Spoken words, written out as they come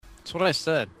That's what I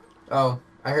said. Oh,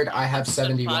 I heard I have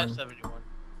 71. 571.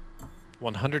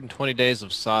 120 Days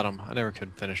of Sodom. I never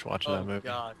could finish watching that Oh movie.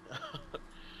 God.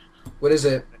 What is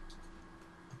it?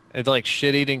 It's like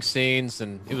shit-eating scenes,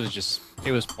 and it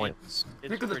was pointless.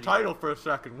 Think of the title for a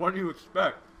second. What do you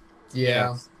expect?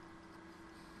 Yeah.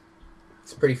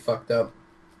 It's pretty fucked up.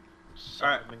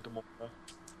 Alright.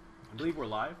 I believe we're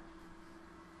live.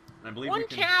 And I believe One we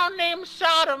can... town named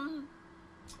Sodom.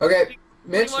 Okay,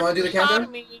 Mitch, want to do the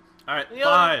countdown? Alright, The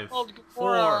other 5, called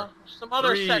 4, some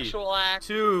other 3, sexual act.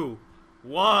 2,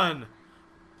 1.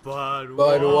 But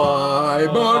why?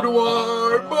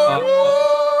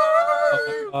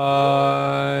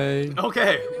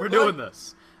 Okay, we're doing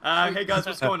this. Hey guys,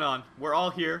 what's going on? We're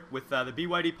all here with the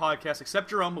BYD podcast,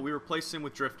 except Jerome, but we replaced him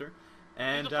with Drifter.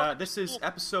 And this is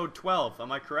episode 12.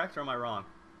 Am I correct or am I wrong?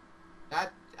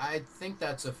 I think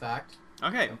that's a fact.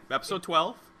 Okay, episode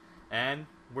 12, and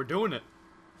we're doing it.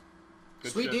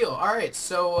 Good Sweet shit. deal. All right,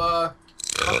 so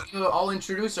I'll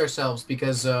introduce ourselves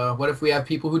because what if we have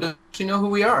people who don't actually know who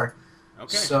we are?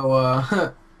 Okay. So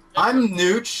I'm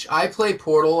Nooch. I play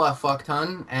Portal a fuck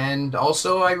ton, and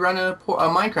also I run a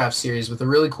Minecraft series with a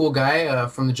really cool guy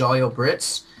from the Jolly Old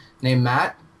Brits named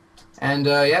Matt. And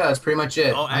yeah, that's pretty much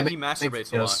it. Oh, and I he masturbates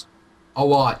videos. a lot. A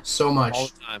lot, so much. All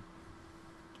the time.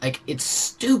 Like, it's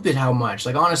stupid how much.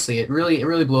 Like, honestly, it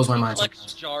really blows my mind. Like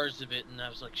sometimes. jars of it and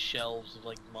has like shelves of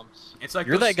like months. It's like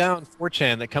You're those- that guy on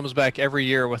 4chan that comes back every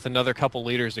year with another couple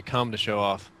liters to come to show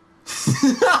off.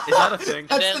 Is that a thing?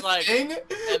 That's then, the like- thing?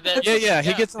 And then, Yeah.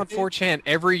 He gets on 4chan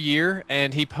every year,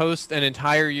 and he posts an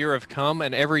entire year of cum,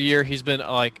 and every year he's been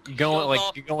like going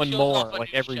shows more off a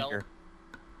like new every shelf. year.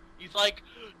 He's like,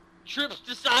 Trips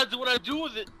decides what I do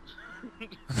with it.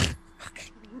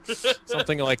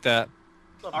 Something like that.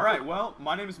 Alright, well,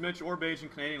 my name is Mitch, or Beige in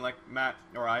Canadian, like Matt,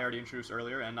 or I already introduced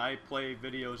earlier, and I play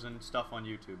videos and stuff on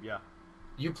YouTube, yeah.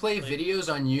 You play videos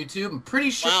on YouTube? I'm pretty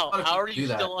sure a Wow, lot of how people are do you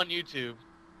that. still on YouTube?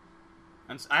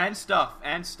 And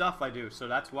stuff I do, so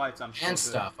that's why I'm so And good.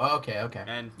 stuff. Okay.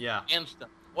 And, yeah. And stuff.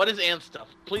 What is and stuff?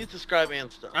 Please describe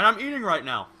and stuff. And I'm eating right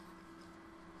now.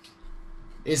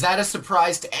 Is that a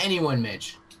surprise to anyone,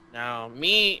 Mitch? Now,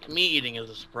 me eating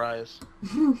is a surprise.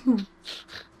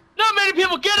 Not many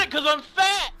people get it because I'm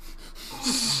fat.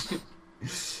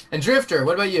 And Drifter,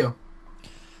 what about you?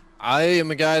 I am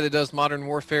a guy that does Modern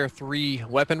Warfare 3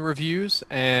 weapon reviews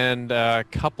and a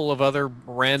couple of other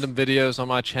random videos on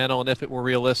my channel, and if it were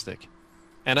realistic.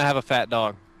 And I have a fat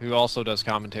dog who also does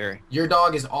commentary. Your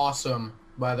dog is awesome,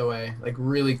 by the way. Like,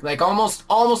 really, like, almost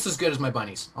as good as my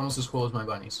bunnies. Almost as cool as my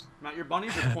bunnies. Matt, your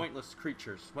bunnies are pointless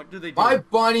creatures. What do they do? My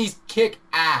bunnies kick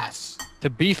ass.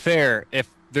 To be fair, if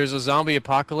there's a zombie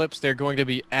apocalypse, they're going to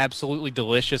be absolutely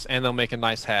delicious, and they'll make a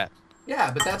nice hat.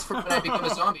 Yeah, but that's for when I become a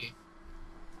zombie.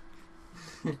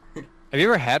 Have you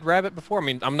ever had rabbit before? I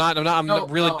mean, I'm not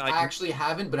really. I actually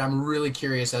haven't, but I'm really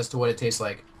curious as to what it tastes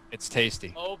like. It's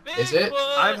tasty. Oh, Is it?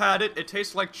 Bigfoot! I've had it. It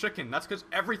tastes like chicken. That's because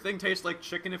everything tastes like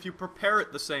chicken if you prepare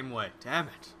it the same way. Damn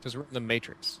it. Because we're in the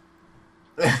Matrix.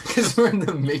 Because we're in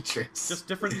the Matrix. Just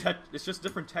different. It's just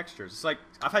different textures. It's like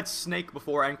I've had snake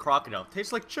before and crocodile. It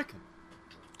tastes like chicken.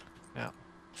 Yeah.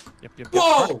 Yep.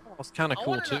 Whoa! It's kind of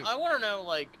cool too. I want to know,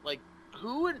 like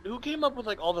who came up with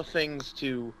like all the things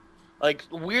to, like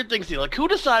weird things to, like who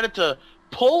decided to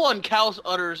pull on cow's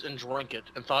udders and drink it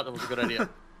and thought it was a good idea.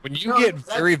 When you get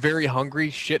very hungry,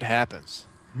 shit happens.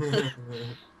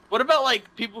 What about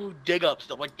like people who dig up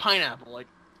stuff like pineapple? Like,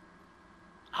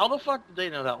 how the fuck did they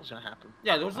know that was gonna happen?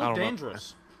 Yeah, those I look don't know.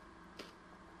 dangerous.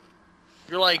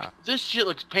 You're like, this shit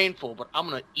looks painful, but I'm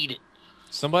gonna eat it.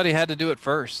 Somebody had to do it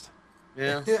first.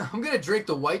 Yeah. Yeah, I'm gonna drink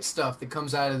the white stuff that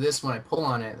comes out of this when I pull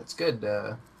on it. That's good.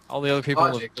 All the other people.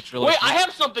 Logic. It's really Wait, I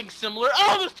have something similar.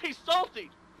 Oh, this tastes salty.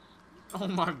 Oh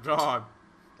my god.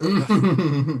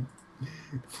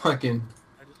 Fucking.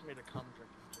 I just made a cum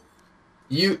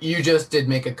drinking joke. You just did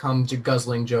make a cum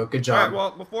guzzling joke. Good job. Alright,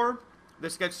 well, before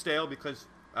this gets stale, because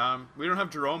we don't have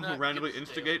Jerome who Not randomly get stale.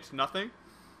 instigates nothing,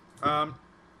 I'm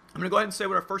going to go ahead and say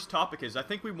what our first topic is. I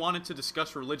think we wanted to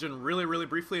discuss religion really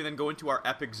briefly and then go into our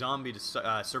epic zombie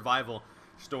survival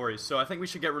stories. So I think we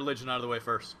should get religion out of the way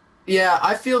first. Yeah,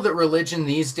 I feel that religion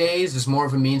these days is more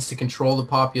of a means to control the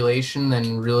population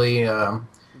than really,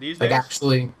 These like days?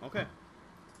 actually, Okay.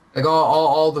 like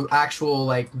all the actual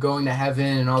like going to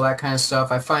heaven and all that kind of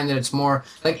stuff. I find that it's more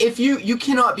like if you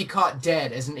cannot be caught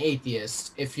dead as an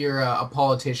atheist if you're a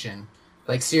politician.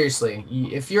 Like seriously,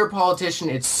 if you're a politician,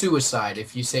 it's suicide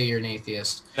if you say you're an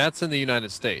atheist. That's in the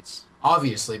United States,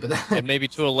 Obviously, but that, and maybe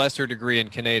to a lesser degree in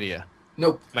Canada,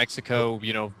 nope. Mexico.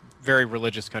 Very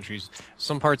religious countries.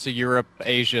 Some parts of Europe,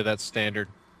 Asia, that's standard.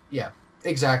 Yeah.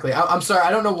 Exactly. I'm sorry.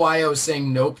 I don't know why I was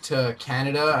saying nope to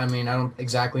Canada. I mean, I don't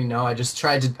exactly know. I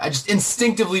just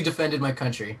instinctively defended my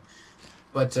country.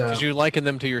 But Because you liken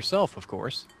them to yourself, of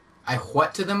course. I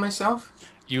what to them myself?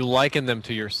 You liken them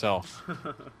to yourself.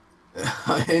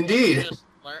 Indeed.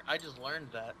 I just learned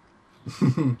that.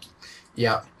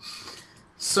 Yeah.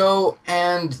 So,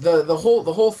 and the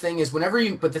whole thing is whenever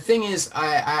you, but the thing is,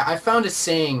 I found a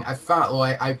saying. I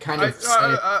kind of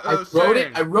said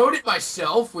it. I wrote it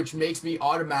myself, which makes me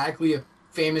automatically a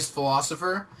famous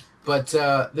philosopher. But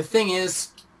the thing is,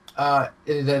 the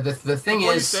thing Before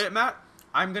you is, say it, Matt,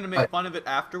 I'm gonna make fun of it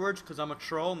afterwards because I'm a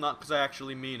troll, not because I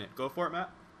actually mean it. Go for it, Matt.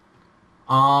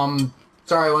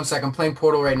 sorry, one sec. I'm playing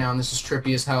Portal right now, and this is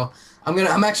trippy as hell.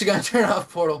 I'm actually gonna turn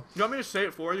off Portal. You want me to say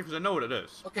it for you because I know what it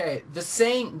is. Okay, the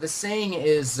saying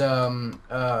is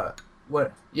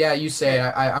what? Yeah, you say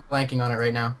it. I'm blanking on it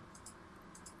right now.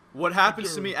 What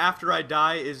happens to me after I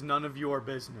die is none of your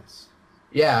business.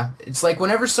 Yeah, it's like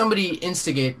whenever somebody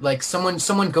like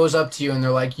someone goes up to you and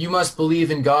they're like, you must believe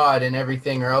in God and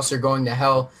everything, or else you're going to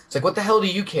hell. It's like, what the hell do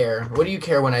you care? What do you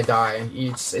care when I die?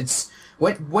 It's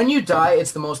when you die,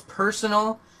 it's the most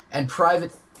personal and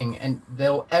private thing and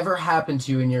that'll ever happen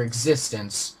to you in your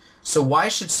existence. So why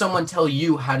should someone tell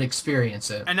you how to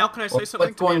experience it? And now can I say something?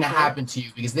 What's going to happen to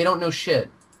you? Because they don't know shit.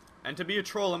 And to be a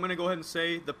troll, I'm gonna go ahead and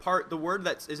say the word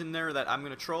that is in there that I'm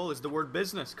gonna troll is the word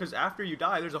business. Because after you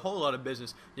die, there's a whole lot of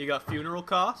business. You got funeral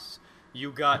costs,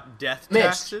 you got death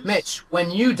taxes. Mitch, when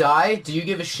you die, do you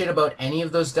give a shit about any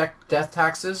of those death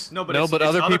taxes? No, but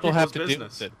other people have to deal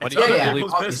with it. It's What do you other believe?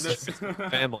 people's business.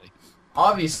 Family.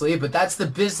 Obviously, but that's the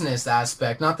business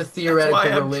aspect, not the theoretical That's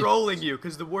why I'm religion. trolling you,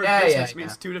 because the word business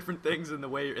means two different things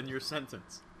in your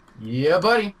sentence. Yeah,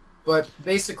 buddy. But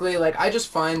basically, like, I just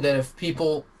find that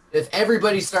if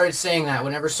everybody started saying that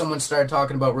whenever someone started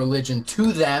talking about religion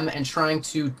to them and trying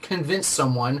to convince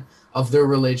someone of their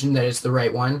religion that it's the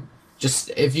right one,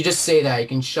 if you just say that, you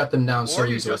can shut them down so Or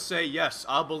you easily. just say, yes,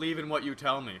 I'll believe in what you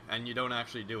tell me, and you don't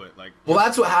actually do it. Like, well,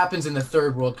 that's what happens in the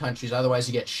third world countries. Otherwise,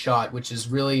 you get shot, which is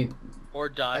really... Or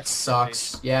die. That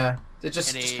sucks. Yeah. It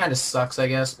just kind of sucks, I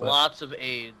guess. But... Lots of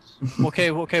AIDS.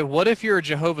 Okay, what if you're a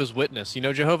Jehovah's Witness? You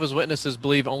know, Jehovah's Witnesses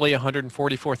believe only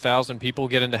 144,000 people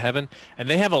get into heaven, and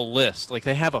they have a list. Like,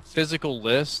 they have a physical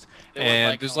list,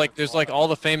 and there's like all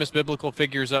the famous biblical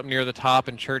figures up near the top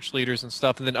and church leaders and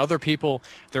stuff, and then other people,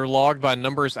 they're logged by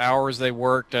numbers, hours they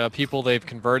worked, people they've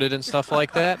converted and stuff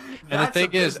like that. And the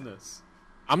thing is,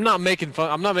 I'm not making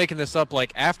this up.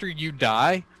 Like, after you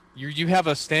die, you have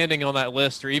a standing on that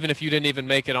list, or even if you didn't even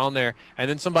make it on there, and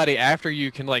then somebody after you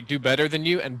can like do better than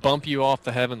you and bump you off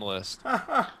the heaven list.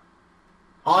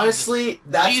 Honestly,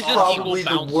 that's Jesus probably the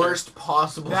bouncer. worst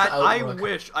possible outlook I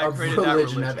wish I of created that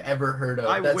religion religion I've ever heard of.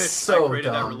 I That's wish so I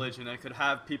created dumb. that religion. I could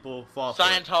have people fall for it.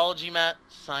 Scientology, Matt.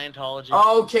 Scientology.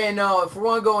 Okay, no, if we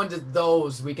want to go into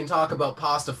those, we can talk about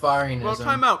Pastafarianism. Well,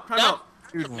 time out.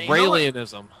 Dude, You know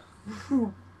Raelianism.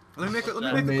 Let me make a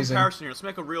comparison here. Let's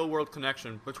make a real-world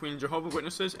connection between Jehovah's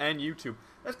Witnesses and YouTube.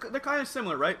 They're kind of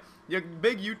similar, right? You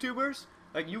big YouTubers,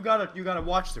 like you gotta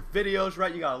watch their videos,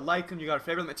 right? You gotta like them, you gotta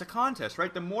favor them. It's a contest,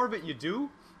 right? The more of it you do,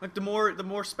 like the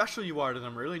more special you are to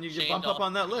them, really, and you get bumped up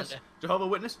on that list. Jehovah's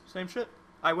Witness, same shit.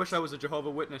 I wish I was a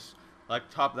Jehovah's Witness, like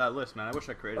top of that list, man. I wish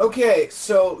I created. Okay,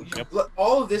 so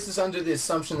all of this is under the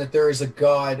assumption that there is a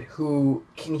God who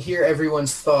can hear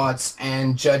everyone's thoughts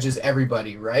and judges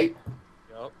everybody, right?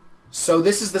 So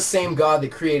this is the same God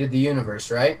that created the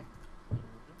universe, right?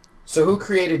 So who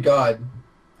created God?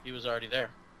 He was already there.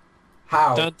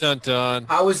 How? Dun dun dun.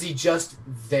 How is he just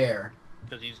there?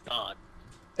 Because he's God.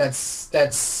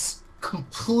 That's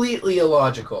completely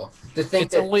illogical. To think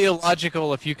It's only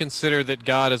illogical if you consider that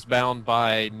God is bound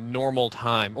by normal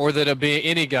time, or that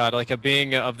any God, like a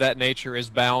being of that nature, is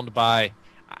bound by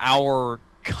our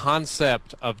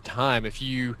concept of time. If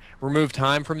you remove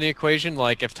time from the equation,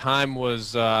 like if time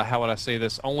was how would I say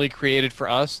this, only created for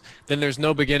us, then there's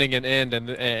no beginning and end,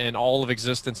 and all of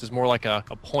existence is more like a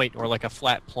point or like a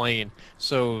flat plane.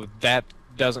 So that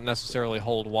doesn't necessarily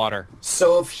hold water.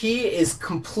 So if he is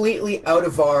completely out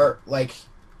of our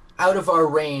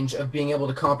range of being able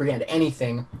to comprehend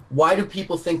anything, why do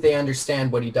people think they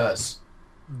understand what he does?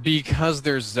 Because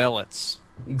they're zealots.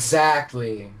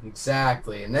 Exactly.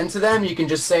 And then to them, you can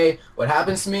just say, what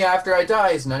happens to me after I die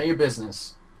is none of your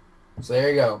business. So there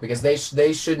you go, because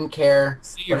they shouldn't care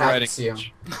what happens to you.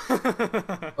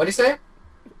 What do you say?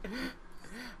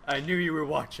 I knew you were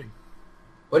watching.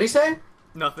 What do you say?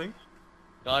 Nothing.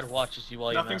 God watches you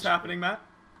while you Nothing's happening, Matt.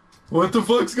 What the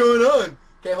fuck's going on?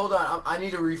 Okay, hold on. I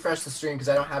need to refresh the stream because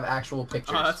I don't have actual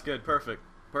pictures. Oh, that's good. Perfect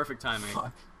timing.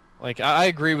 Fuck. Like, I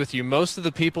agree with you. Most of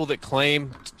the people that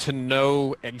claim to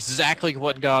know exactly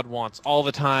what God wants all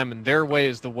the time and their way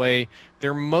is the way,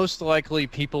 they're most likely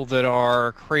people that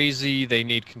are crazy, they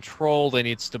need control, they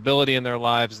need stability in their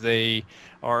lives, they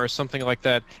are something like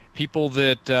that. People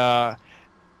that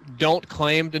don't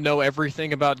claim to know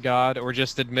everything about God or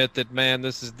just admit that, man,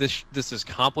 this is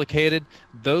complicated.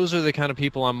 Those are the kind of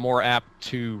people I'm more apt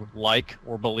to like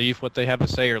or believe what they have to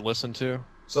say or listen to.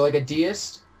 So like a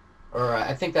deist, or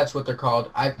I think that's what they're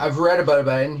called. I've read about it,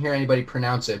 but I didn't hear anybody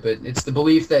pronounce it. But it's the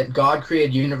belief that God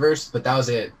created universe, but that was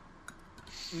it.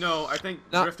 No, I think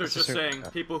Not Drifter's just necessarily.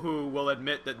 saying people who will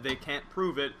admit that they can't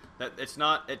prove it, that it's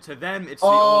not to them. It's the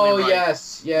Oh only right.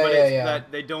 yes, yeah, but yeah, it's yeah.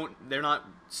 that they're not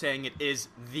saying it is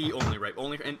the only right.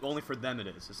 Only for them it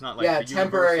is. It's not like Yeah, the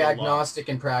temporary universal law. agnostic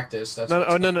in practice. That's No, what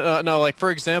oh, it's no, no, no. Like,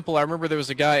 for example, I remember there was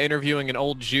a guy interviewing an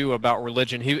old Jew about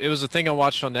religion. It was a thing I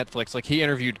watched on Netflix. Like, he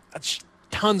interviewed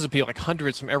tons of people, like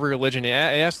hundreds from every religion. He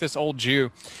asked this old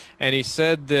Jew, and he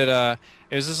said that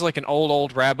this is like an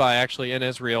old rabbi actually in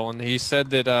Israel, and he said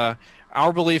that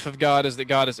our belief of God is that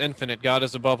God is infinite, God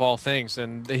is above all things,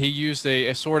 and he used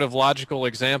a sort of logical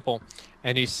example.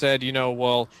 And he said,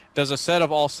 well, does a set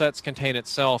of all sets contain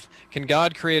itself? Can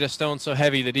God create a stone so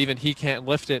heavy that even he can't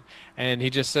lift it? And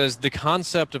he just says the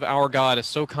concept of our God is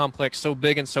so complex, so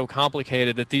big and so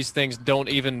complicated that these things don't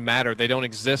even matter. They don't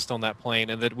exist on that plane,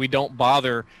 and that we don't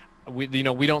bother. We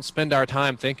don't spend our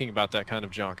time thinking about that kind of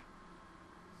junk.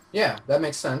 Yeah, that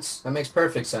makes sense. That makes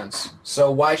perfect sense. So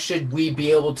why should we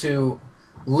be able to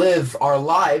live our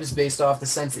lives based off the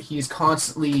sense that he's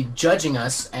constantly judging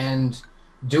us and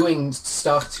doing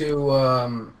stuff to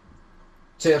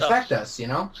affect us, you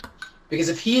know? Because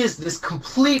if he is this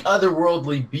complete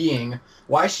otherworldly being,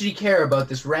 why should he care about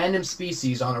this random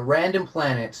species on a random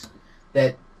planet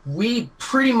that we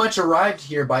pretty much arrived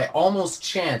here by almost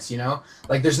chance, you know?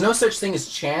 Like, there's no such thing as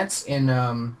chance in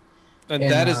And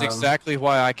that is exactly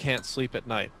why I can't sleep at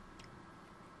night.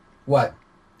 what?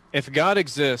 If God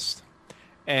exists,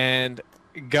 and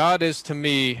God is to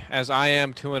me as I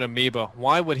am to an amoeba,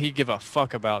 why would he give a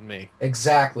fuck about me?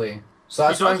 Exactly. So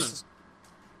that's why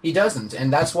he doesn't,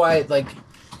 and that's why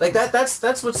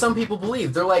that's what some people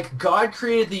believe. They're like, God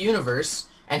created the universe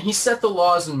and he set the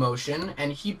laws in motion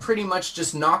and he pretty much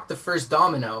just knocked the first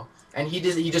domino and he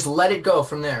just let it go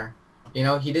from there. You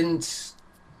know, he didn't.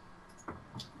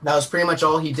 That was pretty much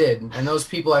all he did. And those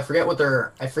people, I know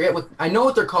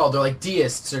what they're called. They're like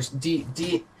deists or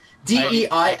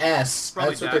D-E-I-S. Probably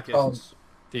That's what they're called.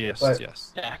 Deists, But-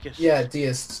 yes. Yeah,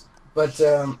 deists. But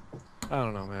I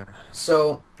don't know, man.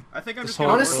 so I think I'm just This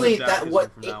gonna honestly, roll that with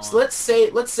what Dactism from now it's,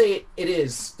 on. let's say it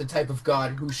is the type of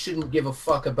God who shouldn't give a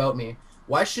fuck about me.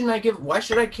 Why should I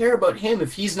care about him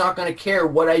if he's not going to care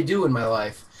what I do in my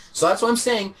life? So that's what I'm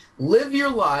saying. Live your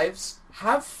lives,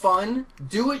 have fun,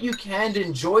 do what you can to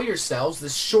enjoy yourselves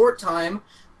this short time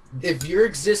of your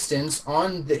existence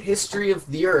on the history of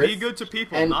the earth. Be good to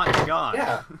people, and- not to God.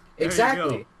 Yeah, There you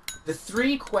exactly. go. The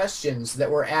three questions that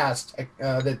were asked, it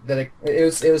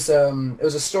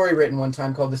was a story written one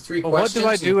time called "The Three Well, what Questions." do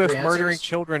I and do if Three murdering Answers.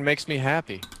 children makes me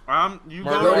happy? You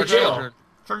Murder go go to jail. children.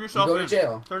 Turn yourself You go to in.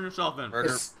 jail. Turn yourself in. Murder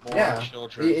more Yeah,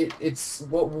 children. it's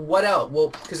what else? Well,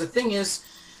 because the thing is,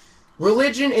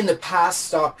 religion in the past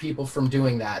stopped people from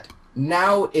doing that.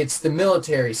 Now it's the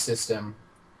military system.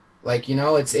 Like, you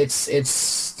know, it's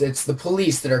the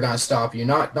police that are gonna stop you,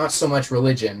 not so much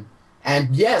religion.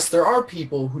 And yes, there are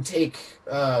people who take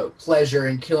pleasure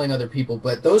in killing other people,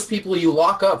 but those people you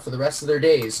lock up for the rest of their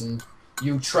days, and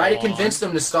you try to Go on. convince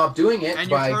them to stop doing it And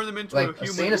you by turn them into like a human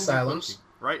insane oogie asylums. cookie.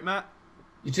 Right, Matt?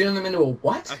 You turn them into a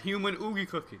what? A human oogie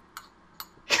cookie.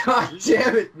 God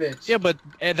damn it, Mitch. Yeah, but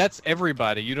that's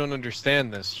everybody. You don't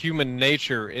understand this. Human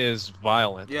nature is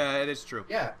violent. Yeah, it is true.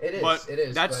 Yeah, it is. But it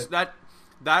is. that's but...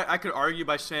 that I could argue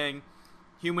by saying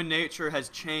human nature has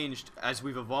changed as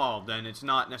we've evolved, and it's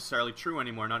not necessarily true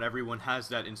anymore. Not everyone has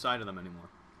that inside of them anymore.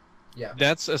 Yeah.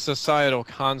 That's a societal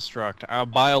construct.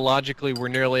 Biologically, we're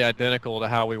nearly identical to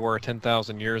how we were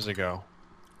 10,000 years ago.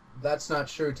 That's not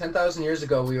true. 10,000 years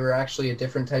ago, we were actually a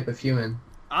different type of human.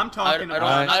 I'm talking I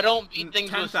about don't beat things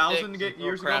with 10,000 sticks and throw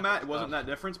years ago, crap Matt. at It wasn't stuff. that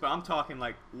different, but I'm talking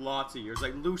like lots of years.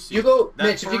 Like Lucy. You go, that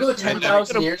Mitch, if you go first human-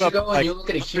 10,000 years ago and like you look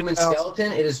at a human 100,000.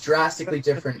 skeleton, it is drastically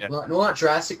different. Yeah. Not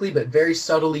drastically, but very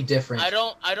subtly different. I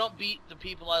don't beat the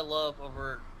people I love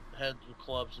over heads with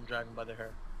clubs and drag them by their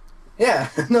hair. Yeah,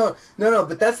 no,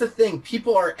 but that's the thing.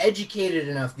 People are educated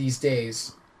enough these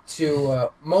days to,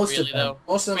 most Really, of them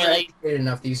though? are Really? educated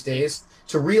enough these days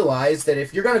to realize that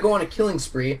if you're going to go on a killing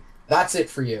spree, that's it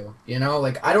for you. You know,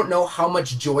 like, I don't know how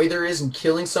much joy there is in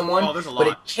killing someone, Oh, there's a but it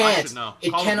lot. I can't, should know.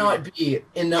 it Call of cannot Duty.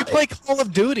 be enough. You play Call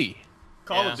of Duty.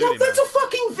 Call Yeah. of Yo, Duty, man. that's a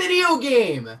fucking video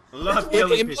game. Love It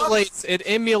killing people.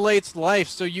 emulates life,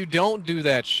 so you don't do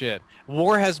that shit.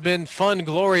 War has been fun,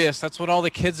 glorious. That's what all the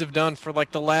kids have done for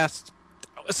like the last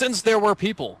since there were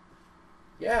people.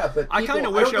 Yeah, but I kinda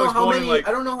people- wish don't I know was how born in, many. like-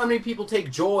 I don't know how many people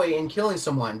take joy in killing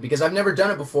someone because I've never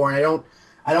done it before, and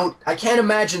I can't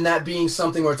imagine that being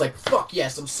something where it's like, fuck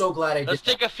yes, I'm so glad I did. Let's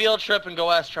take a field trip and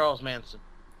go ask Charles Manson.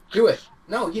 Do it.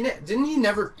 No, didn't he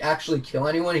never actually kill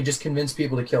anyone? He just convinced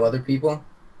people to kill other people.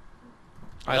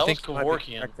 I That think was might be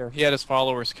Kevorkian. correct there. He had his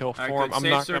followers kill for Alright, him. good. I'm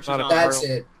Safe not. search I'm not is a on. That's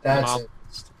it. That's it.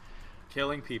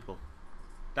 Killing people.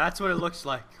 That's what it looks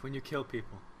like when you kill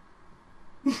people.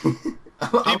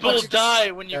 People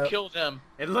die when you kill them.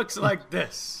 It looks like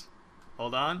this.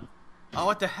 Hold on. Oh,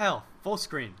 what the hell? Full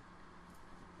screen.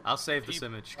 I'll save this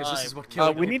image because this is what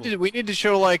killing we people. need to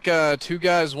show like 2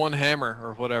 guys, 1 hammer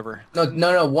or whatever.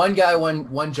 No. One guy,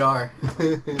 one jar.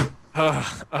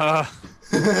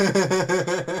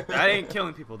 That ain't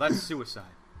killing people. That's suicide.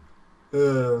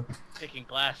 Taking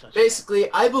glass. Basically,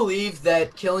 I believe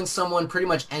that killing someone pretty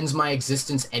much ends my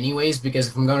existence anyways, because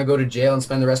if I'm going to go to jail and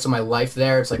spend the rest of my life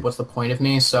there, it's like, what's the point of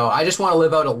me? So I just want to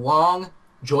live out a long,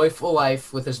 joyful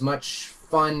life with as much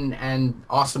fun and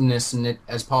awesomeness in it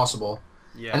as possible.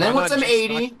 Yeah. And then Why once not I'm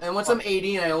just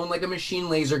 80, and I own like a machine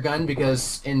laser gun,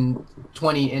 because in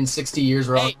 60 years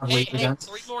we're all have laser guns.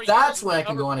 3 more That's years, when I we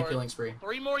can get go on a hoverboards. killing spree.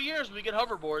 3 more years, we get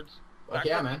hoverboards. Fuck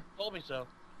yeah, man. Told me so.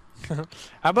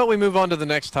 How about we move on to the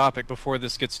next topic before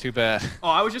this gets too bad? Oh,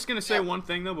 I was just gonna say one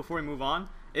thing though before we move on.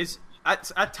 Is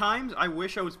at times I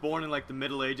wish I was born in like the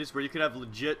Middle Ages where you could have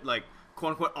legit like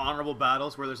quote unquote honorable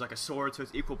battles where there's like a sword, so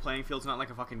it's equal playing field. It's not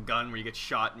like a fucking gun where you get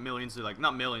shot millions of, like,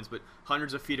 not millions, but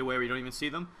hundreds of feet away where you don't even see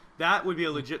them. That would be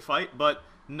a legit fight, but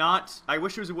not. I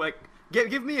wish it was like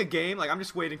give me a game, like I'm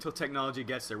just waiting till technology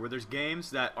gets there, where there's games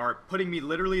that are putting me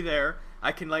literally there.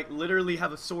 I can like literally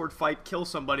have a sword fight, kill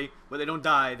somebody, but they don't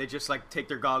die. They just like take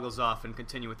their goggles off and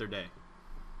continue with their day.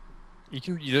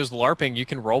 There's LARPing. You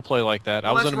can roleplay like that.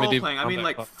 Well, I was that's in a medieval role-playing. I mean, combat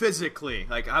like, club. physically.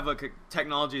 Like, have a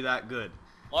technology that good.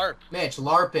 LARP. Mitch,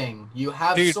 LARPing. You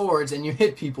have Dude. swords and you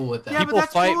hit people with them. Yeah, but People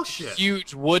that's fight bullshit.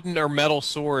 huge wooden or metal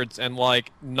swords and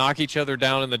like knock each other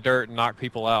down in the dirt and knock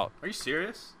people out. Are you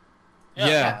serious?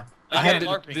 Yeah. I had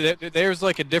Again, LARPing. there's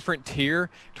like a different tier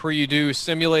to where you do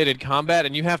simulated combat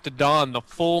and you have to don the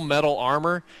full metal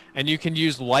armor and you can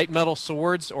use light metal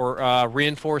swords or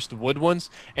reinforced wood ones,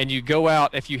 and you go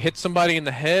out. If you hit somebody in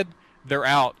the head, they're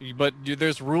out. But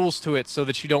there's rules to it so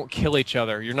that you don't kill each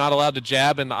other. You're not allowed to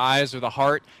jab in the eyes or the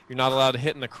heart. You're not allowed to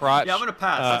hit in the crotch. Yeah, I'm gonna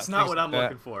pass. That's not things what like I'm that.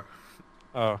 looking for.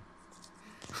 Oh.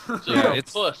 So Yeah, you're a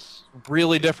it's- puss.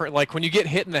 Really different. Like when you get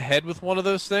hit in the head with one of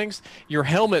those things, your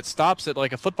helmet stops it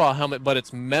like a football helmet, but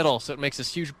it's metal, so it makes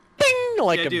this huge bing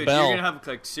like yeah, a dude, bell. you're gonna have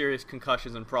like serious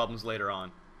concussions and problems later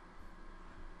on.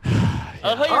 I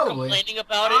love how you're Probably. complaining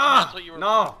about it, and that's what you were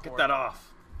no, looking get for. that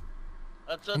off.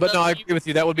 But no, I agree with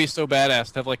you. That would be so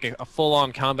badass to have like a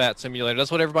full-on combat simulator.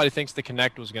 That's what everybody thinks the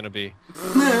Kinect was going to be.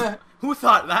 Who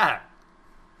thought that?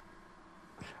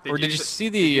 Or did you t- see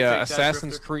did the you take that,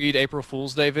 Assassin's Drifter? Creed April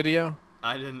Fool's Day video?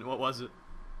 I didn't. What was it?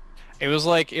 It was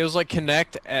like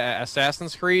Kinect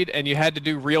Assassin's Creed, and you had to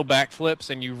do real backflips,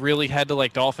 and you really had to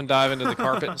like dolphin dive into the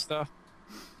carpet and stuff.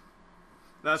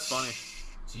 That's funny.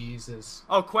 Jesus.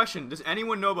 Oh, question. Does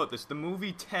anyone know about this? The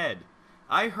movie Ted.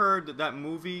 I heard that that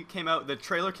movie came out, the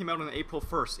trailer came out on April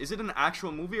 1st. Is it an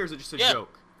actual movie or is it just a Yeah.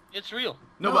 joke? It's real.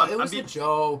 No, but it was a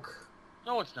joke.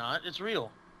 No, it's not. It's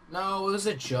real. No, it was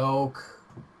a joke.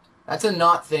 That's a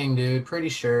not thing, dude. Pretty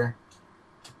sure.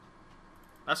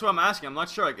 That's what I'm asking. I'm not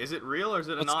sure. Like, is it real or is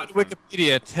it a Let's not go to thing?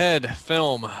 Wikipedia. Ted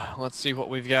film. Let's see what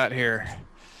we've got here.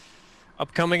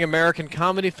 Upcoming American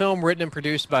comedy film written and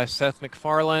produced by Seth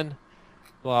MacFarlane.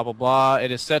 Blah blah blah.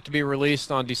 It is set to be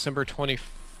released on July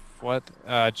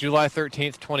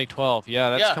 13th, 2012. Yeah,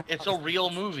 that's Yeah, coming it's up. a real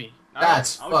movie.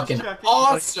 That's I was just fucking checking.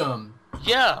 awesome.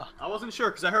 Yeah. I wasn't sure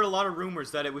because I heard a lot of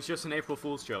rumors that it was just an April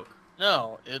Fool's joke.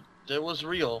 No, it was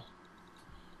real.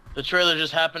 The trailer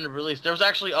just happened to release. There was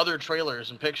actually other trailers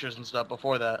and pictures and stuff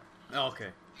before that. Oh, okay.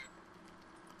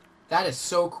 That is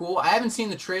so cool. I haven't seen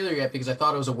the trailer yet because I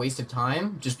thought it was a waste of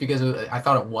time, just because I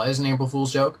thought it was an April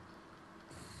Fool's joke.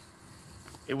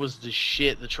 It was the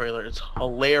shit, the trailer. It's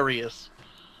hilarious.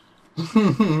 He's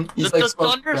The like supposed to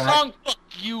Thunder crack. song, fuck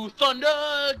you, Thunder,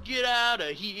 get out of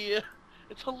here.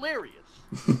 It's hilarious.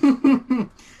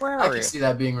 Where I are can you? see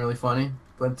that being really funny,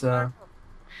 but I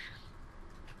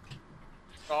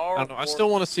don't know. I still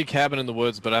want to see Cabin in the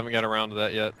Woods, but I haven't got around to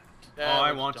that yet. Oh,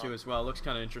 I want to as well. It looks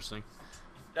kind of interesting.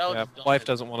 Yeah, my wife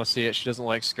doesn't want to see it. She doesn't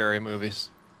like scary movies.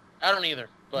 I don't either.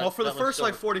 But Well, for the that looks first so-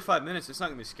 like 45 minutes, it's not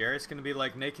gonna be scary. It's gonna be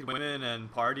like naked women and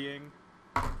partying.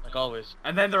 like like always.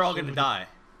 And then they're all gonna die.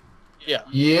 Yeah.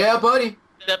 Yeah, buddy.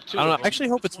 Step 2. I don't know. I actually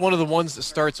hope it's one of the ones that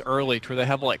starts early, to where they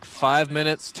have like 5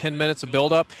 minutes, 10 minutes of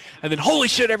build up, and then holy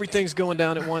shit, everything's going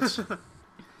down at once.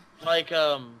 Like,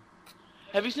 have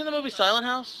you seen the movie Silent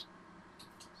House?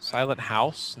 Silent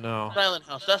House? No. Silent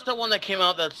House. That's the one that came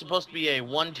out that's supposed to be a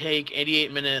one-take,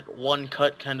 88-minute,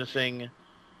 one-cut kind of thing.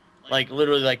 Like,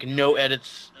 literally, like, no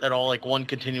edits at all, like, one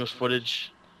continuous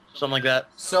footage. Something like that.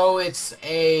 So it's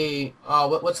a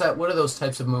what's that? What are those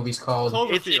types of movies called?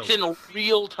 It's in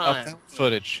real time.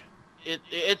 Footage.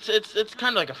 It's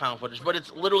kind of like a found footage, but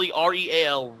it's literally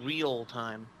REAL, real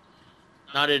time,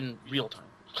 not in real time.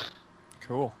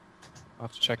 Cool. I'll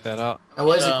have to check that out. And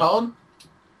what is it called?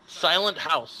 Silent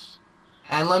House.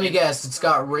 And let me guess, it's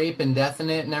got rape and death in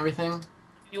it and everything?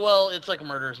 Well, it's like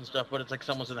murders and stuff, but it's like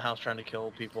someone's in the house trying to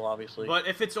kill people, obviously. But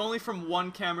if it's only from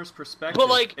one camera's perspective, but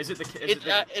like, it's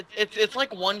it's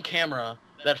like one camera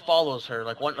that follows her.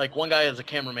 Like one guy is a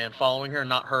cameraman following her,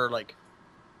 not her. Like,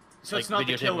 so like it's not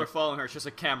the killer videotaping. following her; it's just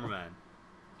a cameraman.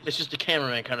 It's just a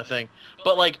cameraman kind of thing.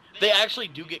 But like, they actually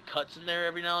do get cuts in there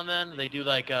every now and then. They do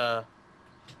like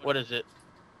what is it?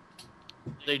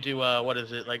 They do what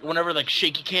is it? Like whenever like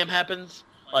shaky cam happens.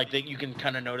 Like, you can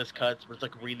kind of notice cuts, but it's,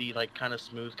 like, really, like, kind of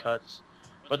smooth cuts.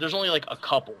 But there's only, like, a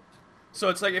couple. So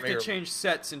it's like if Rarely. they change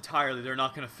sets entirely, they're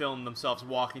not going to film themselves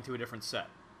walking to a different set.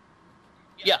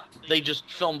 Yeah, they just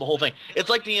film the whole thing. It's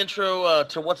like the intro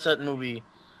to what's that movie?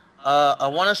 I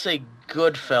want to say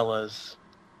Goodfellas.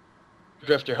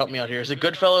 Drift0r, help me out here. Is it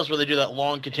Goodfellas where they do that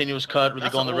long continuous cut where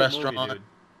That's they go in an the old restaurant? movie, dude.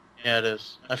 Yeah, it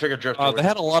is. I figured Drift0r. They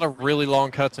had a lot of really long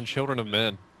cuts in Children of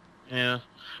Men. Yeah.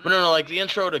 But no, like the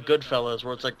intro to Goodfellas,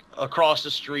 where it's like across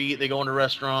the street, they go into a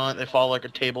restaurant, they follow like a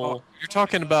table. Oh, you're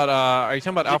talking about, are you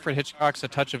talking about Alfred Hitchcock's A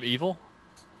Touch of Evil?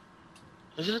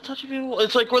 Is it A Touch of Evil?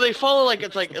 It's like where they follow like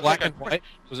it's Black like and white?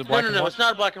 Was it No, black no, and no, white? it's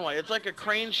not black and white. It's like a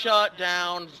crane shot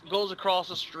down, goes across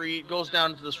the street, goes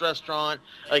down to this restaurant,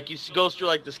 like goes through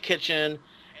like this kitchen,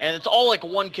 and it's all like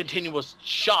one continuous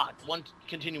shot, one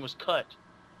continuous cut.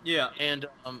 Yeah. And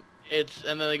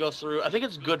and then they go through. I think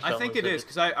it's Goodfellas. I think it is,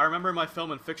 because I remember in my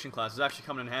film and fiction class, it's actually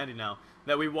coming in handy now,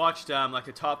 that we watched like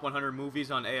the top 100 movies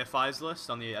on AFI's list,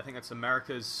 on the, I think that's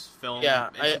America's Film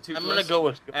Institute I'm list. gonna go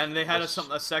with. And they had a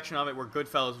section of it where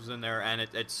Goodfellas was in there, and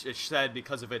it said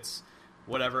because of its,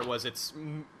 whatever it was, its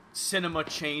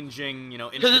cinema-changing,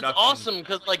 introduction. Because it's awesome,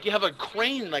 because like you have a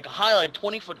crane, like a high, like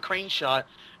 20-foot crane shot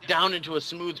down into a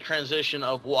smooth transition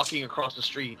of walking across the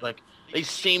street. Like they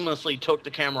seamlessly took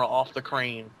the camera off the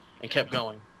crane and kept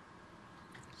going.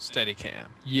 Steadicam.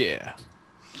 Yeah.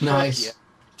 Nice.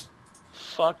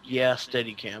 Fuck yeah,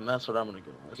 Steadicam. That's what I'm gonna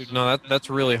go with. Dude, no, that's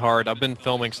really hard. I've been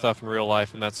filming stuff in real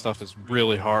life, and that stuff is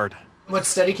really hard.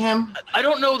 What's Steadicam? I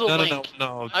don't know the No, link.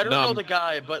 no. I don't know the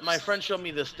guy, but my friend showed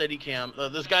me the Steadicam.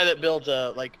 This guy that builds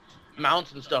like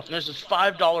mounts and stuff. And there's this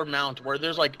 $5 mount where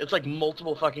there's like it's like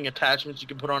multiple fucking attachments you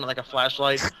can put on it, like a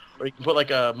flashlight, or you can put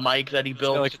like a mic that he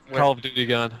built. Like a Call of Duty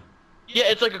gun. Yeah,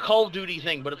 it's like a Call of Duty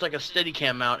thing, but it's like a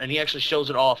Steadicam mount, and he actually shows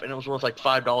it off, and it was worth like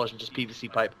 $5 in just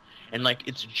PVC pipe, and like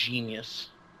it's genius.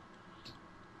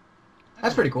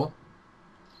 That's pretty cool.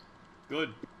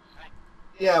 Good.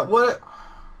 Yeah, what...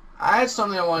 I had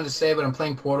something I wanted to say, but I'm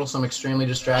playing Portal, so I'm extremely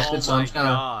distracted, Oh so I'm my just gonna...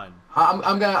 god.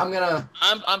 I'm gonna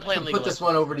I'm playing put this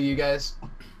one over to you guys.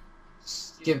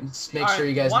 Make All sure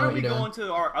you right, guys why know don't what we you're go doing.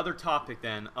 into our other topic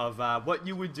then of what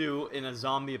you would do in a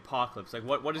zombie apocalypse? Like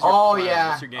what is your Oh plan? yeah,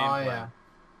 What's your game plan? yeah.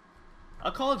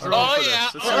 I'll call it drone Oh, for yeah.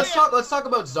 this. Oh, Let's talk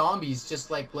about zombies,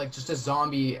 just like just a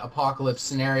zombie apocalypse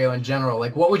scenario in general.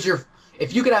 Like, what would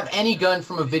if you could have any gun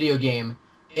from a video game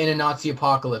in a Nazi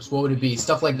apocalypse, what would it be?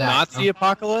 Stuff like that. Nazi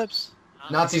apocalypse?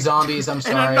 Nazi zombies. I'm in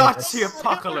sorry. a Nazi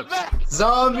apocalypse.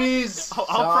 Zombies. I'll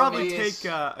probably Zombies.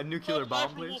 take a nuclear bomb,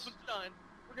 From please. Wolfenstein.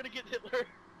 We're gonna get Hitler.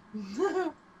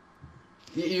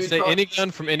 You'd Say any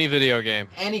gun from any video game.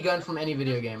 any gun from any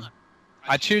video game.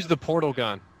 I choose the Portal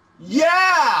gun.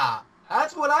 Yeah,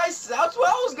 that's what I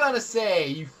was gonna say.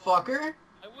 You fucker.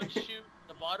 I would shoot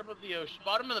the bottom of the ocean,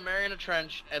 bottom of the Mariana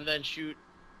Trench, and then shoot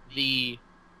the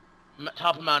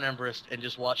top of Mount Everest and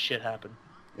just watch shit happen.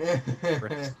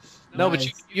 No, but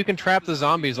Nice. you can trap the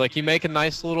zombies. Like, you make a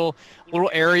nice little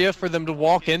area for them to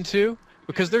walk into,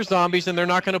 because they're zombies and they're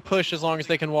not going to push as long as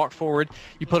they can walk forward.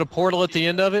 You put a portal at the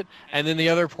end of it, and then the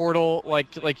other portal,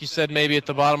 like you said, maybe at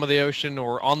the bottom of the ocean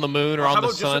or on the moon or How on the about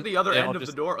just sun. at the other They end all of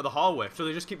just- the door or the hallway, so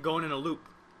they just keep going in a loop?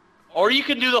 Or you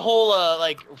can do the whole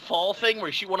like fall thing where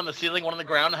you shoot one on the ceiling, one on the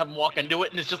ground, and have them walk into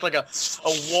it, and it's just like a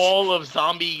wall of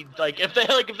zombie. Like if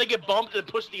they get bumped and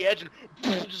push the edge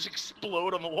and just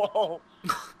explode on the wall.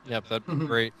 Yep, that'd be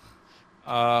great.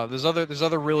 There's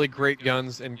other really great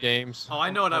guns in games. Oh, I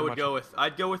know what I Not would much- go with.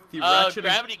 I'd go with the Ratchet.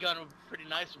 Gravity gun would be pretty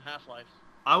nice from Half-Life.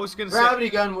 I was gonna say. Gravity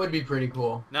gun would be pretty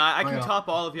cool. Nah, I Oh, can yeah. top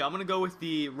all of you. I'm gonna go with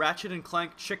the Ratchet and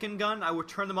Clank chicken gun. I would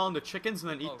turn them all into chickens and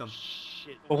then eat Oh, them.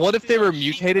 shit. Well, what if they were Sheep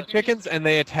mutated guns. chickens and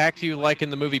they attacked you like in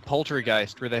the movie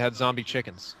Poltergeist, where they had zombie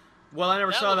chickens? Well, I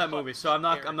never That saw would that fucking movie, so I'm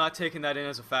scary. not taking that in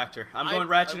as a factor. I'm I- going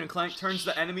Ratchet I and would- Clank turns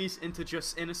the enemies into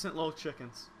just innocent little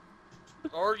chickens.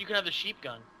 Or you can have the sheep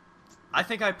gun. I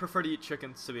think I prefer to eat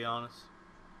chickens, to be honest.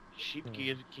 Sheep can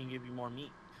give you more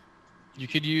meat. You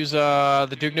could use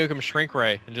the Duke Nukem shrink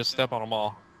ray and just step on them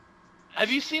all. Have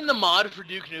you seen the mod for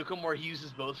Duke Nukem where he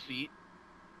uses both feet?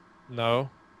 No.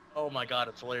 Oh my god,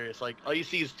 it's hilarious. Like, all you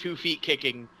see is 2 feet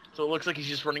kicking, so it looks like he's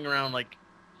just running around, like,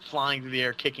 flying through the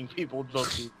air, kicking people with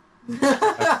both feet.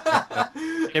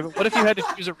 Okay, but what if you had to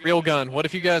choose a real gun? What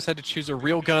if you guys had to choose a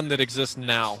real gun that exists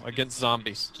now against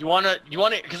zombies? You wanna,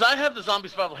 because I have the Zombie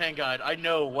Survival Hand Guide, I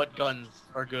know what guns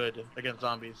are good against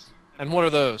zombies. And what are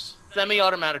those?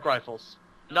 Semi-automatic rifles.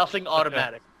 Nothing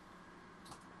automatic.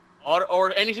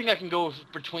 Or anything that can go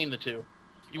between the two.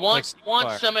 You want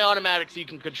Fire. semi-automatic so you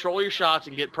can control your shots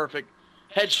and get perfect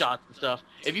headshots and stuff.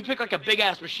 If you pick like a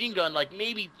big-ass machine gun, like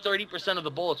maybe 30% of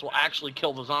the bullets will actually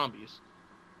kill the zombies.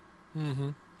 Mm-hmm.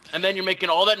 And then you're making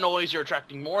all that noise, you're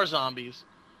attracting more zombies.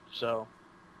 So,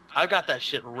 I've got that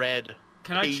shit red.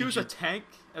 Can I choose a Pages. tank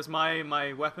as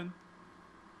my weapon?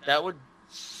 That would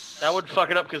fuck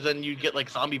it up because then you'd get like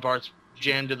zombie parts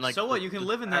jammed in like. So what? the- You can the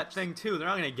live in that traps. thing too. They're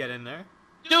not gonna get in there.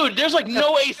 Dude, there's like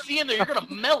no AC in there. You're gonna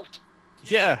melt.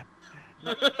 Yeah.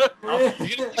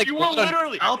 Like, You will what a-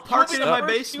 literally. I'll park it in my First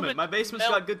basement. human My to basement's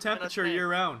melt got good in a temperature tank. year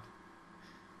round.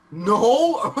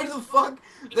 No, what the fuck?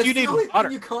 That's You the need only water.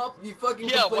 thing you fucking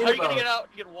Yeah, complain well, how are you gonna about. get out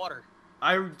and get water?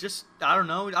 I don't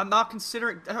know. I'm not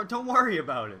considering. Don't worry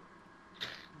about it.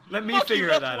 Let me Fuck you, figure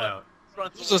that's that what- out.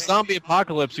 It's a zombie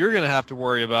apocalypse. You're gonna have to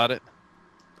worry about it.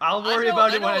 I'll worry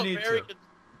about it when I need to.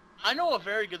 I know a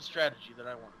very good strategy that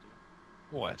I want to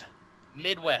do. What?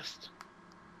 Midwest.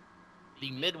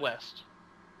 The Midwest.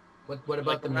 What about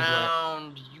Like the Midwest?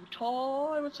 around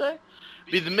Utah, I would say.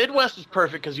 The Midwest is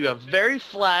perfect because you have very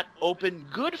flat, open,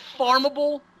 good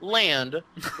farmable land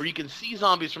where you can see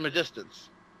zombies from a distance.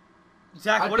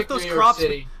 Zach, I'd what if pick those New York crops?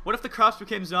 City. What if the crops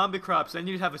became zombie crops? Then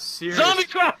you'd have a serious. Zombie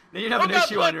crap! Then you'd have an Look out,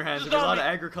 issue on Plants your hands. vs. There'd be a lot of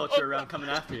Zombies. agriculture Oh, around coming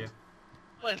after you.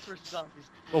 Plants vs. Zombies.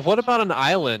 Well, what about an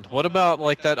island? What about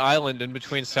like that island in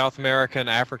between South America and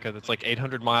Africa that's like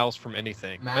 800 miles from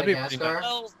anything? That'd be pretty Madagascar? nice.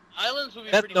 Well, islands would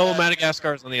be That, pretty no, bad.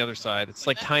 Madagascar's on the other side. It's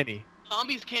like tiny.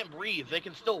 Zombies can't breathe. They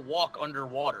can still walk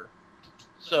underwater.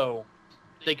 So,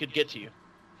 they could get to you.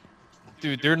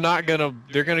 Dude, they're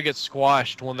gonna get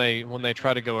squashed when they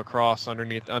try to go across under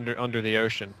the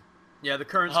ocean. Yeah, the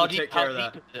currents How would deep, take care of how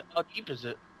that. deep is it? How deep is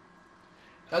it?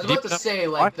 I was about Deep to enough- say,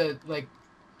 like,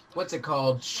 what's it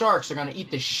called? Sharks are gonna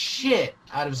eat the shit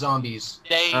out of zombies.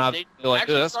 They they're like,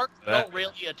 actually "That's sharks bad." don't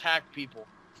really attack people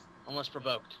unless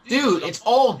provoked. Dude, it's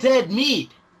all dead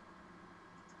meat.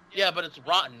 Yeah, but it's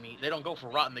rotten meat. They don't go for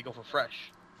rotten. They go for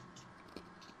fresh.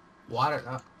 Water.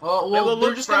 They Well, will they're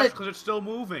look just fresh gonna. because it's still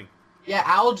moving. Yeah,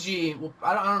 algae. Well,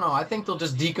 I don't know. I think they'll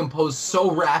just decompose so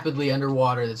rapidly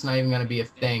underwater that's not even gonna be a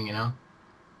thing. You know.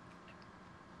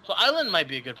 So island might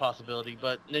be a good possibility,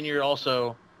 but then you're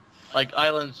also like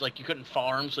islands like you couldn't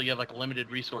farm, so you have like limited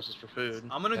resources for food.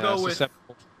 I'm gonna Yeah, go it's with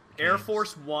susceptible to Air games.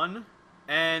 Force One,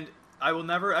 and I will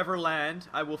never ever land.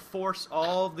 I will force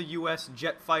all of the U.S.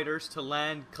 jet fighters to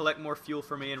land, collect more fuel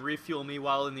for me, and refuel me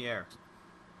while in the air.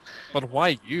 But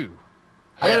why you?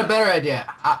 I got a better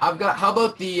idea. I've got. How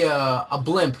about the a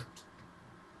blimp?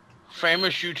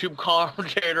 Famous YouTube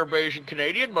commentator, Asian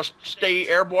Canadian, must stay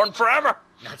airborne forever.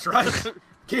 That's right.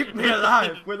 Keep me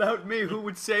alive. Without me, who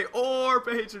would say or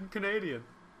Asian Canadian?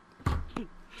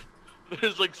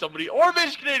 It's like somebody or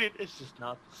Asian Canadian. It's just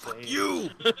not the same. You.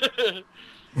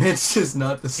 It's just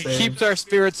not the He same. keeps our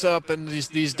spirits up in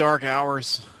these dark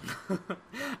hours.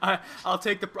 I'll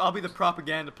be the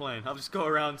propaganda plane. I'll just go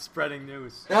around spreading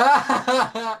news.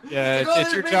 Yeah,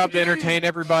 it's your job to entertain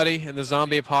everybody in the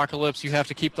zombie apocalypse. You have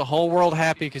to keep the whole world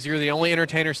happy because you're the only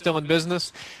entertainer still in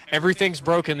business. Everything's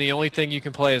broken. The only thing you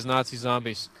can play is Nazi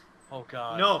zombies. Oh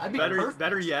god. No, That'd be better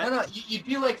perfect. yet. No, you'd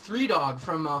be like Three Dog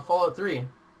from Fallout 3.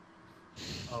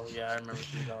 Oh yeah, I remember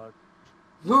Three Dog.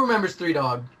 Who remembers Three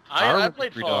Dog? I remember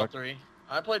played Three Fallout Dog. 3.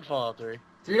 I played Fallout 3.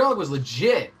 Three Dog was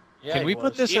legit. Yeah, Can he we was.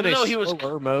 put this Even in a though he was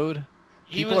slower mode?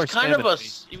 he People was are kind of a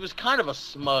spamming me. he was kind of a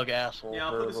smug asshole Yeah,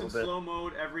 I'll for put a this in little bit. slow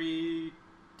mode every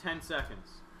 10 seconds.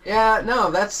 Yeah,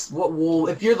 no, that's what will.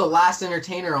 If you're the last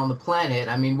entertainer on the planet,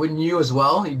 I mean, wouldn't you as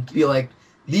well? You'd be like,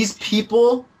 these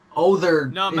people owe their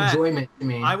No, Matt, enjoyment to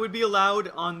me. I would be allowed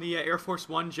on the Air Force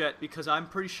One jet because I'm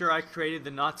pretty sure I created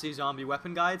the Nazi zombie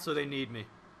weapon guide, so they need me.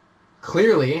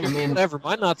 Clearly, I mean, Whatever.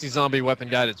 My Nazi zombie weapon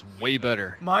guide is way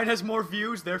better. Mine has more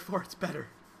views, therefore it's better.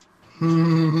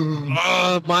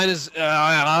 Mine is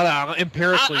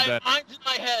empirically better. Mine's in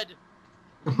my head.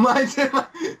 mine's in my...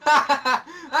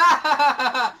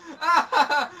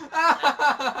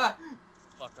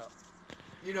 Fuck up.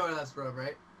 You know where that's from,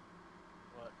 right?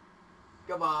 What?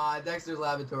 Come on, Dexter's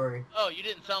Laboratory. Oh, you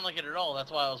didn't sound like it at all.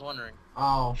 That's why I was wondering.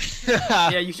 Oh.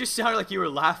 Yeah, you just sounded like you were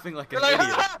laughing like an You're like,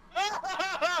 idiot.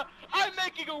 I'm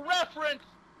making a reference.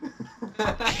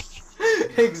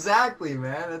 Exactly,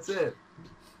 man. That's it.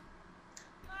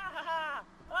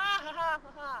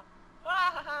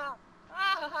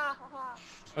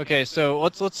 Okay, so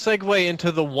let's segue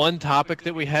into the one topic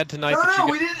that we had tonight. No,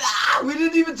 we didn't. We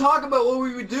didn't even talk about what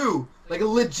we would do. Like a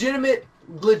legitimate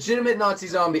Nazi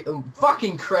zombie.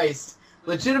 Fucking Christ,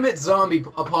 legitimate zombie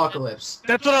apocalypse.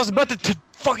 That's what I was about to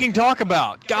fucking talk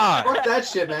about. God. Fuck that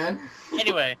shit, man.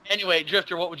 Anyway,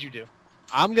 Drifter, what would you do?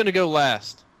 I'm gonna go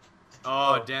last.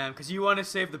 Oh, damn, because you want to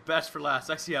save the best for last.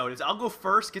 I see how it is. I'll go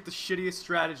first, get the shittiest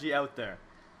strategy out there.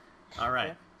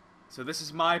 Alright, so this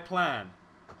is my plan.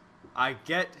 I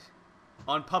get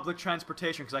on public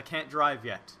transportation because I can't drive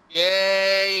yet.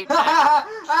 Yay!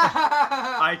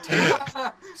 I take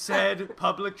said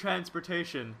public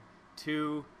transportation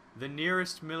to the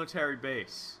nearest military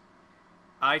base.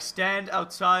 I stand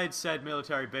outside said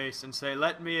military base and say,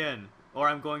 "Let me in, or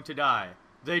I'm going to die."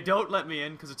 They don't let me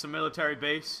in because it's a military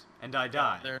base, and I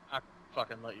die. They're not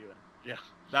fucking let you in. Yeah.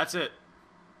 That's it.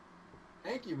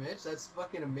 Thank you, Mitch. That's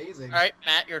fucking amazing. All right,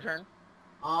 Matt, your turn.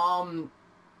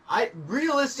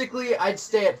 Realistically, I'd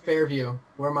stay at Fairview,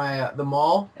 where my the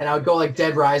mall, and I would go like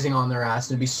Dead Rising on their ass,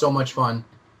 and it'd be so much fun.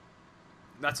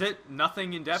 That's it?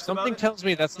 Nothing in depth Something about it? tells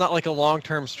me that's not like a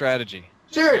long-term strategy.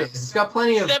 Sure it is. It's got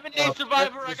plenty of 7-Day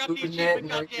Survivor. I got the food in it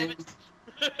achievement. and Goddammit.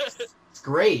 everything. It's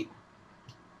great.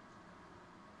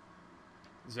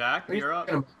 Zach, What are you you're up.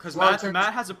 talking about? Because Long-term-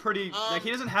 Matt has a pretty... like,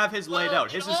 he doesn't have his laid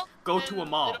out. His is go to a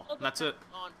mall. And that's it.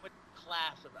 On what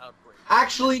class of outbreak?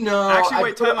 Actually, no. Actually,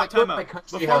 wait, time out. my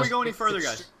country Before we house go any is further,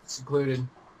 guys. Secluded.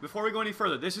 Before we go any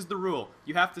further, this is the rule.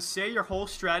 You have to say your whole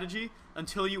strategy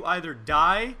until you either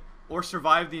die or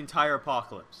survive the entire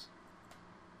apocalypse.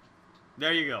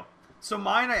 There you go. So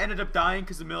mine, I ended up dying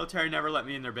because the military never let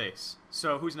me in their base.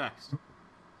 So who's next?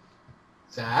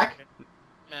 Zach?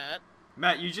 Matt.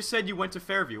 Matt, you just said you went to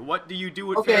Fairview. What do you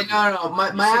do at Okay, Fairview? no. My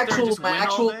sit there and actual just win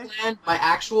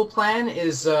all day? plan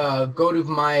is go to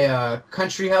my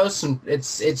country house, and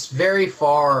it's very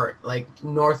far, like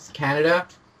North Canada,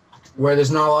 where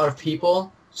there's not a lot of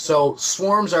people. So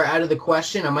swarms are out of the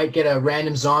question. I might get a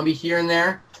random zombie here and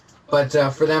there, but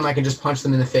for them, I can just punch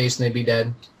them in the face and they'd be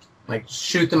dead. Like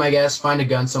shoot them, I guess. Find a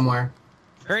gun somewhere.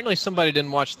 Apparently somebody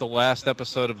didn't watch the last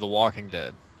episode of The Walking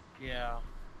Dead. Yeah.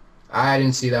 I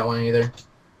didn't see that one either.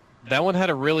 That one had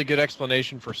a really good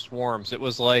explanation for swarms. It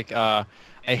was like a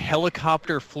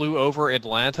helicopter flew over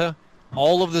Atlanta.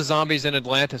 All of the zombies in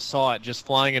Atlanta saw it just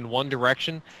flying in one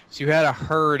direction. So you had a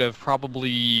herd of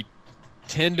probably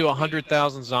 10 to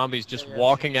 100,000 zombies just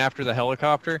walking after the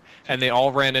helicopter, and they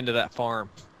all ran into that farm.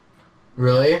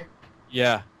 Really?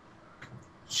 Yeah.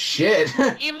 Shit.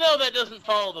 Even though that doesn't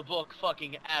follow the book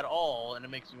fucking at all, and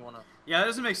it makes me want to... Yeah, that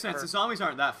doesn't make sense. The zombies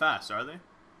aren't that fast, are they?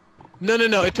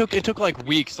 No. It took like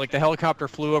weeks. Like the helicopter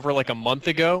flew over like a month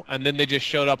ago, and then they just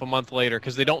showed up a month later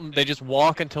because they just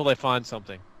walk until they find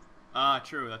something. Ah,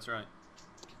 true. That's right.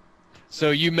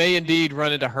 So you may indeed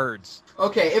run into herds.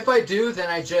 Okay, if I do, then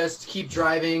I just keep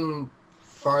driving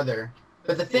farther.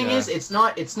 But the thing is, it's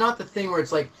not the thing where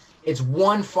it's like it's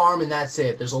one farm and that's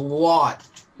it. There's a lot.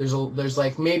 There's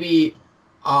like maybe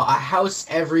a house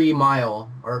every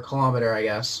mile or a kilometer, I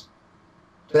guess.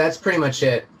 But that's pretty much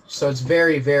it. So it's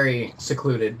very, very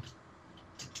secluded.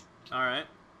 All right.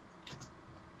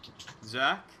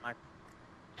 Zach?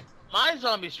 My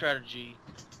zombie strategy,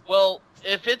 well,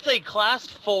 if it's a class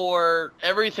 4,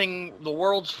 everything, the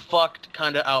world's fucked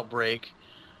kind of outbreak,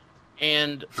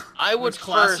 and I would There's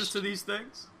classes first... to these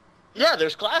things? Yeah,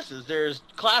 there's classes. There's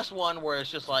class 1 where it's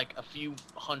just like a few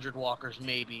hundred walkers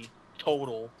maybe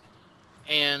total,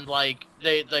 and like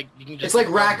you can just... It's like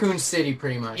Raccoon City,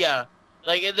 pretty much. Yeah,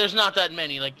 like there's not that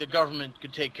many. Like the government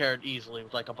could take care of it easily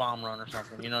with like a bomb run or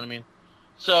something. You know what I mean?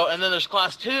 So, and then there's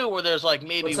class 2 where there's like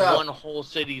maybe one whole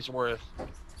city's worth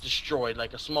destroyed,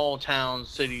 like a small town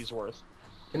city's worth.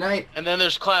 Good night. And then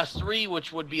there's class 3,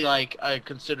 which would be like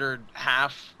considered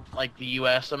half like the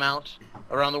U.S. amount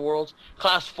around the world.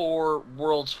 Class 4,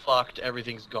 world's fucked,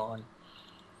 everything's gone.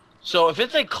 So if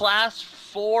it's a class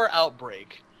 4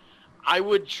 outbreak, I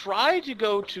would try to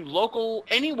go to local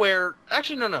anywhere.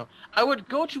 Actually, no. I would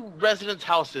go to residents'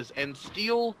 houses and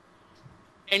steal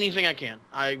anything I can.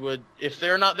 I would, if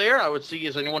they're not there, I would see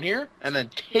is anyone here, and then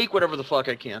take whatever the fuck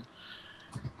I can.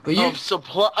 But you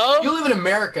live in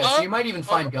America, so you might even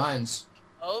find guns.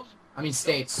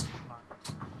 States.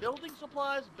 Building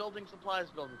supplies,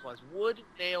 wood,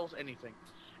 nails, anything.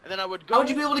 And then I would go... How would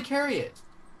you be able to carry it?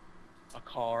 A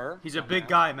car. He's a big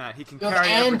guy, Matt. He can carry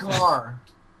everything. Car.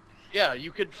 Yeah,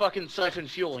 you could fucking siphon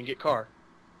fuel and get car.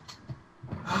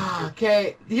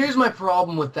 Okay, here's my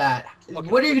problem with that. Okay.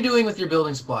 What are you doing with your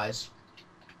building supplies?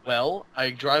 Well, I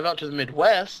drive out to the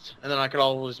Midwest, and then I could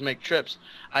always make trips.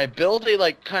 I build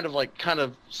a kind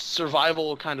of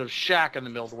survival kind of shack in the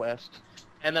Midwest,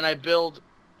 and then I build.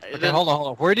 Okay, hold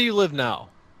on. Where do you live now?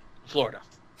 Florida.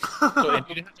 So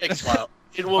it takes a while.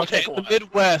 It will take a while. The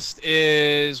Midwest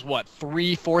is what,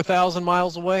 4,000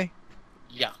 miles away?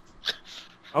 Yeah.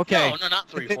 Okay. No, not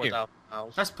 4,000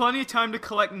 miles. That's plenty of time to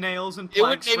collect nails and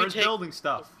planks for his building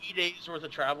stuff. 3 days worth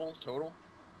of travel total.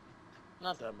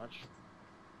 Not that much.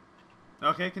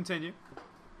 Okay, continue.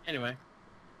 Anyway,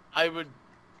 I would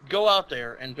go out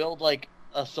there and build like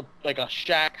a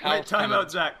shack house. Wait, time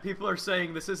out, Zach. People are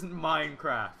saying this isn't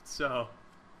Minecraft, so.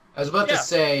 I was about to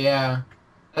say, yeah.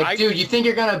 Like, dude, you think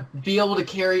you're gonna be able to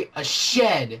carry a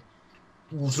shed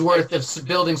worth of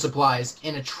building supplies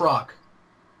in a truck?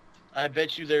 I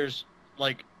bet you there's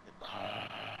like.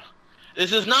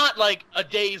 This is not like a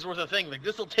day's worth of thing. Like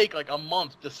this will take like a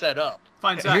month to set up.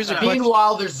 Fine, Zach.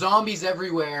 Meanwhile, there's zombies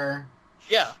everywhere.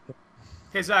 Yeah.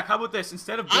 Okay, Zach, how about this?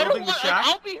 Instead of building the shack...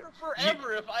 I'll be here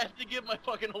forever if I have to give my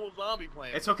fucking whole zombie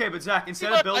plan. It's okay, but Zach,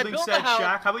 instead of building said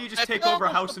shack, how about you just take over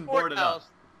a house and board it up?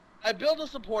 I build a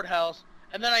support house,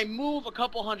 and then I move a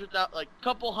couple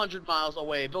hundred miles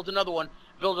away, build another one,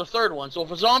 build a third one. So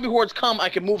if a zombie hordes come, I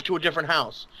can move to a different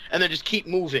house, and then just keep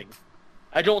moving.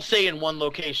 I don't stay in one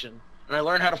location. And I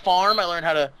learn how to farm, I learn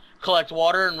how to collect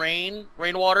water and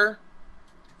rainwater.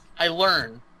 I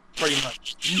learn, pretty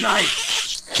much.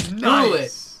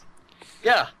 Nice.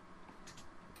 Yeah.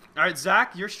 Alright,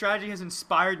 Zach, your strategy has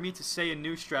inspired me to say a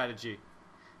new strategy.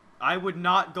 I would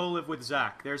not go live with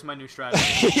Zach. There's my new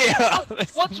strategy. Yeah.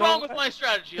 What's wrong with my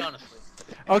strategy, honestly?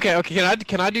 Okay.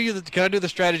 Can I do the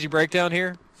strategy breakdown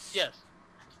here? Yes.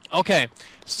 Okay.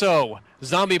 So,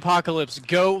 zombie apocalypse,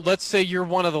 go. Let's say you're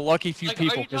one of the lucky few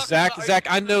people. Because Zach,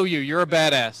 I know you. You're a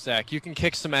badass, Zach. You can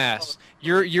kick some ass.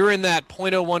 You're in that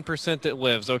 0.01% that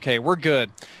lives. Okay, we're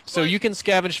good. So you can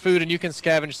scavenge food and you can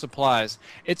scavenge supplies.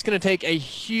 It's going to take a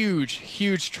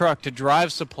huge truck to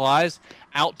drive supplies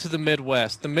out to the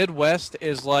Midwest. The Midwest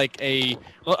is like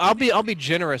I'll be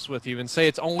generous with you and say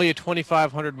it's only a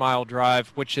 2,500 mile drive,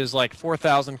 which is like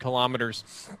 4,000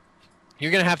 kilometers. You're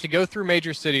going to have to go through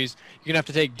major cities. You're going to have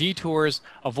to take detours,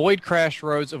 avoid crash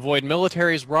roads, avoid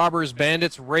militaries, robbers,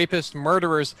 bandits, rapists,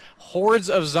 murderers, hordes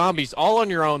of zombies, all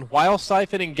on your own, while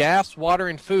siphoning gas, water,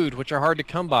 and food, which are hard to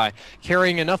come by,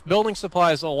 carrying enough building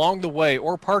supplies along the way,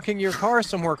 or parking your car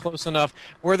somewhere close enough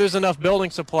where there's enough building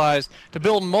supplies to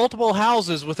build multiple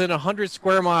houses within a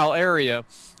 100-square-mile area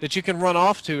that you can run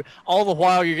off to. All the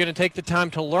while, you're going to take the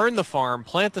time to learn the farm,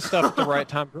 plant the stuff at the right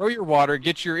time, grow your water,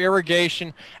 get your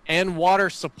irrigation and water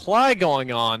supply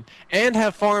going on, and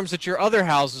have farms at your other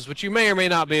houses, which you may or may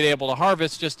not be able to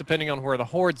harvest, just depending on where the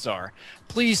hordes are.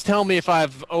 Please tell me if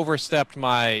I've overstepped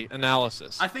my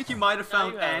analysis. I think you might have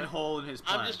found an hole in his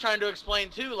plan. I'm just trying to explain,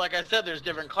 too. Like I said, there's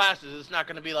different classes. It's not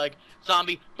going to be like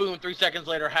zombie, boom, 3 seconds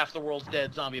later, half the world's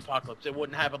dead, zombie apocalypse. It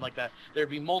wouldn't happen like that. There'd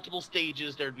be multiple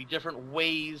stages. There'd be different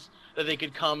ways that they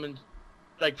could come and,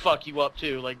 like, fuck you up,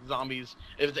 too. Like zombies.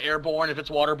 If it's airborne, if it's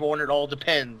waterborne, it all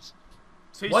depends.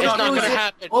 So it's not going to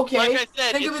happen. Okay, like I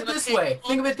said, think of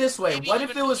it this way. What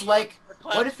if it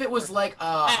was like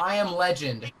I Am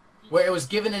Legend, where it was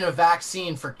given in a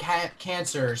vaccine for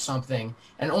cancer or something,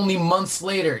 and only months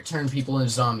later it turned people into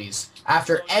zombies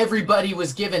after everybody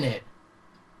was given it?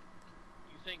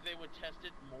 You think they would test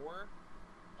it more?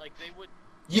 Like they would?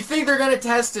 You think they're gonna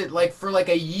test it like for like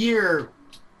a year?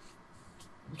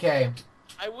 Okay.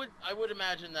 I would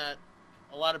imagine that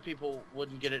a lot of people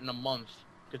wouldn't get it in a month.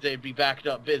 Because they'd be backed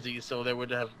up busy, so they would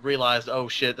have realized, oh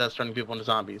shit, that's turning people into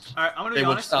zombies. Alright, I'm going to be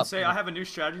honest and say I have a new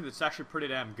strategy that's actually pretty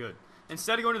damn good.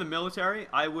 Instead of going to the military,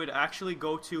 I would actually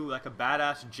go to like a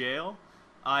badass jail.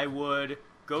 I would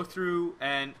go through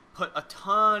and put a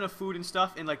ton of food and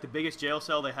stuff in like the biggest jail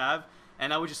cell they have,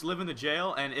 and I would just live in the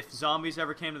jail, and if zombies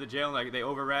ever came to the jail and like they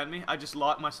overran me, I'd just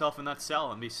lock myself in that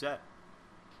cell and be set.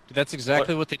 That's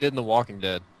exactly what they did in The Walking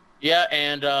Dead. Yeah,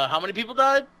 and how many people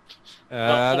died?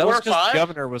 That was because the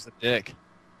governor was a dick.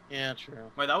 Yeah,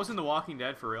 true. Wait, that was in The Walking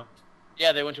Dead for real?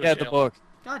 Yeah, they went to a jail. The book.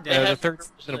 God They damn. the have third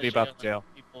purpose season will in be the about show, the jail.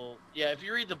 People, yeah, if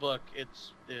you read the book,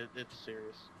 it's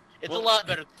serious. It's Well, a lot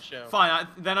better than the show. Fine,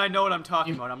 then I know what I'm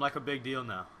talking about. I'm like a big deal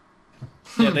now.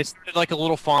 Yeah, they started like a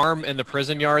little farm in the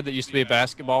prison yard that used to be a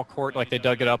basketball court. Like they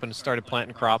dug it up and started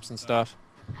planting crops and stuff.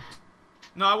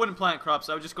 No, I wouldn't plant crops.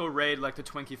 I would just go raid like the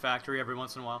Twinkie factory every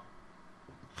once in a while.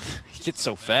 He gets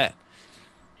so fat.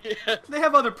 Yeah. They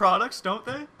have other products, don't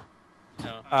they?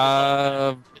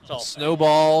 No, it's all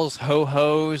Snowballs,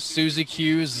 ho-hos, Suzy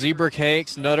Q's, zebra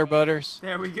cakes, Nutter Butters.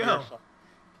 There we You're go. fine.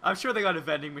 I'm sure they got a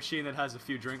vending machine that has a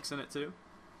few drinks in it too.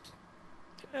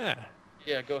 Yeah.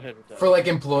 Yeah, go ahead with that. For like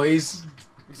employees.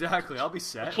 Exactly, I'll be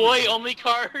set. Employee only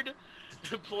card.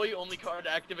 Employee only card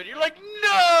activated. You're like,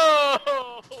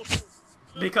 no.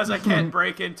 Because I can't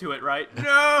break into it, right?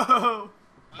 No!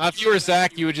 If you were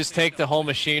Zach, you would just take the whole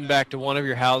machine back to one of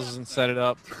your houses and set it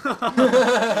up.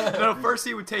 No, first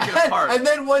he would take it apart. And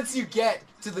then once you get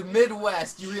to the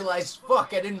Midwest, you realize,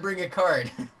 fuck, I didn't bring a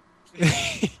card.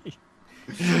 Yeah.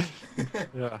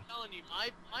 I'm telling you,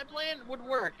 my plan would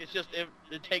work. It's just it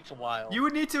takes a while. You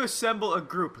would need to assemble a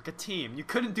group, like a team. You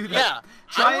couldn't do that. Yeah, I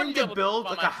Trying wouldn't be to able to build by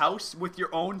like a myself. house with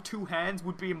your own 2 hands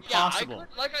would be Yeah, impossible.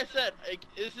 like I said,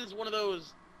 this is one of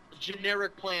those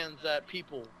generic plans that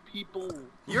people.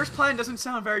 Yours plan doesn't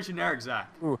sound very generic, Zach.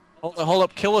 Ooh, hold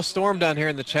up. Kill a Storm down here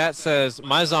in the chat says,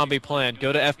 my zombie plan,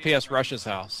 go to FPS Rush's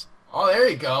house. Oh, there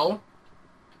you go.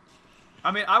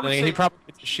 I mean, I would Then say he probably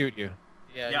gets to shoot you.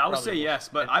 yeah, I would say yes,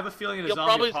 but I have a feeling in a He'll zombie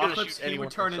probably is gonna apocalypse shoot he anyone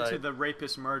would turn from into sight. the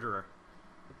rapist murderer.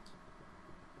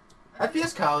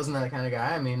 FPS Kyle isn't that kind of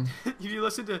guy. I mean, I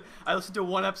listened to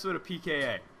one episode of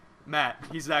PKA. Matt,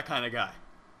 he's that kind of guy.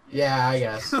 yeah, I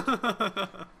guess.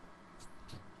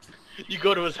 You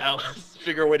go to his house,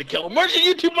 figure a way to kill him. Where's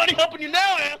your YouTube money helping you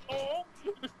now, asshole?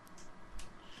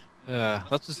 Yeah,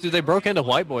 let's just do. They broke into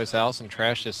White Boy's house and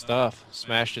trashed his stuff,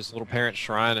 smashed his little parents'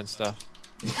 shrine and stuff.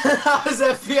 How's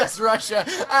FPS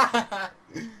Russia?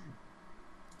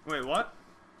 Wait, what?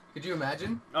 Could you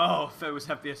imagine? Oh, if it was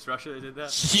FPS Russia that did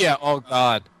that? Yeah. Oh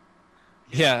God.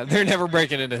 Yeah, they're never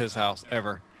breaking into his house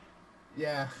ever.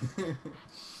 Yeah.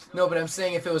 No, but I'm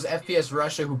saying if it was FPS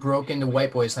Russia who broke into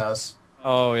White Boy's house.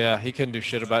 Oh yeah, he couldn't do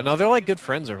shit about it. No, they're like good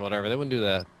friends or whatever. They wouldn't do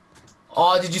that.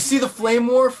 Oh, did you see the flame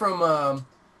war from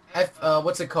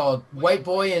what's it called? White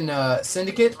Boy and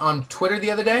Syndicate on Twitter the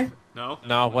other day? No.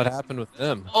 No, what happened with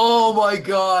them? Oh my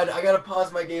god, I gotta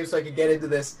pause my game so I can get into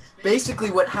this. Basically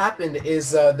what happened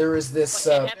is there is this,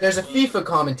 there's a FIFA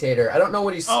commentator. I don't know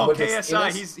what he's... Oh, what his name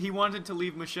KSI. is. He wanted to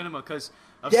leave Machinima because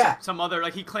of Yeah. some other...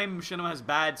 Like, he claimed Machinima has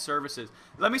bad services.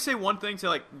 Let me say one thing to,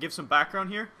 like, give some background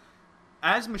here.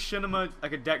 As Machinima,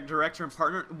 like a director and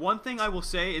partner, one thing I will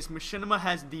say is Machinima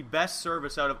has the best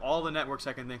service out of all the networks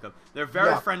I can think of. They're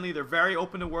very friendly. They're very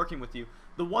open to working with you.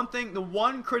 The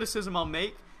one criticism I'll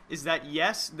make is that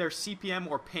yes, their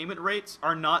CPM or payment rates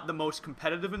are not the most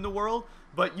competitive in the world,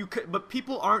 but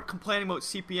people aren't complaining about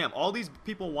CPM. All these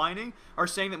people whining are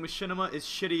saying that Machinima is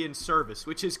shitty in service,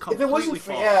 which is If completely it wasn't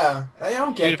for... false. Yeah, I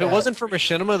don't get Dude, if that. it wasn't for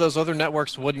Machinima, those other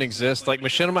networks wouldn't exist. Like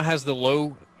Machinima has the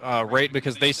low rate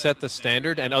because they set the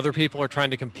standard, and other people are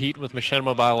trying to compete with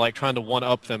Machinima by like trying to one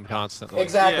up them constantly.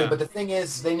 Exactly, Yeah. but the thing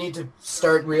is, they need to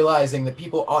start realizing that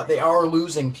people they are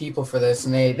losing people for this,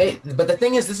 and But the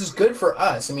thing is, this is good for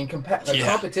us. I mean,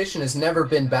 competition has never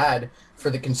been bad for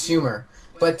the consumer.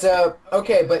 But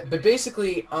okay, but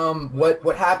basically,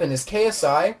 what happened is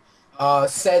KSI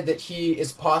said that he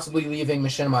is possibly leaving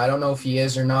Machinima. I don't know if he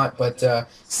is or not, but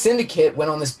Syndicate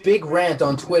went on this big rant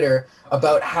on Twitter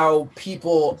about how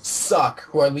people suck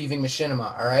who are leaving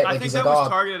Machinima. All right, I like think he's that like, was oh,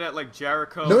 targeted at like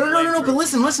Jericho. no. But Blade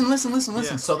listen.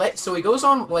 Yeah. So he goes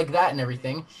on like that and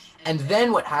everything, and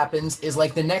then what happens is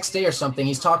like the next day or something,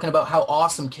 he's talking about how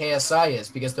awesome KSI is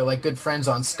because they're like good friends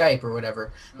on Skype or whatever.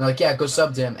 And they're like, yeah, go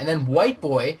sub to him. And then White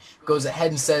Boy goes ahead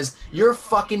and says, "You're a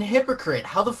fucking hypocrite.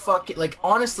 How the fuck?" Like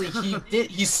honestly,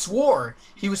 he swore.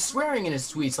 He was swearing in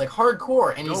his tweets like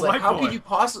hardcore, and he's Go like, White "How Boy." could you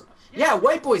possibly?" Yeah,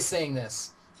 White Boy's saying this.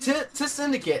 To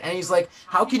Syndicate, and he's like,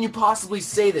 how can you possibly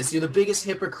say this? You're the biggest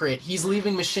hypocrite. He's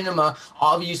leaving Machinima.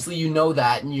 Obviously, you know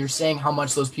that, and you're saying how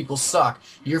much those people suck.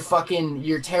 You're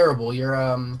terrible. You're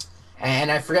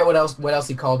and I forget what else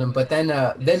he called him. But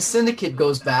then Syndicate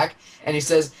goes back and he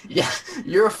says, yeah,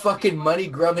 you're a fucking money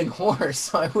grubbing whore.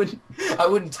 So I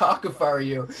wouldn't talk if I were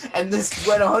you. And this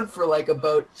went on for like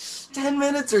about 10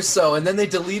 minutes or so, and then they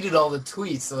deleted all the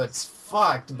tweets. So it's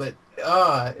fucked, but.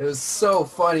 It was so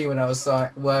funny when I watched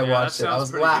it. I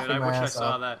was laughing my ass off.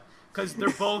 I saw that. Because they're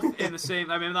both in the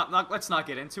same... I mean, let's not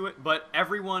get into it, but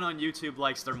everyone on YouTube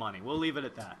likes their money. We'll leave it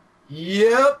at that.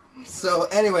 Yep. So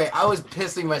anyway, I was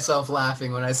pissing myself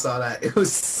laughing when I saw that. It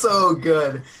was so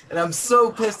good, and I'm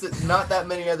so pissed that not that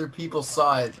many other people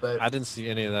saw it. But I didn't see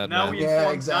any of that, Now man. we Yeah,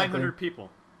 informed exactly. 900 people.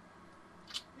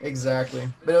 exactly.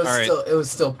 But it was All right.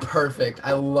 still perfect.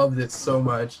 I loved it so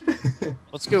much.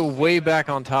 Let's go way back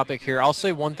on topic here. I'll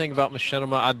say one thing about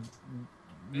Machinima.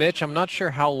 Mitch, I'm not sure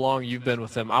how long you've been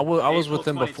with them. I was with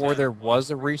them before 2010. there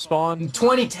was a respawn.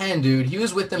 2010, dude. He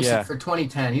was with them Yeah. for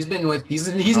 2010. He's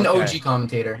an Okay. OG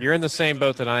commentator. You're in the same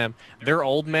boat that I am. Their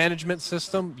old management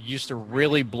system used to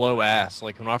really blow ass.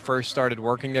 Like when I first started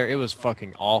working there, it was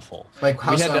fucking awful. Like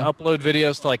how We had to so? upload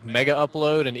videos to like Mega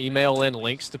Upload and email in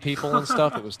links to people and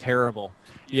stuff. It was terrible.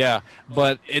 Yeah,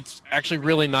 but it's actually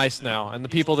really nice now, and the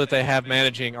people that they have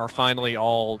managing are finally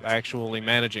all actually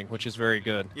managing, which is very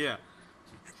good. Yeah.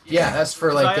 Yeah, that's for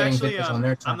So like I getting actually, videos on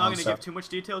their I'm channel not and going to stuff. give too much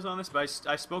details on this, but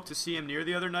I spoke to CM Near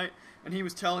the other night, and he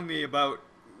was telling me about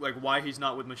like why he's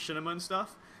not with Machinima and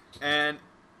stuff, and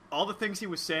all the things he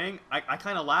was saying, I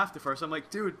kind of laughed at first. I'm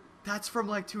like, dude, that's from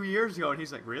like 2 years ago, and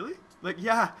he's like, really? Like,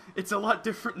 yeah, it's a lot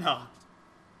different now.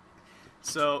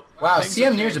 So Wow, things CM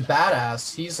have Near's a changed.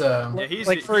 badass. He's Yeah, he's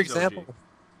Like for he's OG. example,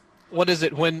 what is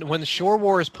it when Shore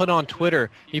Wars put on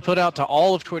Twitter? He put out to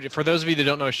all of Twitter. For those of you that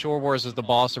don't know, Shore Wars is the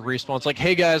boss of Respawn. It's like,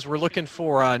 hey guys, we're looking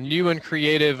for new and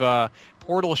creative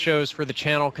Portal shows for the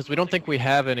channel because we don't think we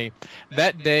have any.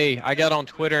 That day, I got on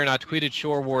Twitter and I tweeted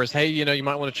Shore Wars, hey, you know, you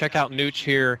might want to check out Nooch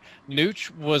here. Nooch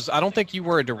was, I don't think you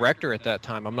were a director at that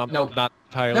time. I'm not Nope. not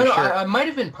entirely no, sure. I might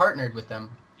have been partnered with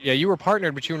them. Yeah, you were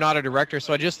partnered, but you were not a director,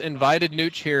 so I just invited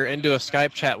Nooch here into a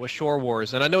Skype chat with Shore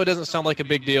Wars. And I know it doesn't sound like a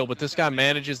big deal, but this guy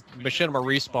manages Machinima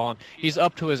Respawn. He's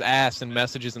up to his ass in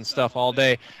messages and stuff all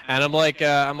day. And I'm like,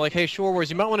 hey, Shore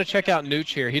Wars, you might want to check out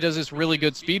Nooch here. He does this really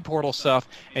good speed portal stuff,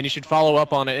 and you should follow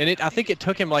up on it. And I think it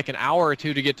took him like an hour or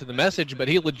two to get to the message, but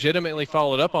he legitimately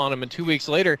followed up on him, and 2 weeks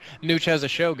later, Nooch has a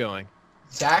show going.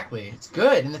 Exactly. It's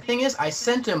good. And the thing is, I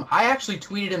actually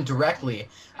tweeted him directly.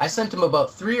 I sent him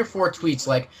about 3 or 4 tweets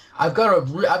like, I've got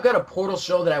a Portal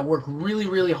show that I work really,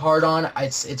 really hard on.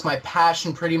 It's my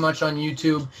passion pretty much on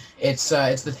YouTube. It's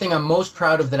the thing I'm most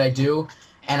proud of that I do,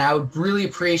 and I would really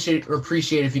appreciate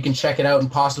if you can check it out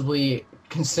and possibly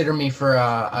consider me for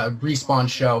a Respawn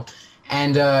show.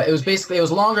 And it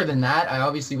was longer than that. I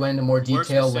obviously went into more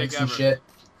detail, links and shit.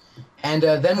 And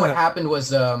then what happened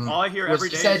was all I hear every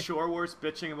day said, is Shore Wars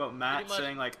bitching about Matt, Pretty much,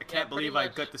 saying like, I yeah, can't pretty believe I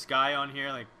much. got this guy on here.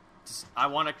 Like, just, I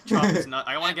want to chop his nut.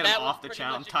 I want to get him Matt was off the pretty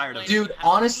channel. I'm much tired of it. explaining- dude,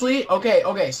 honestly,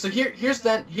 okay. So here's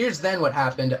then what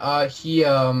happened. He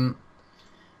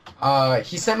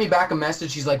sent me back a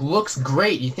message. He's like, looks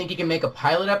great. You think you can make a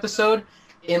pilot episode?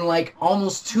 In like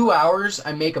almost 2 hours,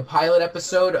 I make a pilot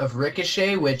episode of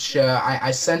Ricochet, which I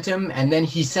sent him, and then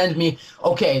he sends me,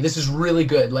 okay, this is really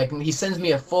good. Like, he sends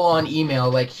me a full-on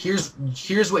email, like, here's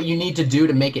what you need to do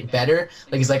to make it better.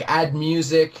 Like, he's like, add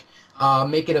music,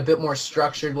 make it a bit more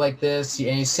structured like this, and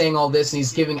he's saying all this, and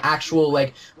he's giving actual,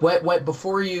 like, what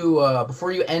before you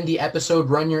end the episode,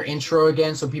 run your intro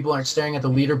again so people aren't staring at the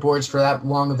leaderboards for that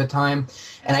long of a time.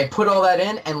 And I put all that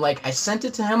in, and like I sent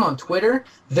it to him on Twitter.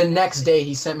 The next day,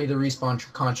 he sent me the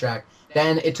Respawn contract.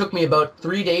 Then it took me about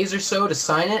 3 days or so to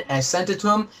sign it, and I sent it to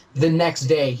him. The next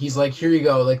day, he's like, "Here you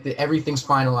go. Like everything's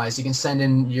finalized. You can send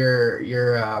in your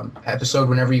episode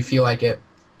whenever you feel like it."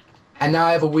 And now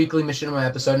I have a weekly Machinima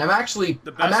episode, and I'm actually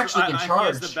in He has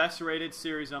charge. the best rated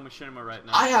series on Machinima right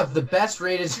now. I have the best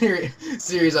rated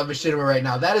series on Machinima right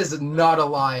now. That is not a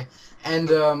lie. And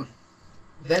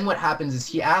then what happens is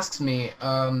he asks me,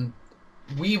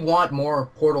 we want more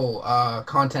Portal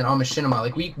content on Machinima.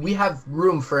 Like, we have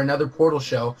room for another Portal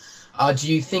show.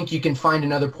 Do you think you can find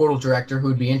another Portal director who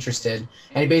would be interested?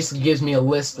 And he basically gives me a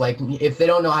list, like, if they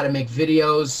don't know how to make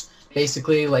videos,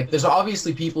 basically, like, there's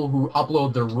obviously people who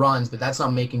upload their runs, but that's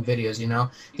not making videos, you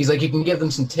know? He's like, you can give them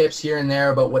some tips here and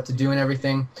there about what to do and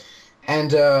everything.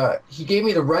 And he gave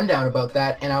me the rundown about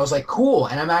that, and I was like, cool,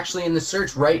 and I'm actually in the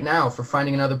search right now for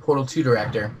finding another Portal 2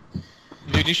 director.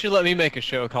 Dude, you should let me make a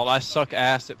show called I Suck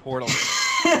Ass at Portal.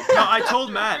 No, I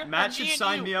told Matt. And Matt should and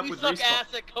sign you, me up we with suck Respawn. ass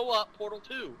at co-op Portal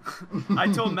 2. I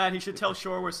told Matt he should tell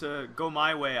Shore Wars to go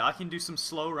my way. I can do some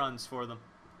slow runs for them.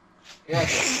 Yeah,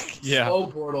 Yeah. slow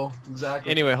Portal, exactly.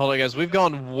 Anyway, hold on, guys. We've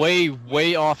gone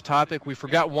way off topic. We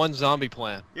forgot one zombie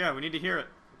plan. Yeah, we need to hear it.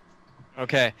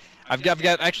 Okay, I've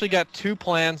actually got 2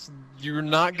 plans. You're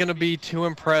not gonna be too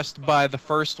impressed by the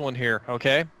first one here,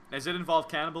 okay? Does it involve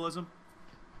cannibalism?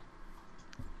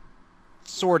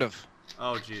 Sort of.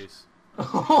 Oh, jeez.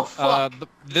 Oh fuck.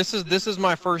 This is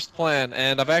my first plan,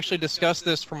 and I've actually discussed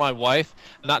this for my wife,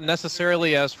 not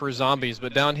necessarily as for zombies,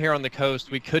 but down here on the coast,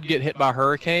 we could get hit by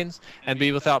hurricanes and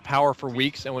be without power for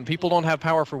weeks. And when people don't have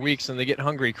power for weeks and they get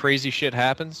hungry, crazy shit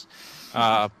happens.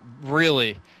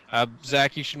 Really,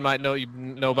 Zach, you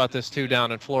know about this too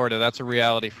down in Florida. That's a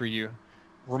reality for you,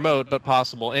 remote but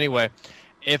possible. Anyway,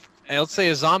 if let's say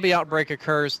a zombie outbreak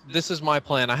occurs, this is my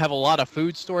plan. I have a lot of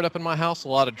food stored up in my house, a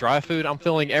lot of dry food. I'm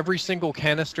filling every single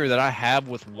canister that I have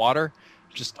with water,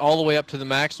 just all the way up to the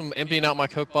maximum, emptying out my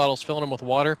Coke bottles, filling them with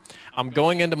water. I'm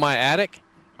going into my attic.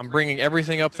 I'm bringing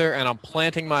everything up there, and I'm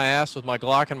planting my ass with my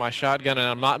Glock and my shotgun, and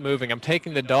I'm not moving. I'm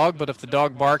taking the dog, but if the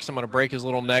dog barks, I'm going to break his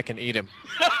little neck and eat him.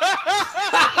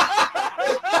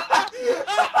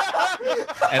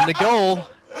 And the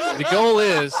goal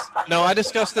is, no, I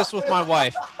discussed this with my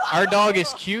wife. Our dog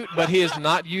is cute, but he is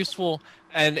not useful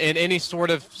in any sort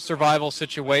of survival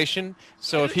situation.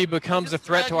 So if he becomes a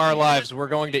threat to our lives, we're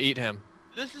going to eat him.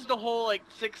 This is the whole like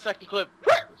 6-second clip.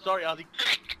 Sorry, Ozzy.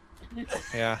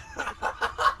 Yeah.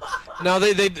 No,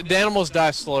 the animals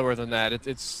die slower than that.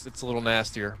 It's a little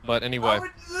nastier. But anyway.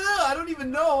 I don't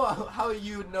even know how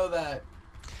you would know that.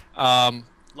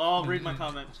 Lol, read my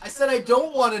comment. I said I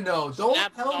don't want to know. Don't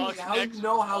Snap tell me dog's how you next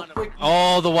know how one. quick.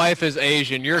 Oh, the wife is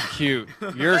Asian. You're cute.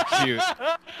 You're cute.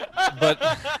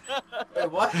 But Wait,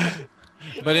 what?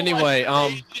 but anyway,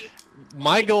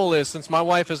 my goal is, since my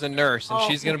wife is a nurse and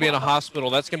she's going to be in a hospital,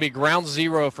 that's going to be ground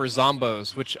zero for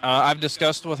zombos, which I've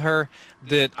discussed with her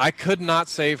that I could not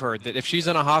save her. That if she's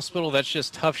in a hospital, that's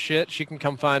just tough shit. She can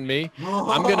come find me.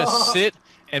 I'm going to sit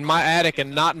in my attic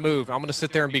and not move. I'm going to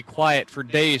sit there and be quiet for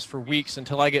days, for weeks,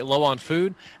 until I get low on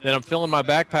food. Then I'm filling my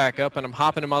backpack up and I'm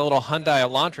hopping in my little Hyundai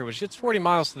Elantra, which gets 40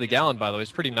 miles to the gallon, by the way.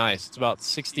 It's pretty nice. It's about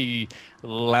 60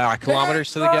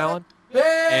 kilometers to the gallon.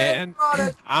 And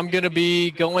I'm going to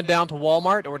be going down to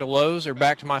Walmart or to Lowe's or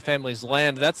back to my family's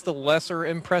land. That's the lesser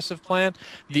impressive plan.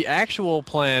 The actual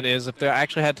plan is, if I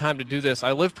actually had time to do this,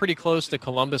 I live pretty close to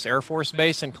Columbus Air Force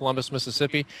Base in Columbus,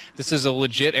 Mississippi. This is a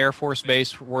legit Air Force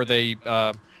base where they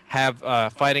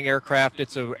have fighting aircraft.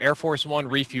 It's a Air Force One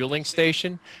refueling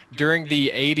station. During the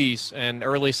 80s and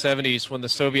early 70s, when the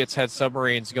Soviets had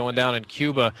submarines going down in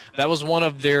Cuba, that was one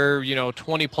of their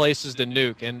 20 places to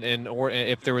nuke, or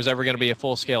if there was ever going to be a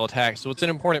full-scale attack. So it's an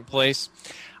important place.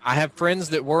 I have friends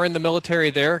that were in the military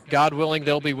there. God willing,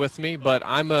 they'll be with me. But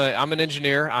I'm an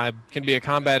engineer. I can be a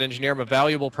combat engineer. I'm a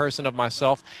valuable person of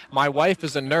myself. My wife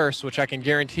is a nurse, which I can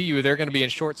guarantee you they're going to be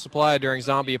in short supply during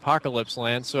zombie apocalypse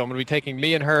land. So I'm going to be taking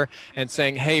me and her and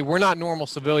saying, hey, we're not normal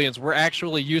civilians. We're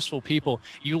actually useful people.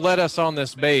 You let us on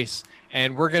this base,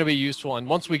 and we're going to be useful. And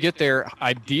once we get there,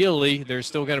 ideally, there's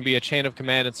still going to be a chain of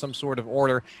command and some sort of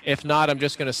order. If not, I'm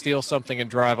just going to steal something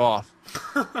and drive off.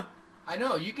 I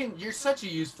know you're such a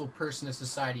useful person to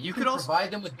society. You could also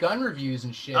provide them with gun reviews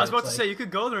and shit. I was about to say, you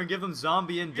could go there and give them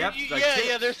zombie in-depth.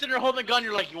 Yeah, they're sitting there holding a gun.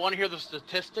 You're like, you want to hear the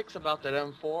statistics about that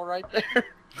M4 right there?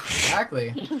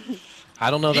 Exactly.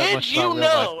 I don't know that Did much you about real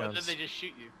know? life And guns. then they just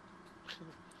shoot you.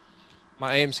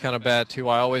 My aim's kind of bad too.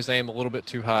 I always aim a little bit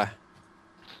too high.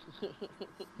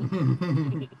 I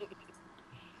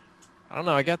don't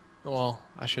know. Well,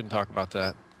 I shouldn't talk about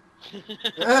that.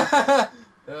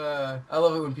 I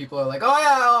love it when people are like, oh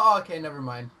yeah, oh, okay, never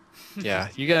mind. Yeah,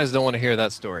 you guys don't want to hear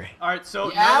that story. All right, so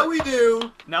Yeah, we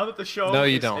do. now that the show No,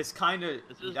 you is, don't. is kind of,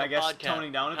 This is I the guess, podcast,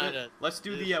 toning down a bit, kinda. let's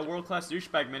do the world-class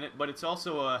douchebag minute, but it's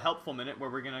also a helpful minute where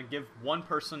we're going to give one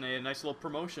person a nice little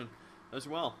promotion as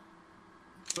well.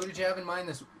 Who did you have in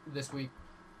mind this week?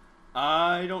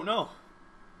 I don't know.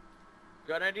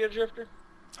 Got an idea, Drifter?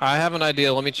 I have an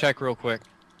idea. Let me check real quick.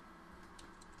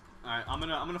 All right, I'm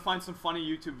gonna find some funny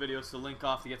YouTube videos to link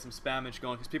off to get some spammage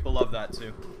going because people love that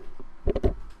too.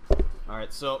 All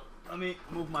right, so let me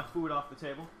move my food off the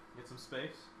table, get some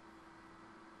space.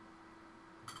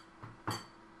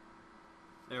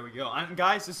 There we go. And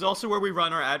guys, this is also where we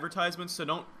run our advertisements,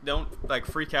 so don't like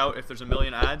freak out if there's a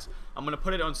million ads. I'm gonna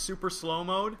put it on super slow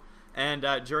mode, and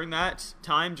during that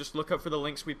time, just look up for the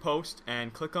links we post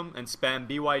and click them and spam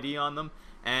BYD on them.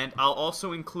 And I'll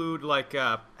also include like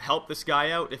help this guy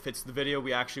out if it's the video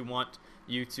we actually want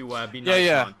you to be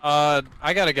nice on.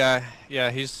 I got a guy.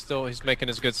 Yeah, he's making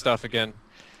his good stuff again.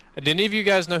 Did any of you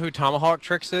guys know who Tomahawk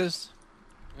Tricks is?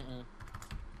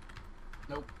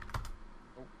 Nope.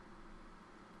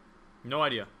 No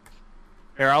idea.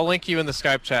 Here, I'll link you in the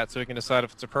Skype chat so we can decide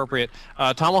if it's appropriate.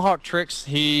 Tomahawk Tricks,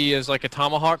 he is like a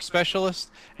tomahawk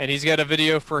specialist, and he's got a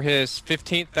video for his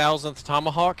 15,000th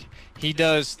tomahawk. He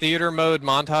does theater mode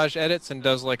montage edits and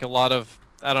does like a lot of,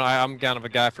 I'm kind of a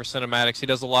guy for cinematics. He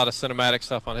does a lot of cinematic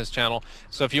stuff on his channel.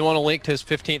 So if you want to link to his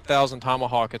 15,000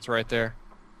 tomahawk, it's right there.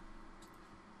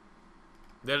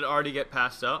 Did it already get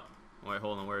passed up? Wait,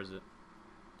 hold on. Where is it?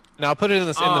 Now put it in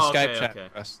the Oh, Skype okay, chat. okay.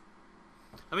 Chris.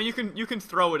 I mean, you can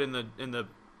throw it in the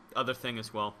other thing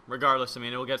as well. Regardless, I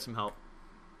mean, it will get some help.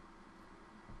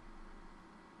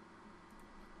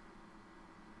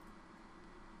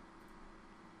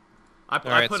 All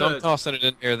right, so I'm tossing it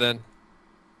in here then.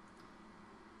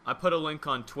 I put a link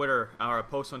on Twitter, or a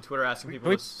post on Twitter asking people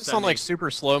We to put this send on me. like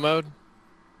super slow mode.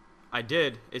 I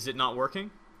did. Is it not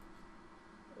working?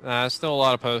 It's still a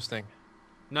lot of posting.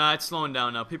 Nah, it's slowing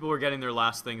down now. People were getting their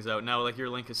last things out. Now, like, your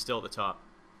link is still at the top.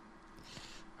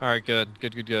 All right, good.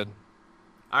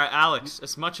 Alright, Alex,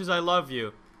 as much as I love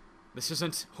you, this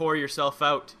isn't whore yourself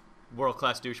out,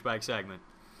 world-class douchebag segment.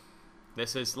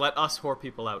 This is let us whore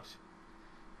people out.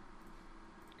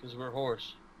 Because we're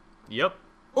whores. Yep.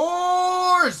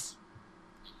 Horse!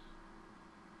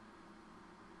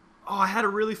 Oh, I had a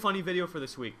really funny video for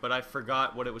this week, but I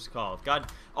forgot what it was called. God,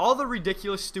 all the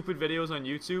ridiculous, stupid videos on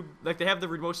YouTube, like, they have the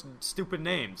most stupid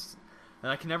names.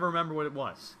 And I can never remember what it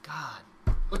was. God.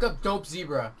 Look up Dope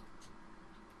Zebra.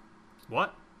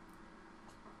 What?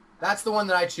 That's the one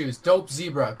that I choose. Dope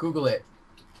Zebra. Google it.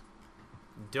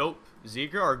 Dope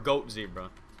Zebra or Goat Zebra?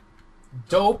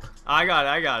 Dope. I got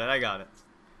it.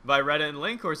 By Reddit and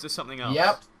link, or is this something else?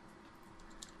 Yep.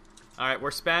 Alright, we're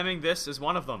spamming this as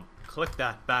one of them. Click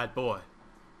that bad boy.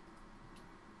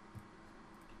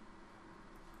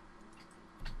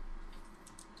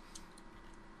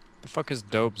 The fuck is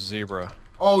Dope Zebra?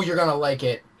 Oh, you're gonna like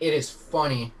it. It is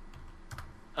funny.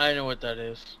 I know what that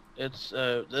is. It's,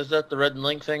 is that the red and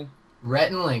link thing?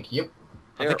 Rhett and Link. Yep.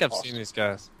 I think They're I've seen awesome. these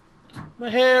guys. My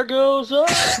hair goes up.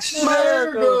 My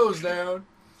hair goes down.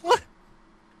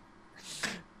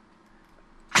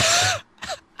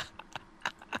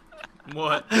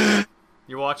 What?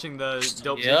 You're watching the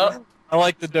Dope Yep. Zebra? I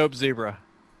like the Dope Zebra.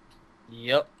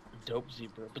 Yep. Dope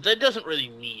Zebra. But that doesn't really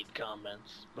need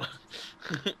comments.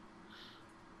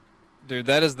 Dude,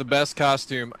 that is the best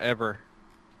costume ever.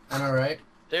 I know, right?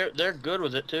 They're good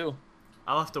with it too.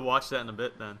 I'll have to watch that in a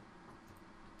bit then.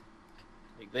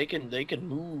 Like they can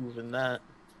move in that.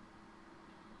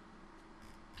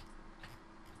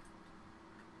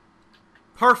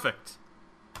 Perfect.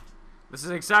 This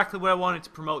is exactly what I wanted to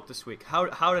promote this week. How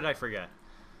did I forget?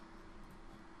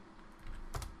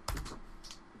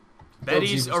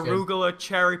 Betty's Zebra's good. arugula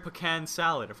cherry pecan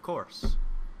salad, of course.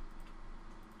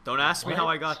 Don't ask me how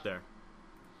I What? got there.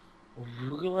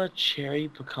 Arugula cherry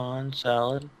pecan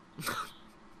salad.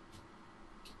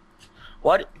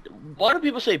 Why do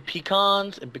people say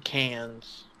pecans and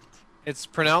pecans? It's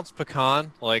pronounced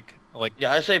pecan, like,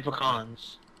 Yeah, I say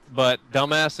pecans. but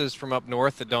dumbasses from up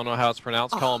north that don't know how it's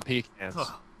pronounced call them pecans.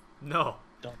 Oh, no.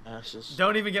 Dumbasses.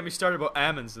 Don't even get me started about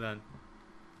almonds then.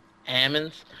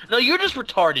 Almonds? No, you're just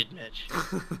retarded, Mitch.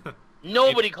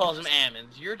 Nobody calls them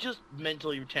almonds. You're just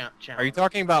mentally challenged. Are you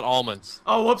talking about almonds?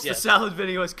 Oh, whoops, Yes. the salad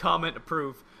video is comment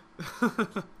approved.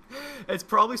 It's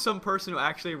probably some person who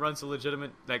actually runs a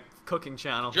legitimate, like, cooking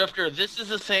channel. Drifter, this is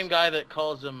the same guy that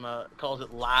calls it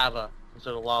lava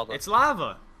instead of lava. It's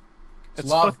lava. It's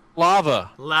Lava.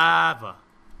 lava. Lava.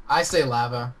 I say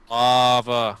lava.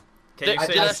 Lava. Can you Did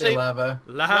say I I say say- lava.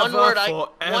 lava one word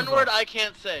forever? one word I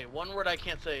can't say. One word I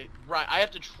can't say. Right. I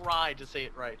have to try to say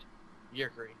it right.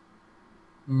 Mercury.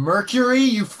 Mercury,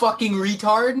 you fucking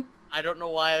retard. I don't know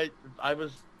why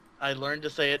I learned to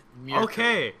say it. Mercury.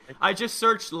 Okay, I just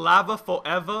searched lava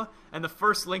forever, and the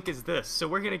first link is this. So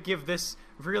we're gonna give this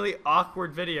really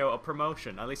awkward video a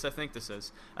promotion. At least I think this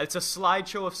is. It's a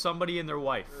slideshow of somebody and their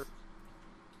wife.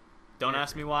 Don't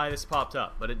ask me why this popped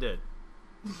up, but it did.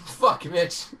 Fuck,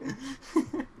 Mitch.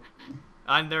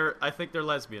 And I think they're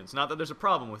lesbians. Not that there's a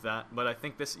problem with that, but I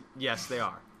think yes, they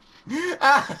are.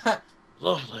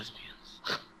 Love lesbians.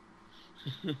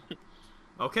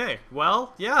 Okay,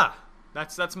 well, yeah,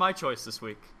 that's my choice this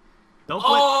week. Don't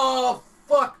blame, Oh,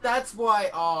 fuck, that's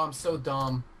why. Oh, I'm so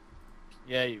dumb.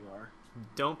 Yeah, you are.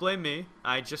 don't blame me.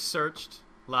 I just searched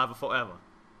lava forever.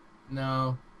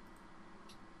 No.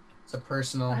 It's a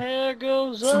personal. Hair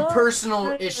goes Some up. personal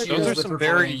hair issues. Those are with some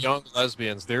recording. very young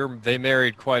lesbians. They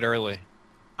married quite early.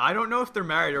 I don't know if they're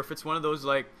married or if it's one of those,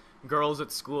 like, girls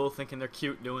at school thinking they're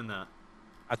cute doing that.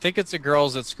 I think it's the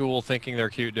girls at school thinking they're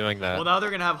cute doing that. Well, now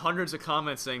they're gonna have hundreds of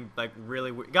comments saying, like,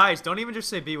 really weird. Guys, don't even just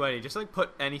say BYD. Just, like, put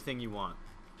anything you want.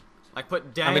 Like,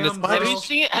 put damn. I mean, it's my- Have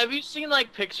you girl. seen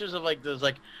like pictures of like those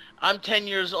like I'm 10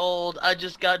 years old, I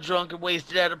just got drunk and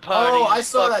wasted at a party. Oh, I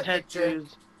saw fuck that picture.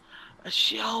 tattoos.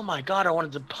 Oh my god, I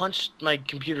wanted to punch my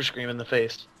computer screen in the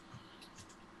face.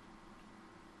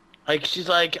 Like she's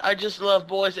like, I just love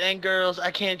boys and girls,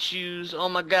 I can't choose. Oh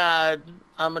my god,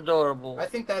 I'm adorable. I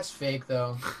think that's fake,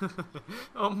 though.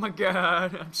 Oh my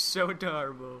god, I'm so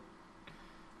adorable.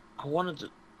 I wanted to.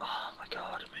 Oh my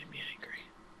god, it made me angry.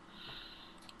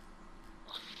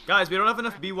 Guys, we don't have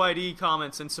enough BYD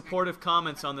comments and supportive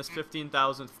comments on this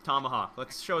 15,000th Tomahawk.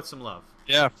 Let's show it some love.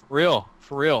 Yeah, for real.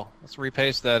 For real. Let's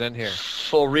repaste that in here.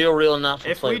 For real, not for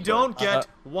If play. we don't get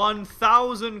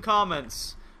 1,000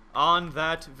 comments on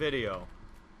that video,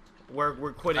 we're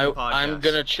quitting the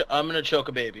podcast. I'm gonna choke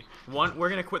a baby. We're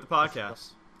gonna quit the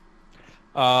podcast.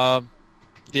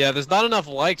 Yeah, there's not enough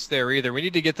likes there either. We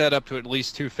need to get that up to at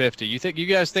least 250. You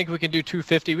guys think we can do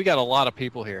 250? We got a lot of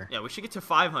people here. Yeah, we should get to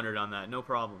 500 on that. No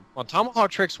problem. Well,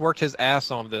 Tomahawk Tricks worked his ass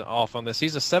off on this.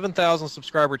 He's a 7,000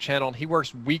 subscriber channel, and he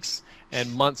works weeks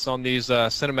and months on these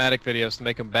cinematic videos to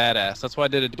make him badass. That's why I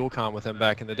did a dual con with him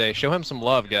back in the day. Show him some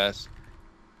love, guys.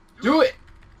 Do it.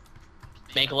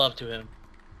 Make love to him.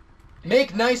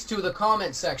 Make nice to the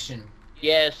comment section.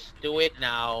 Yes, do it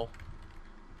now.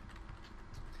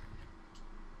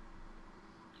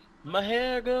 My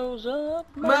hair goes up.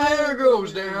 My hair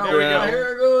goes down. There we go. My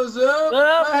hair goes up.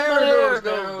 My hair goes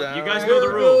down. You guys My know the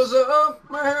hair rules. goes up,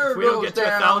 my hair If we don't goes get to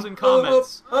down. 1,000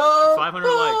 comments, Up, 500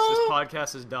 likes, this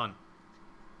podcast is done.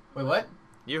 Wait, what?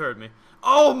 You heard me.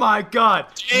 Oh my god!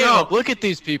 Damn, No! look at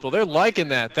these people. They're liking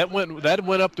that. That went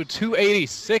up to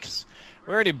 286.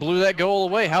 We already blew that goal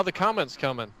away. How the comments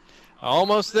coming?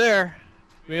 Almost there.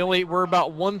 We're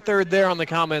about 1/3 there on the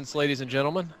comments, ladies and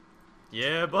gentlemen.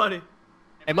 Yeah, buddy.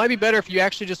 It might be better if you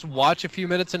actually just watch a few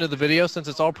minutes into the video, since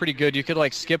it's all pretty good. You could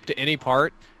like skip to any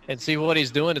part and see what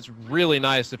he's doing. It's really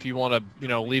nice if you want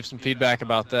to, leave some feedback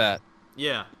about that.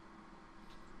 Yeah.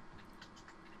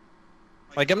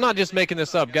 Like, I'm not just making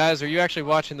this up, guys. Are you actually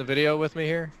watching the video with me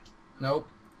here? Nope.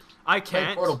 I Play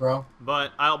can't, Portal, bro.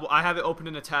 but I have it open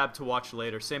in a tab to watch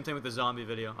later. Same thing with the zombie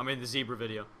video. I mean, the zebra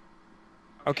video.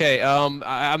 Okay,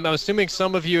 I'm assuming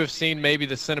some of you have seen maybe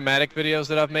the cinematic videos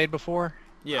that I've made before.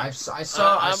 Yeah. I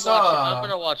saw. I'm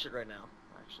gonna watch it right now.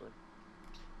 Actually.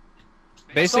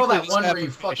 Basically, I saw that this one guy where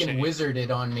you from fucking Fishing wizarded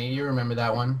on me. You remember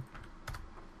that one?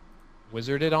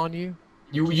 wizarded on you.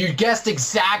 You guessed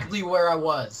exactly where I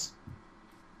was.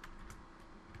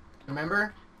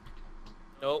 Remember?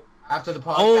 Nope. After the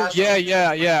podcast. Oh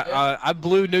yeah. I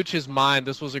blew Nooch's mind.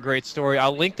 This was a great story. I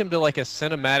linked him to like a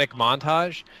cinematic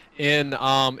montage in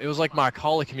it was like my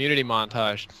Call of Community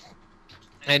montage.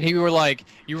 And you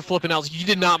were flipping out. You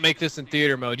did not make this in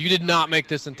theater mode. You did not make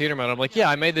this in theater mode. I'm like, yeah,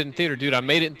 I made it in theater, dude. I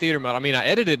made it in theater mode. I mean, I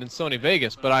edited in Sony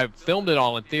Vegas, but I filmed it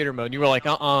all in theater mode. And you were like,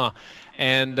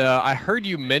 And I heard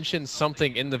you mention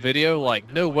something in the video,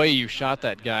 like, no way you shot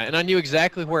that guy. And I knew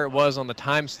exactly where it was on the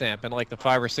timestamp in like the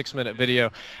 5 or 6 minute video.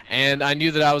 And I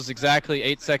knew that I was exactly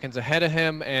 8 seconds ahead of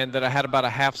him and that I had about a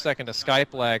half second of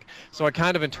Skype lag. So I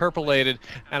kind of interpolated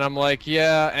and I'm like,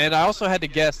 yeah. And I also had to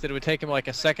guess that it would take him like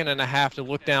a second and a half to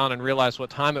look down and realize what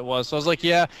time it was. So I was like,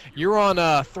 yeah, you're on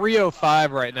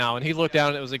 3:05 right now. And he looked down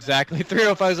and it was exactly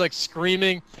 3:05. I was like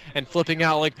screaming and flipping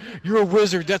out like, you're a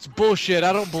wizard. That's bullshit.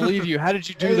 I don't believe you. How did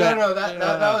you do Hey, that? No,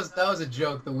 that was a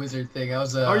joke. The wizard thing. I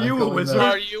was. Are you a wizard?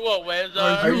 Are you a wizard?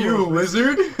 Are you a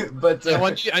wizard? But Yeah,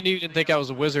 I knew you didn't think I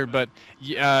was a wizard, but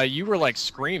you were like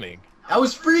screaming. I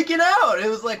was freaking out. It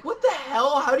was like, what the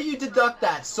hell? How do you deduct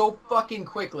that so fucking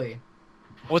quickly?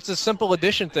 Well, it's a simple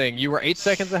addition thing. You were 8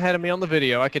 seconds ahead of me on the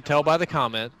video. I could tell by the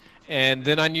comment. And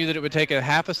then I knew that it would take a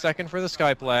half a second for the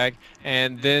Skype lag,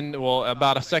 and then, well,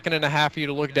 about a second and a half for you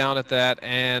to look down at that,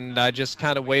 and I just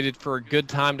kind of waited for a good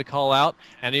time to call out,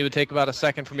 and it would take about a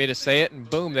second for me to say it, and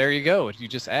boom, there you go. You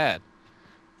just add.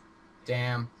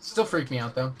 Damn. Still freaked me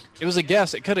out, though. It was a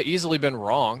guess. It could have easily been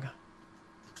wrong.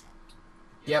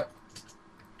 Yep.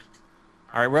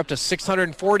 All right, we're up to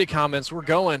 640 comments. We're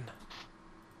going.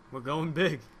 We're going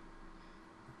big.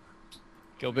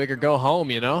 Go big or go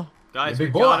home, you know? Guys, Yeah, we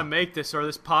big boy. gotta make this or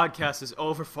this podcast is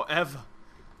over forever.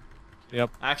 Yep.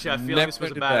 Actually, I feel like Never this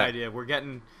was a did bad that. idea. We're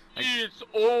getting... It's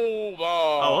over.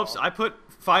 Oh, oops. I put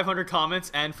 500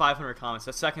 comments and 500 comments.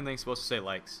 That second thing's supposed to say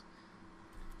likes.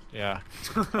 Yeah,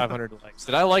 500 likes.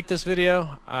 Did I like this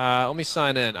video? Let me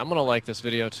sign in. I'm going to like this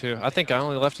video, too. I think I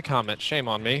only left a comment. Shame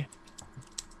on me.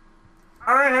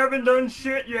 I haven't done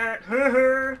shit yet.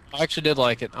 I actually did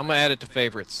like it. I'm going to add it to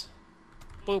favorites.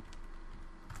 Boop.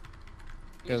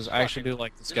 Because I actually do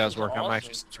like this guy's work. I'm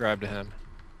actually subscribed to him.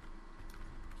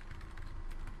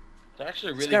 It's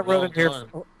actually This really guy wrote well in here,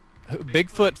 done.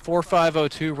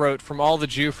 Bigfoot4502 wrote, from all the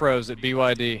Jufros at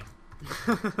BYD.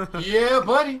 Yeah,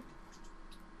 buddy.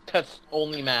 That's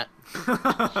only Matt.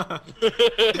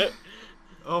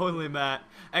 Only Matt.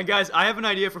 And guys, I have an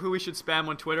idea for who we should spam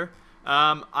on Twitter.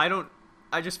 I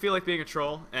just feel like being a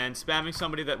troll and spamming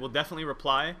somebody that will definitely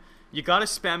reply. You gotta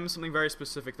spam something very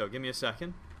specific though. Give me a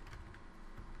second.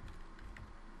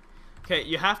 Okay,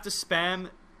 you have to spam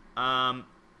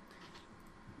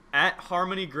at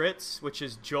Harmony Grits, which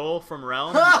is Joel from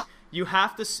Realm. Ha! You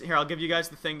have to here. I'll give you guys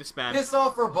the thing to spam. Piss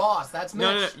off for boss. That's Mitch.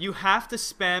 No. You have to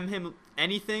spam him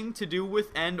anything to do with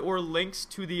and/or links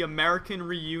to the American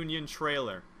Reunion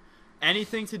trailer.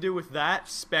 Anything to do with that,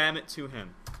 spam it to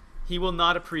him. He will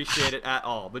not appreciate it at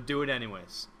all, but do it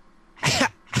anyways.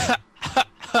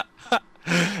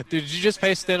 Did you just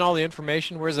paste in all the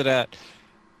information? Where's it at?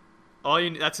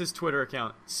 That's his Twitter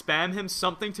account. Spam him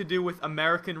something to do with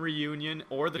American Reunion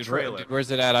or the trailer. Where's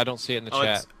it at? I don't see it in the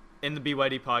chat. It's in the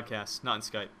BYD podcast, not in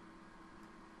Skype.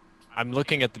 I'm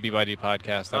looking at the BYD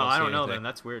podcast. I don't know anything. then.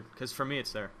 That's weird, because for me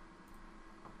it's there.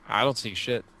 I don't see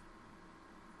shit.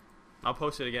 I'll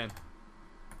post it again.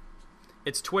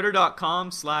 It's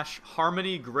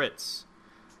twitter.com/harmonygrits.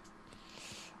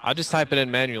 I'll just type it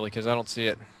in manually because I don't see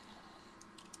it.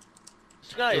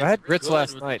 This guy I is had grits good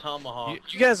last with night. Tomahawk.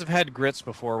 You guys have had grits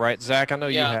before, right? Zach, I know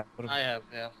you Yeah, have. I have,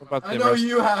 yeah. What about I the know rest?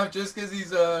 you have just because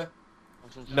he's I'm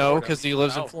from No, Florida. because he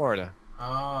lives in Oh, Florida.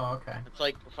 Oh, okay. It's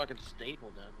like a fucking staple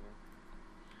down here.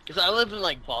 Because I live in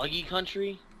like boggy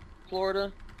country,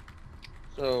 Florida.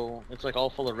 So it's like all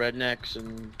full of rednecks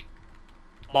and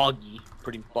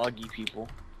pretty boggy people.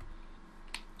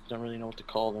 Don't really know what to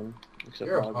call them. Except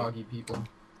You're a boggy. boggy people.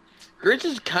 Grits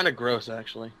is kind of gross,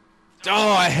 actually. Oh,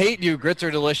 I hate you. Grits are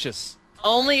delicious.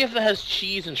 Only if it has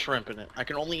cheese and shrimp in it. I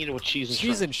can only eat it with cheese and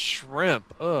Cheese shrimp. and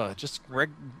shrimp.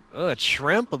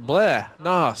 Shrimp. Blah.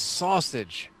 Nah,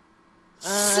 sausage. I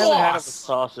haven't had it with Sauce!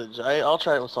 sausage. I'll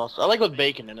try it with sausage. I like it with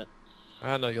bacon in it.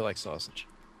 I know you like sausage.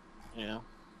 Yeah.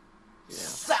 Yeah.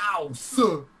 Sauce!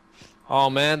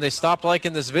 Oh man, they stopped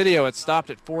liking this video. It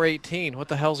stopped at 418. What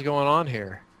the hell's going on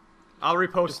here? I'll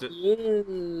repost it.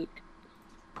 Yuck.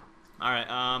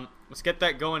 Alright, let's get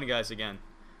that going, guys, again.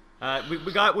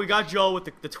 We got Joel with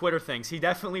the Twitter things. He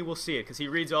definitely will see it, because he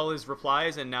reads all his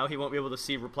replies, and now he won't be able to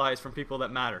see replies from people that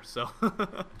matter, so...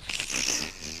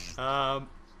 I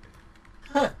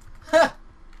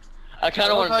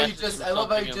kind of want to. I love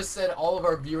how you just said all of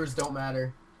our viewers don't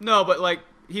matter. No, but, like,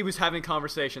 he was having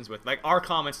conversations with. Like, our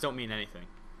comments don't mean anything.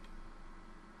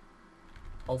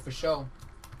 Oh, for sure.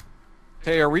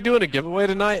 Hey, are we doing a giveaway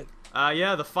tonight?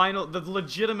 Yeah, the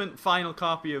legitimate final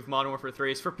copy of Modern Warfare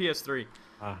 3 is for PS3.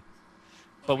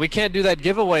 But we can't do that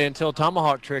giveaway until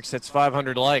Tomahawk Tricks hits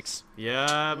 500 likes.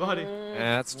 Yeah, buddy.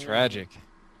 Yeah, that's tragic.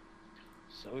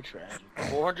 So tragic.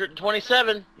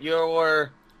 427.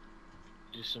 You're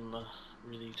do some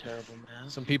really terrible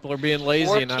math. Some people are being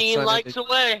lazy and not 14 signing likes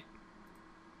away.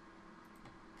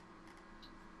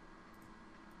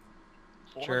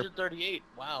 Chirp. 438.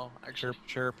 Wow. Actually,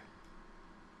 Chirp.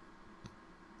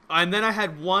 And then I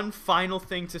had one final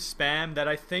thing to spam that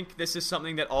I think this is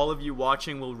something that all of you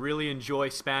watching will really enjoy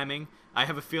spamming. I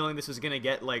have a feeling this is going to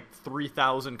get like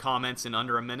 3,000 comments in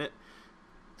under a minute.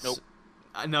 Nope.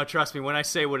 No, trust me, when I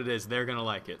say what it is, they're going to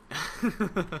like it.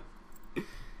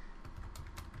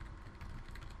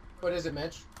 What is it,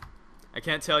 Mitch? I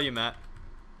can't tell you, Matt.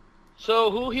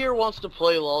 So who here wants to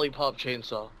play Lollipop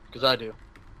Chainsaw? Because I do.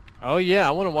 Oh yeah,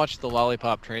 I want to watch the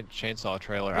Lollipop Chainsaw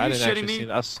trailer. Are I you didn't shitting actually me? see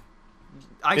that.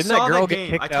 I Didn't saw that girl that get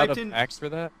game. kicked I out typed of in PAX for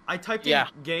that? I typed Yeah.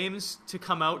 in games to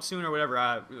come out soon or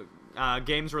whatever,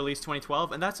 games released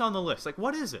 2012, and that's on the list. Like,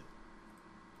 what is it?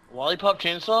 Lollipop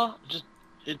Chainsaw?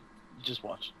 Just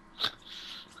watch.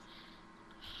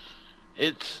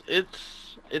 It's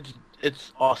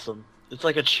awesome. It's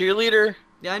like a cheerleader.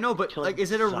 Yeah, I know, but Killing like,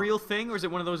 is it a sucks. real thing, or is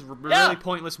it one of those really Yeah,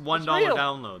 pointless $1 real.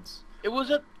 downloads? It was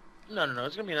a no.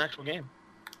 It's gonna be an actual game.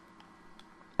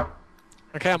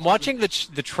 Okay, I'm watching the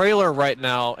trailer right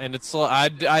now, and it's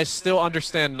I still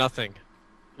understand nothing.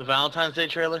 The Valentine's Day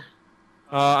trailer.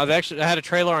 I had a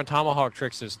trailer on Tomahawk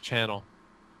Tricks' channel.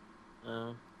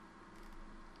 I'm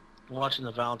watching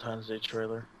the Valentine's Day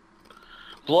trailer.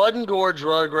 Blood and gore,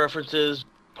 drug references,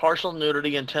 partial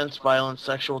nudity, intense violence,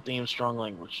 sexual themes, strong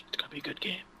language. It's gonna be a good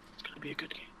game. It's gonna be a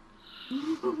good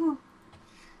game.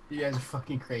 You guys are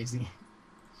fucking crazy.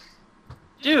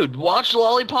 Dude, watch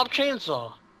Lollipop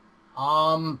Chainsaw.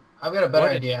 I've got a better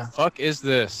What idea. the fuck is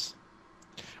this?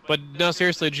 But no,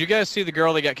 seriously, did you guys see the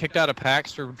girl that got kicked out of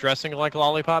PAX for dressing like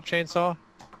Lollipop Chainsaw?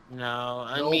 No,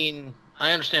 I Nope. mean,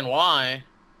 I understand why.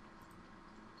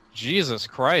 Jesus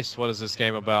Christ, what is this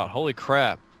game about? Holy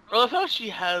crap. Well, I thought she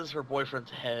has her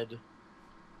boyfriend's head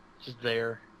just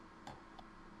there.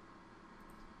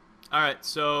 Alright,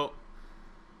 so...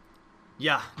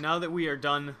 Yeah, now that we are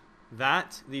done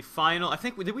that, the final...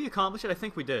 did we accomplish it? I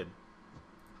think we did.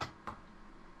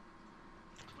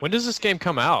 When does this game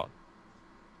come out?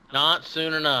 Not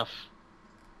soon enough.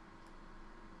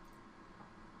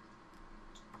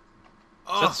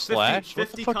 that Slash? What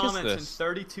the 50 fuck is comments and this?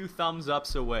 32 thumbs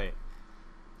ups away.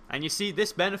 And you see,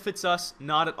 this benefits us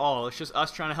not at all. It's just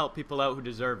us trying to help people out who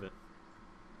deserve it.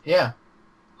 Yeah.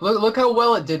 Look how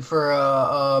well it did for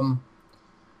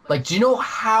like, do you know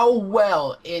how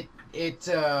well it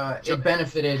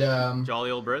benefited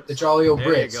Jolly old Brits. the Jolly Old There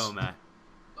Brits? you go, Matt.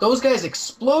 Those guys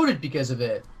exploded because of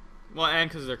it. Well, and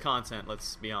because of their content,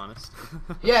 let's be honest.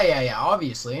 Yeah,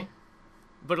 obviously.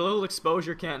 But a little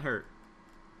exposure can't hurt.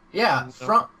 Yeah,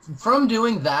 from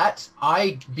doing that,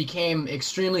 I became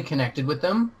extremely connected with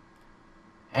them.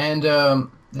 And then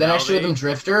Now I showed them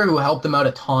Drift0r, who helped them out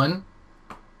a ton.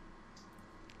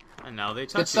 And now they Good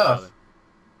touch each stuff. other.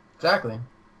 Exactly.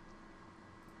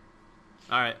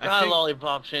 Alright, I That think...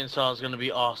 lollipop chainsaw is gonna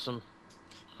be awesome.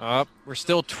 We're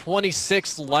still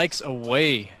 26 likes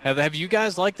away. Have you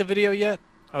guys liked the video yet?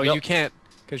 Oh, Nope. you can't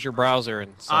because your browser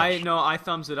and such. I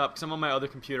thumbs it up because I'm on my other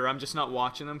computer. I'm just not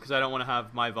watching them because I don't want to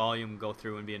have my volume go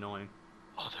through and be annoying.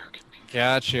 Other computer.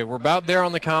 Gotcha. We're about there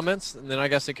on the comments, and then I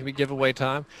guess it can be giveaway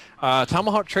time.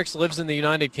 Tomahawk Tricks lives in the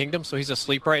United Kingdom, so he's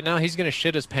asleep right now. He's gonna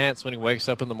shit his pants when he wakes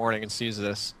up in the morning and sees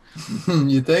this.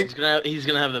 You think? He's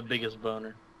gonna have the biggest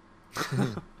boner.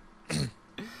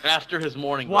 After his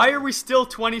morning. Why boner. are we still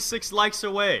 26 likes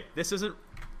away? This isn't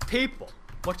people.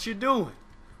 What you doing?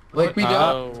 Like we Oh,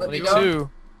 don't. Let me go. 22.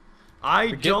 I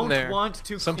getting don't there. want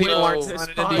to Some quit people aren't this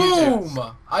signing into podcast.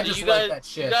 Boom! I just You like guys- that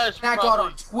shit. you guys That got probably-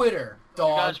 on Twitter, You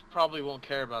dog. guys probably won't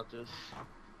care about this,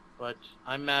 but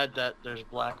I'm mad that there's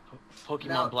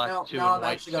Pokemon Black 2 now and I'm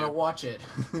White actually 2. gonna watch it.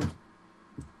 the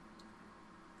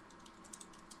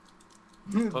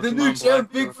Pokemon new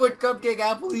champ, Black Bigfoot Cupcake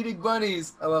Apple Eating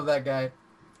Bunnies. I love that guy.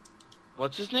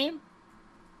 What's his name?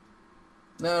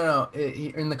 No.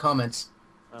 In the comments.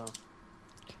 Oh.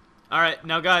 Alright,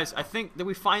 now guys, I think that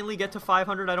we finally get to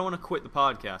 500. I don't want to quit the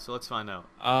podcast, so let's find out.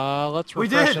 Let's We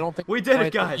refresh. did! I don't think We did it,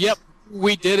 quite- guys! Yep,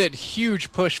 we did it.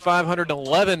 Huge push.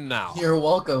 511 now. You're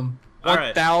welcome. All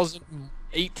right.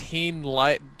 1,018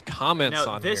 comments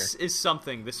Now, on this is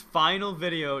something, this final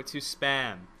video to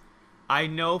spam. I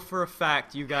know for a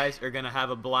fact you guys are going to have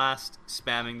a blast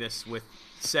spamming this with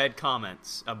said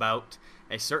comments about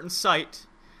a certain site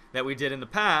that we did in the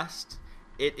past.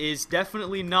 It is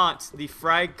definitely not the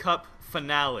Frag Cup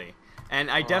finale.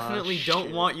 And I definitely don't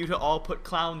shit. want you to all put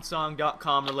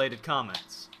clownsong.com related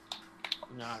comments.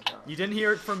 No, You didn't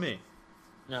hear it from me.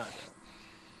 no.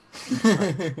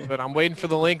 here. But I'm waiting for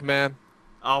the link, man.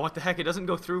 Oh, what the heck? It doesn't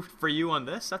go through for you on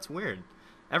this? That's weird.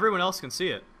 Everyone else can see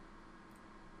it.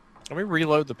 Let me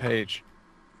reload the page.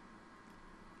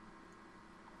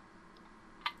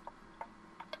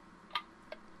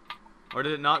 Or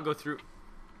did it not go through?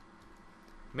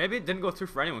 Maybe it didn't go through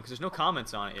for anyone because there's no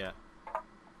comments on it yet.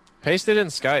 Paste it in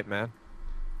Skype, man.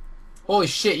 Holy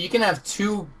shit! You can have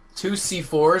two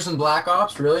C4s in Black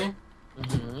Ops. Really?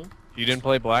 Mm-hmm. You didn't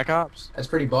play Black Ops? That's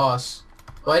pretty boss.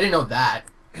 Well, I didn't know that.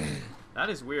 That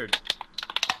is weird.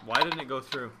 Why didn't it go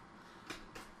through?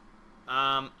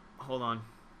 Hold on.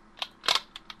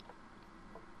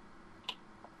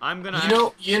 I'm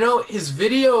gonna. You know, his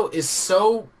video is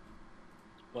so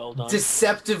Well done.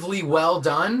 deceptively well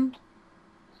done.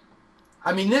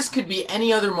 I mean, this could be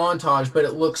any other montage, but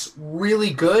it looks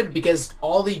really good because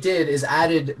all he did is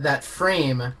added that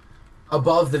frame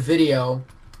above the video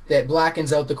that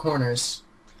blackens out the corners.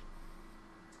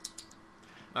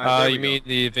 All right, there we You go. mean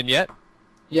the vignette?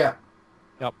 Yeah.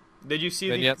 Did you see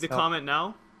vignettes the help. comment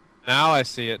now? Now I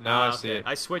see it. Now I Ah, see okay. it.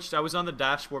 I switched. I was on the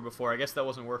dashboard before. I guess that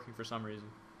wasn't working for some reason.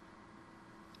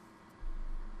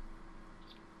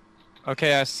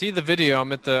 Okay, I see the video.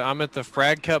 I'm at the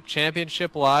Frag Cup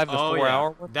Championship live, the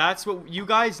 4-hour one. That's what you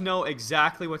guys know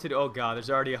exactly what to do. Oh god,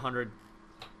 there's already 100.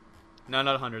 No,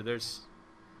 not 100.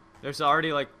 There's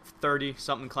already like 30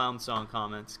 something clown song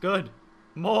comments. Good.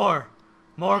 More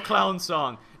clown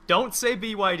song. Don't say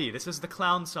BYD. This is the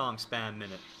clown song spam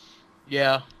minute.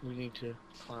 Yeah, we need to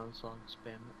clown song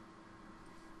spam it.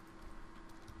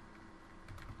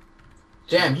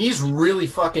 Damn, he's really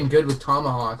fucking good with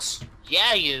tomahawks.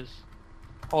 Yeah, he is.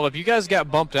 Hold up, you guys got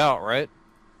bumped out, right?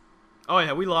 Oh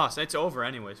yeah, we lost. It's over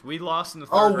anyways. We lost in the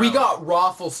third Oh, we round. got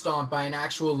raffle stomped by an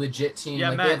actual legit team. Yeah,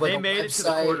 like, Matt, have, like, they a made it to the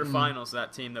website and- quarterfinals,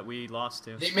 that team that we lost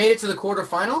to. They made it to the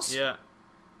quarterfinals? Yeah.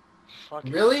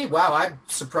 Fucking Really? Wow, I'm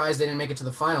surprised they didn't make it to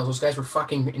the finals. Those guys were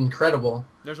fucking incredible.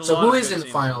 There's a So lot who of is good in the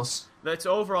teams. finals? That's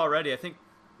over already. I think.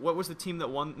 What was the team that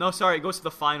won? No, sorry, it goes to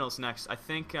the finals next. I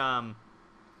think.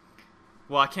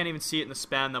 Well, I can't even see it in the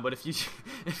spam now. But if you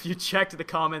if you checked the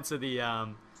comments of the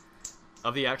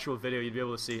actual video, you'd be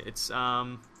able to see it. It's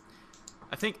I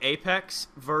think Apex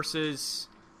versus.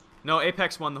 No,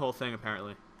 Apex won the whole thing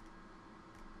apparently.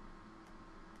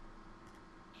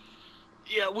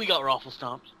 Yeah, we got raffle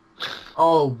stomped.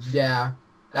 Oh, yeah.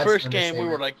 That's First an game, we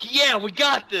were understatement. like, yeah, we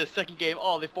got this. Second game,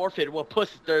 oh, they forfeited. Well,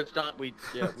 pussy. Third, not. Our You know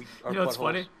what's buttholes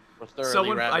funny? were thoroughly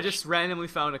Someone, I ravished. just randomly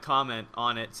found a comment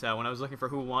on it when I was looking for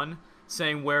who won,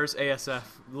 saying "Where's ASF?"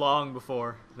 long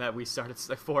before that we started,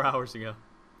 like 4 hours ago.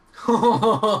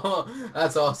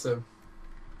 That's awesome.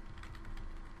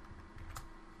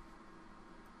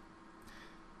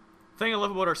 Thing I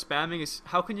love about our spamming is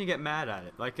how can you get mad at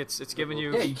it? Like it's giving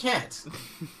you. Yeah, you can't.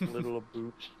 Little a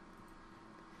boot.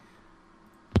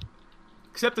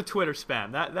 Except the Twitter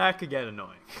spam. That could get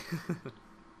annoying.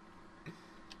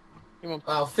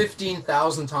 Wow,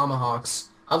 15,000 tomahawks.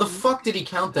 How the fuck did he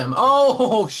count them?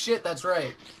 Oh shit, that's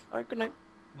right. Alright, good night.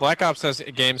 Black Ops has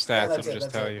game Yeah, stats. I'm just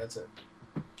telling you. That's it.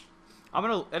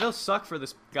 It'll suck for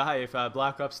this guy if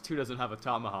Black Ops 2 doesn't have a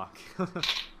tomahawk.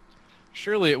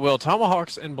 Surely it will.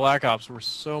 Tomahawks in Black Ops were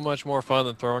so much more fun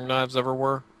than throwing knives ever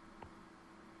were.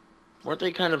 Weren't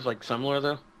they kind of like similar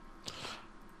though?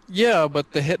 Yeah,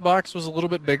 but the hitbox was a little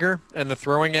bit bigger, and the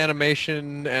throwing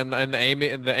animation and the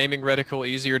aiming reticle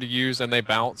easier to use, and they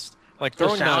bounced. Like The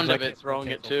throwing sound knives, of it throwing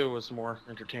it too was more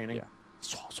entertaining. Yeah.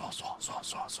 Swah, swah, swah, swah,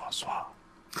 swah, swah, swah.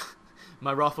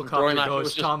 My raffle Throwing copter knife, it goes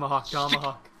was just- tomahawk,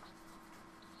 tomahawk.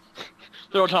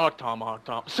 Throw a tomahawk, tomahawk,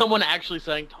 tomahawk. Someone actually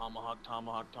saying tomahawk,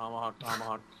 tomahawk, tomahawk,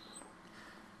 tomahawk.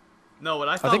 No, what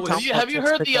I I thought think was Have you Tomahawks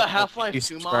heard picked the up Half-Life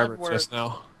 50 2 mod subscribers where- just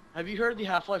now. Have you heard the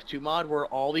Half-Life 2 mod where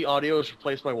all the audio is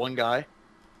replaced by one guy?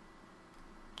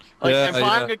 Like, Yeah, and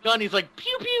firing yeah. a gun, he's like,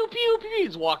 pew, pew, pew, pew.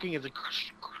 He's walking, he's like,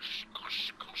 krush, krush,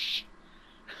 krush, krush.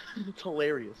 It's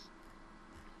hilarious.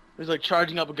 He's like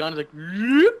charging up a gun, he's like,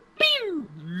 pew,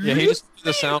 Yeah, he just did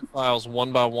the sound files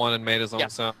one by one and made his own Yeah.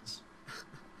 sounds.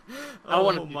 I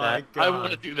want to Oh do my that. I God.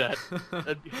 want to do that.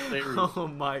 That'd be hilarious. Oh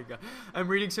my god. I'm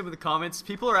reading some of the comments.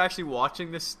 People are actually watching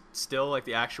this still, like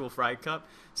the actual Fried Cup.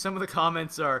 Some of the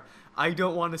comments are, I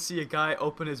don't want to see a guy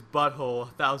open his butthole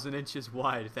 1,000 inches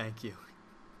wide, thank you.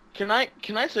 Can I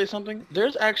say something?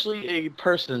 There's actually a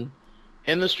person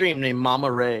in the stream named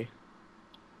Mama Ray.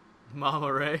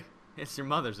 Mama Ray, it's your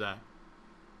mother's that.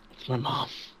 It's my mom.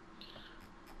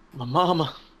 My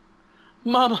mama.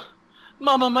 Mama.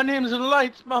 Mama, my name's in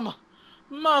lights, Mama.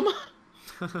 Mama.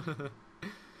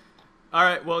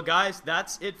 Alright, well guys,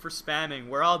 that's it for spamming.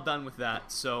 We're all done with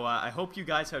that. So I hope you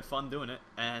guys had fun doing it.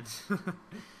 And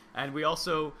and we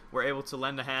also were able to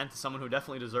lend a hand to someone who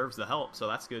definitely deserves the help. So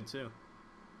that's good too.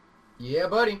 Yeah,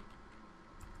 buddy.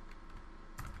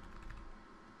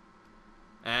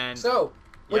 And So,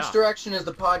 which yeah. direction is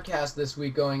the podcast this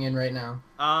week going in right now?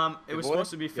 It was boy?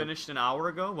 supposed to be finished an hour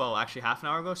ago. Well, actually half an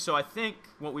hour ago. So I think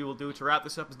what we will do to wrap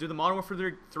this up is do the Modern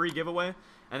Warfare 3 giveaway,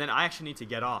 and then I actually need to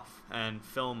get off and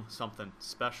film something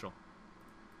special.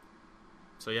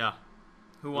 So yeah,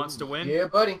 who wants to win? Yeah,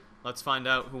 buddy. Let's find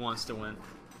out who wants to win.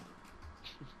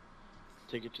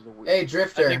 Take it to the wheel. Hey, I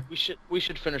Drifter. think we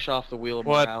should finish off the wheel of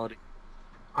What? morality.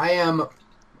 I am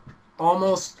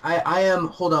almost. I am.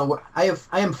 Hold on. I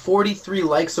am 43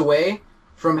 likes away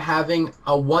from having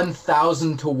a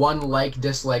 1,000 to 1 like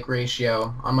dislike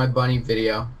ratio on my bunny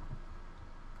video.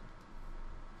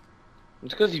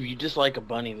 It's because if you dislike a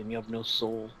bunny, then you have no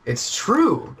soul. It's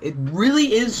true. It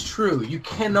really is true. You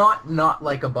cannot not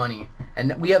like a bunny.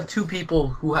 And we have 2 people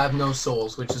who have no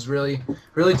souls, which is really,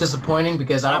 really disappointing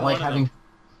because I don't I'm like one of having.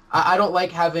 I don't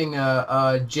like having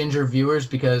ginger viewers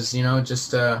because, you know,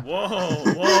 just Whoa,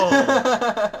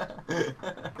 whoa.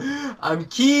 I'm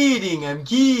kidding. I'm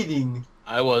kidding.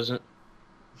 I wasn't.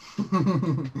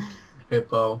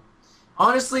 Hippo.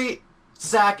 Honestly,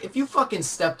 Zach, if you fucking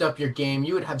stepped up your game,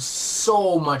 you would have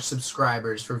so much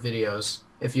subscribers for videos.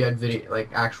 If you had video, like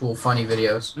actual funny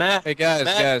videos. Matt. Hey guys,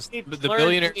 Matt, the learn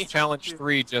Billionaires me- Challenge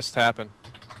 3 just happened.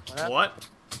 What?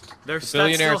 That still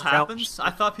Billionaires happens? I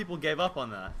thought people gave up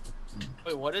on that.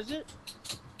 Wait, what is it?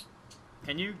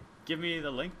 Can you give me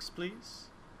the links, please?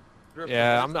 Drifter,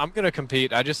 Yeah, what is- I'm gonna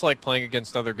compete. I just like playing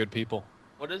against other good people.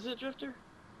 What is it, Drifter?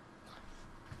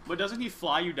 But doesn't he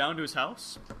fly you down to his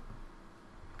house?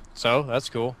 So that's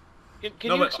cool. Can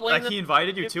No, you but explain like that? he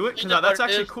invited you to it? Explain Because that's what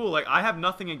it actually is. cool. Like I have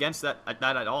nothing against that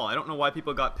at all. I don't know why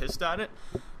people got pissed at it,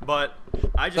 but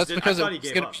I just That's did. because I it thought he was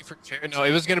gave gonna up. be for no,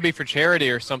 it was gonna be for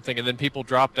charity or something, and then people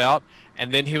dropped out,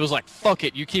 and then he was like, "Fuck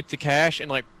it, you keep the cash,"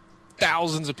 and like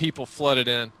thousands of people flooded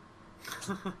in.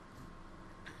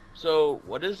 So,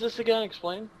 what is this again?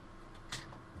 Explain.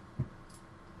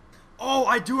 Oh,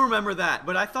 I do remember that,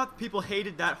 but I thought people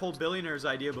hated that whole billionaires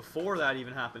idea before that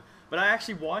even happened. But I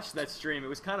actually watched that stream. It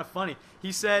was kind of funny.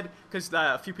 He said, because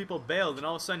a few people bailed, and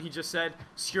all of a sudden he just said,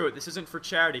 screw it, this isn't for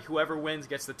charity. Whoever wins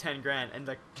gets the 10 grand. And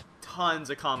like tons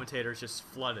of commentators just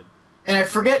flooded. And I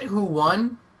forget who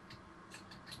won.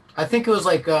 I think it was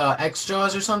like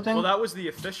X-Jaws or something. Well, that was the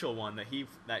official one that he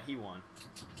won.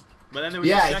 But then there was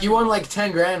a Yeah, second he won one. like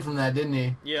 10 grand from that, didn't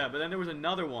he? Yeah, but then there was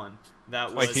another one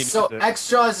that Like was. he- So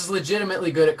X-Jaws is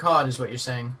legitimately good at COD, is what you're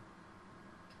saying.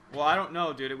 Well, I don't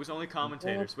know, dude. It was only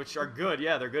commentators, which are good.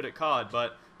 Yeah, they're good at COD,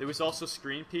 but there was also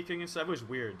screen peeking and stuff. It was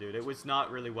weird, dude. It was not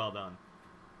really well done.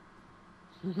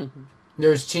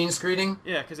 There's chain screening.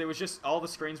 Yeah, because it was just all the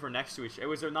screens were next to each. It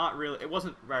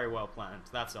wasn't very well planned.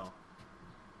 That's all.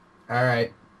 All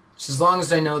right. Just as long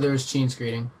as I know there was chain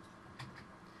screening.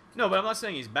 No, but I'm not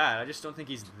saying he's bad. I just don't think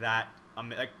he's that.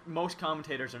 Like most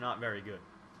commentators are not very good.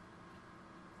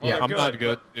 Well, Yeah, they're I'm not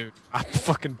good, dude. I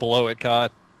fucking blow at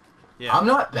COD. Yeah. I'm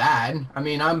not bad. I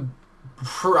mean, I'm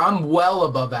well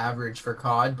above average for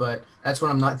COD, but that's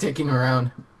when I'm not dicking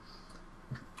around.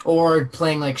 Or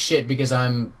playing like shit because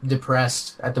I'm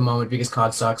depressed at the moment because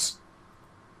COD sucks.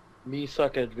 Me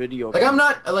suck at video. Like, I'm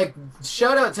not, like,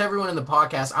 shout out to everyone in the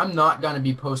podcast. I'm not going to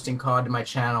be posting COD to my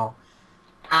channel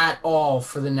at all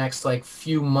for the next, like,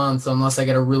 few months unless I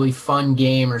get a really fun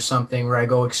game or something where I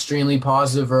go extremely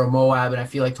positive or a Moab and I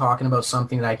feel like talking about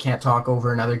something that I can't talk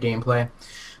over another gameplay.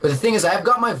 But the thing is, I've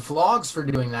got my vlogs for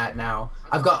doing that now.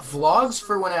 I've got vlogs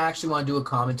for when I actually want to do a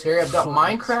commentary. I've got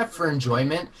Minecraft for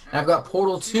enjoyment. And I've got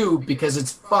Portal 2 because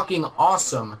it's fucking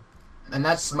awesome. And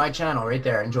that's my channel right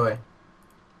there. Enjoy.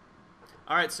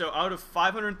 Alright, so out of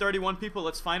 531 people,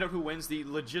 let's find out who wins the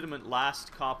legitimate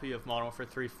last copy of Modern Warfare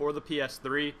 3 for the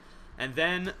PS3. And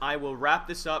then I will wrap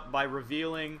this up by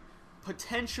revealing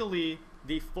potentially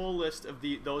the full list of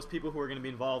those people who are going to be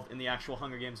involved in the actual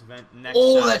Hunger Games event next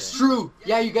Saturday. That's true.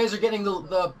 Yeah, you guys are getting the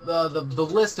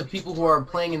list of people who are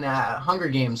playing in the Hunger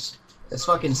Games. That's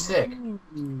fucking sick.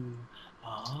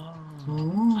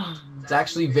 It's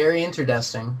actually very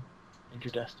interesting.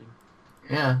 Interesting.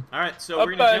 Yeah. Alright, so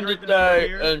we're going to generate the number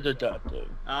here.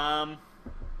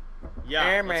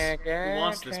 Yeah, who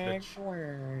wants this bitch?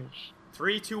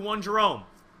 3, 2, 1, Jerome.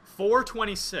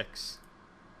 426.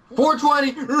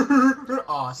 420.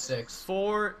 Aw, 6.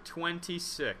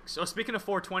 426. Oh, speaking of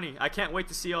 420, I can't wait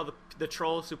to see all the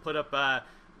trolls who put up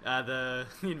the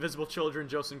Invisible Children,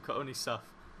 Joseph Coney stuff.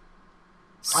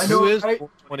 I know, Who is right?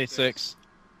 26?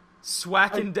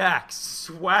 Swack and Dax,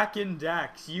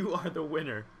 you are the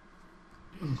winner.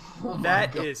 Oh my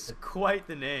That God. is quite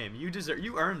the name. You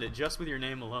earned it just with your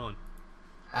name alone.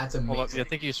 That's Hold up, amazing. I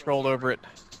think you scrolled over it.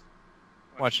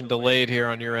 Watching delayed here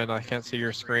on your end. I can't see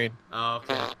your screen. Oh,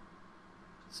 okay.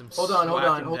 Some Hold on,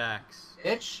 Swack and Dax.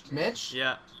 Mitch,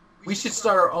 Yeah. we should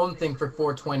start our own thing for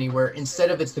 420 where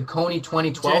instead of it's the Coney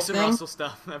 2012 Jason thing, Russell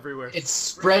stuff everywhere. it's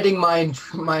spreading my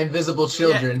invisible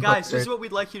children. Yeah, guys, this is what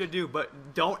we'd like you to do, but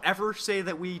don't ever say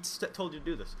that we told you to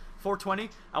do this. 420,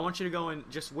 I want you to go and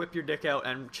just whip your dick out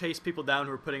and chase people down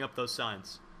who are putting up those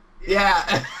signs. Yeah.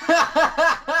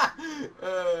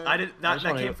 I didn't. That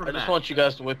came from I Matt. just want you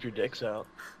guys to whip your dicks out.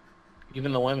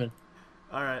 Even the women.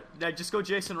 All right, now just go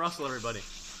Jason Russell, everybody.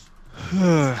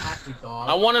 Happy I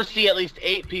dog. want to see at least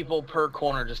 8 people per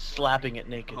corner just slapping it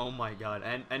naked. Oh my god,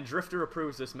 and Drift0r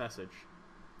approves this message.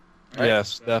 Right?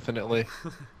 Yes, definitely.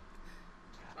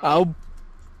 I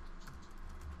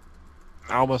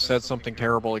almost said something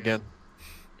terrible again.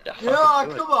 Yeah, Yeah, fucking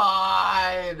do it. come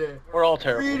on. We're all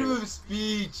terrible. Freedom of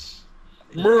speech.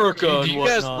 America Do and you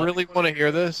guys whatnot. really want to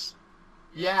hear this?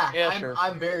 Yeah, Yeah, sure.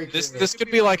 I'm very This curious.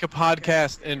 could be like a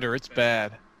podcast ender. It's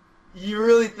bad. You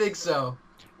really think so?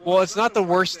 Well, it's not the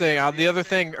worst thing. The other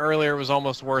thing earlier was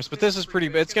almost worse, but this is pretty.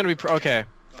 It's gonna be okay.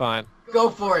 Fine. Go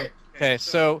for it. Okay,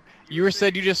 so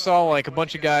said you just saw like a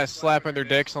bunch of guys slapping their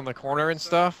dicks on the corner and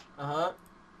stuff. Uh-huh.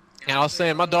 And I was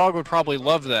saying my dog would probably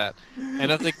love that.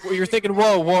 And I think you're thinking,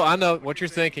 whoa, I know what you're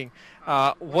thinking.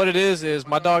 What it is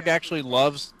my dog actually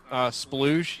loves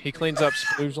splooge. He cleans up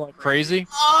splooge like crazy.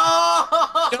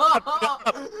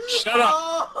 Shut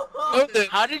up. Know this,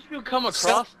 How did you come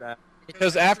across that?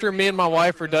 because after me and my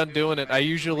wife are done doing it, I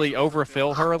usually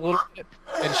overfill her a little bit,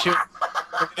 and she'll.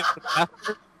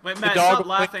 Wait, Matt, dog stop will-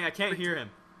 laughing. I can't hear him.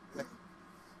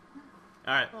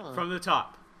 All right, from the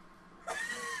top.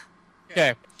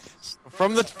 Okay,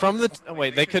 from the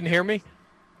wait, they couldn't hear me.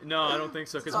 No, I don't think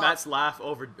so, because Matt's laugh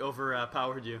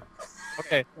overpowered you.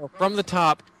 Okay, so from the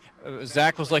top,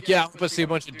 Zach was like, yeah, I see a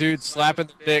bunch of dudes slapping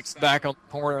their dicks back on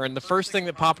the corner, and the first thing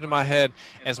that popped into my head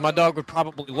is my dog would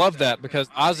probably love that because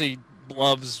Ozzy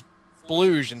loves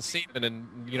splooge and semen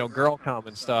and, girl cum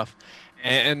and stuff.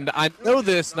 And I know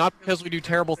this not because we do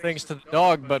terrible things to the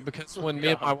dog, but because when me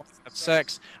and my wife have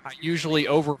sex, I usually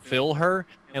overfill her,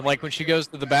 And like when she goes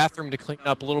to the bathroom to clean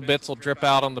up, little bits will drip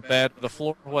out on the bed, the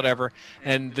floor, whatever.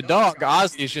 And the dog,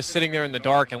 Ozzy, is just sitting there in the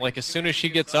dark. And like as soon as she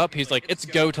gets up, he's like, "It's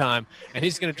go time," and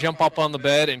he's gonna jump up on the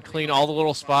bed and clean all the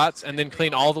little spots, and then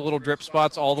clean all the little drip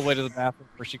spots all the way to the bathroom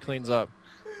where she cleans up.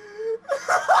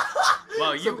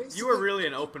 Wow, So you were really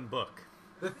an open book.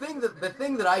 The thing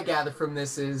that I gather from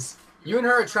this is you and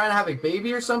her are trying to have a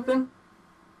baby or something.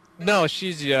 No,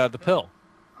 she's the pill.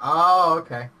 Oh,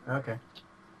 okay, okay.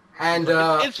 And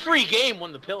It's free game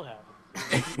when the pill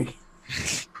happens.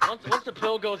 once the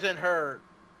pill goes in her,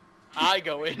 I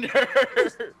go in her.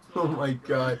 oh my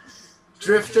God,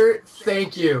 Drifter,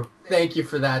 thank you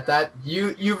for that. That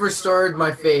you've restored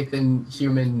my faith in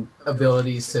human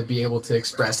abilities to be able to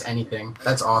express anything.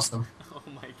 That's awesome. Oh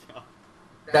my god.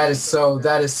 That is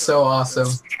so awesome.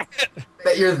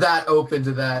 That you're that open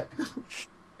to that.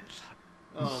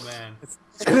 Oh man.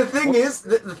 And the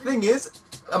thing is,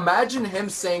 imagine him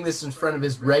saying this in front of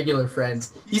his regular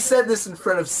friends. He said this in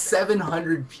front of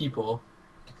 700 people.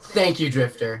 Thank you,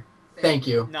 Drifter. Thank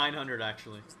you. 900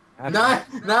 actually.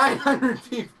 900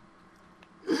 people.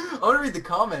 I want to read the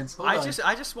comments. Hold on.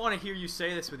 I just want to hear you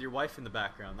say this with your wife in the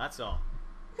background. That's all.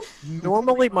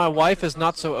 Normally, my wife is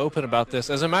not so open about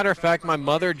this. As a matter of fact, my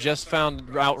mother just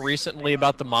found out recently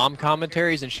about the mom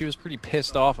commentaries, and she was pretty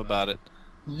pissed off about it.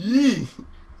 Yee.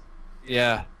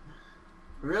 Yeah.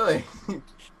 Really?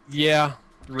 Yeah,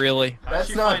 really. How did That's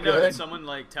she not find out? good. Did someone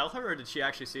like tell her, or did she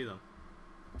actually see them?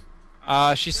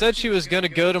 She said she was going to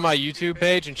go to my YouTube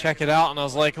page and check it out, and I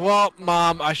was like, well,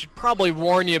 Mom, I should probably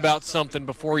warn you about something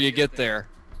before you get there.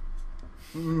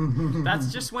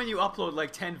 That's just when you upload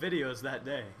like 10 videos that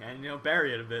day, and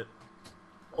bury it a bit.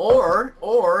 Or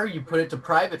you put it to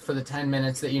private for the 10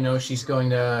 minutes that you know she's going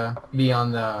to be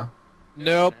on the...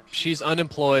 Nope, she's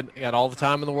unemployed. Got all the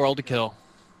time in the world to kill.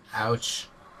 Ouch.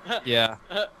 Yeah.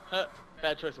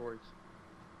 Bad choice of words.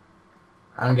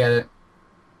 I don't get it.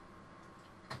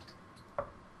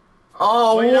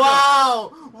 Oh, Well, you never-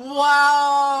 wow!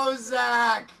 Wow,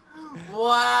 Zach!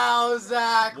 Wow,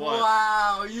 Zach! What?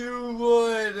 Wow, you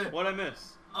would! What I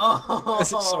miss? Oh,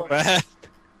 This is so bad.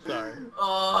 Sorry.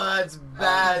 Oh, that's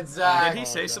bad, Zach. Did he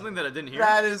say something that I didn't hear?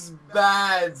 That is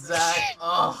bad, Zach.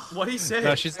 Oh, What'd he say?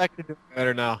 No, she's actually doing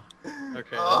better now.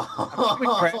 Okay. oh The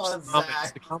comments.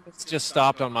 Zach. The comments just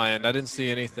stopped on my end. I didn't see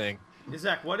anything.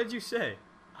 Zach, what did you say?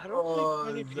 I don't Oh,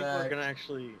 think many people are Zach. gonna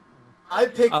actually. I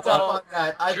picked up on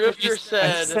that. Drifter I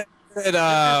said. said,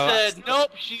 Said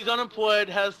nope. She's unemployed.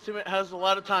 Has a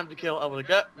lot of time to kill. I was like,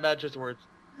 that bad choice of words.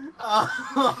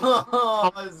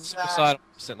 Oh, Zach. suicidal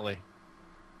instantly.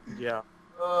 Yeah.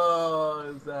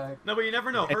 Oh, Zach. No, but you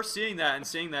never know. Her seeing that and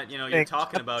seeing that, you're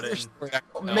talking about it. And...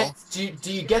 Mick,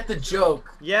 do you get the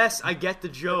joke? Yes, I get the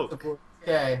joke.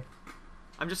 Okay.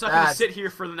 I'm just not going to sit here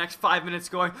for the next 5 minutes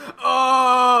going,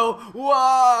 oh,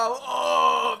 wow,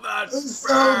 oh, that's So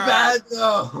bad,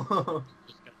 though.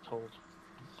 Just got told.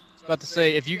 I was about to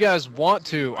say, if you guys want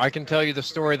to, I can tell you the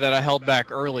story that I held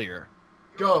back earlier.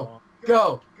 Go.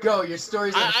 Your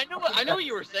story's... I know what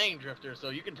you were saying, Drifter.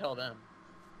 So you can tell them.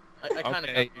 I kind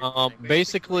of. Okay.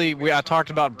 Basically, I talked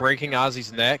about breaking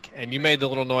Ozzy's neck, and you made the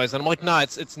little noise, and I'm like, nah,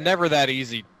 it's never that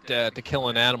easy to kill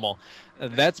an animal.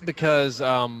 That's because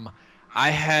I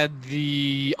had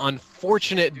the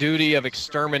unfortunate duty of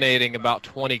exterminating about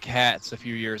 20 cats a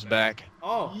few years back.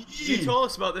 Oh, you told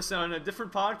us about this on a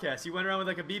different podcast. You went around with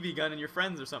like a BB gun and your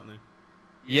friends or something.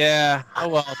 Yeah. Oh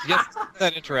well. It's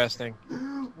that interesting.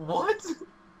 What?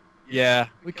 Yeah,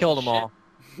 we killed them all.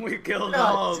 We killed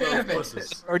God all those damn it.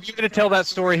 pusses. Are you going to tell that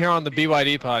story here on the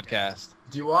BYD podcast?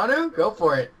 Do you want to? Go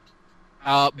for it.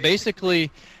 Basically,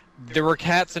 there were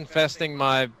cats infesting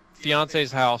my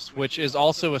fiance's house, which is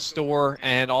also a store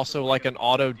and also like an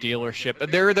auto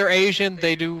dealership. They're Asian.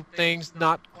 They do things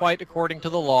not quite according to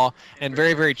the law and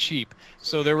very, very cheap.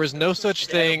 So there was no such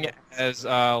thing as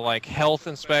like health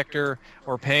inspector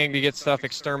or paying to get stuff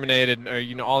exterminated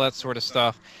or all that sort of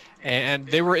stuff.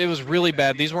 And it was really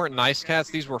bad. These weren't nice cats.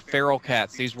 These were feral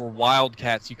cats. These were wild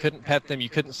cats. You couldn't pet them. You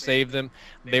couldn't save them.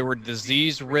 They were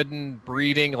disease-ridden,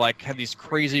 breeding, had these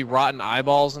crazy rotten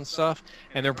eyeballs and stuff.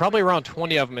 And there were probably around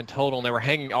 20 of them in total, and they were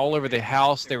hanging all over the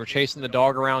house. They were chasing the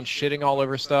dog around, shitting all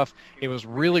over stuff. It was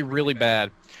really, really bad.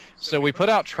 So we put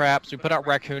out traps. We put out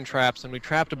raccoon traps, and we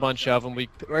trapped a bunch of them. We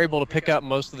were able to pick up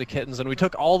most of the kittens, and we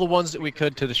took all the ones that we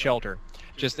could to the shelter.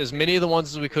 Just as many of the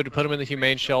ones as we could to put them in the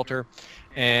humane shelter.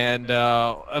 And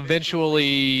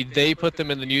eventually they put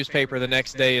them in the newspaper the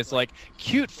next day. It's like,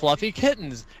 cute, fluffy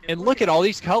kittens. And look at all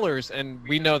these colors. And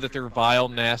we know that they're vile,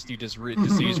 nasty,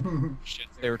 disease shit.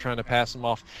 They were trying to pass them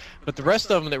off. But the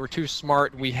rest of them that were too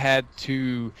smart, we had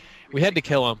to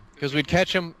kill them. Because we'd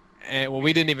catch them and well,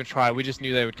 we didn't even try. We just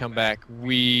knew they would come back.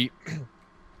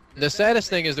 The saddest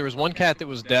thing is there was one cat that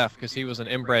was deaf because he was an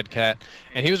inbred cat,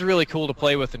 and he was really cool to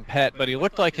play with and pet, but he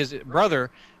looked like his brother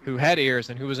who had ears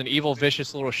and who was an evil,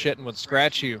 vicious little shit and would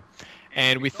scratch you.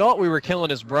 And we thought we were killing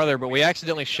his brother, but we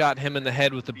accidentally shot him in the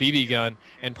head with a BB gun,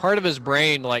 and part of his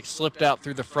brain like slipped out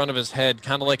through the front of his head,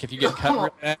 kind of like if you get cut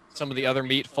real bad, some of the other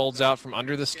meat folds out from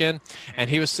under the skin, and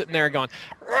he was sitting there going,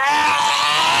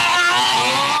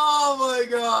 Oh my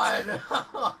god!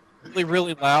 really,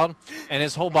 really loud, and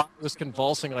his whole body was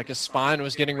convulsing, like his spine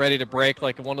was getting ready to break,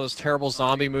 like one of those terrible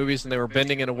zombie movies, and they were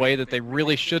bending in a way that they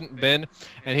really shouldn't bend,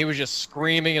 and he was just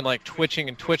screaming and like twitching,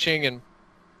 and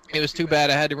it was too bad.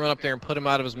 I had to run up there and put him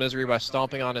out of his misery by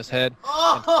stomping on his head.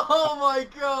 Oh my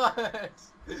god!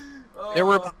 There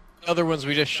were other ones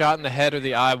we just shot in the head or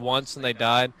the eye once, and they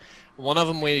died. One of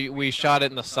them we shot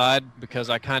it in the side because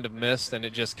I kind of missed, and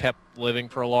it just kept living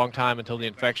for a long time until the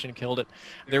infection killed it.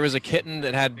 There was a kitten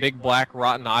that had big black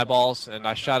rotten eyeballs, and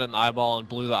I shot it in the eyeball and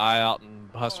blew the eye out and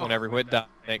hussed whenever it died,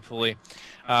 thankfully.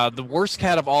 The worst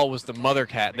cat of all was the mother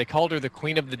cat. They called her the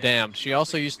Queen of the Damned. She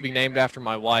also used to be named after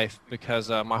my wife because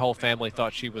my whole family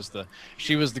thought she was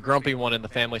the grumpy one in the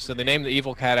family, so they named the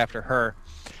evil cat after her.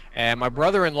 And my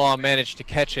brother-in-law managed to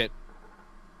catch it,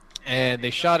 and they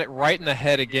shot it right in the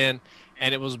head again,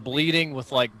 and it was bleeding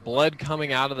with like blood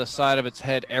coming out of the side of its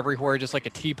head everywhere, just like a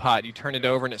teapot. You turn it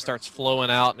over and it starts flowing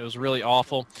out, and it was really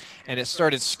awful. And it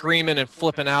started screaming and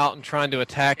flipping out and trying to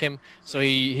attack him. So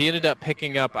he ended up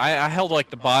picking up, I held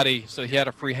like the body, so he had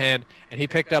a free hand, and he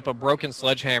picked up a broken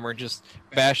sledgehammer and just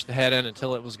bashed the head in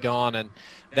until it was gone. And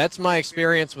that's my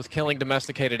experience with killing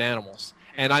domesticated animals.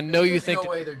 And I know you think no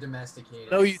way they're domesticated.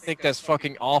 I know you think that's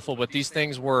fucking awful, but these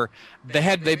things were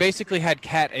they basically had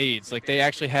cat AIDS. Like they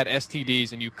actually had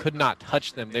STDs and you could not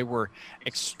touch them. They were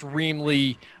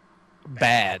extremely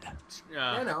bad. Yeah,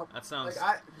 I know. that sounds.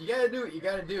 Like, you gotta do what you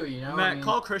gotta do, you know. Matt, I mean,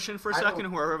 call Christian for a second.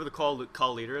 Whoever the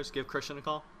call leader is, give Christian a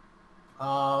call.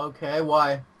 Okay.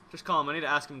 Why? Just call him. I need to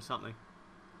ask him something.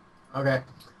 Okay.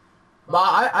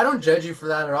 But I don't judge you for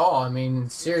that at all. I mean,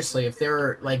 seriously, if they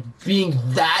were, like, being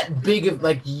that big of,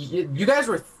 like, you guys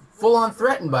were full-on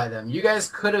threatened by them. You guys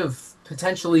could have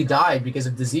potentially died because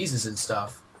of diseases and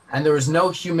stuff. And there was no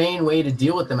humane way to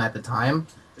deal with them at the time,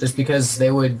 just because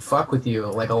they would fuck with you,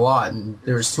 like, a lot. And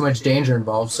there was too much danger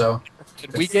involved, so...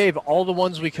 We gave all the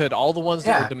ones we could, all the ones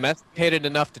that were domesticated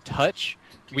enough to touch,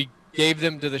 we gave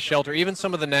them to the shelter. Even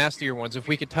some of the nastier ones, if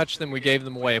we could touch them, we gave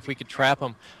them away. If we could trap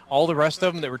them, all the rest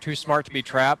of them that were too smart to be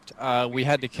trapped, we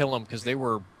had to kill them because they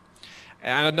were.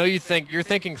 And I know you're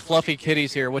thinking fluffy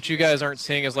kitties here. What you guys aren't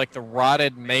seeing is like the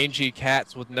rotted, mangy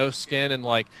cats with no skin and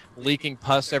like leaking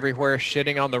pus everywhere,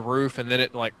 shitting on the roof, and then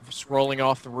it like scrolling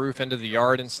off the roof into the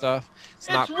yard and stuff.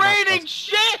 It's raining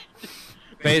shit.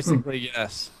 Basically,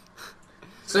 yes.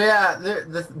 So yeah,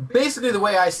 basically the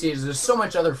way I see it is there's so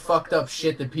much other fucked up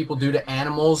shit that people do to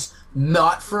animals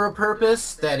not for a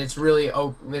purpose that it's really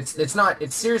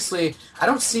it's seriously, I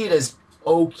don't see it as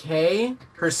okay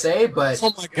per se, but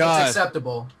oh my God, it's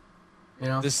acceptable. You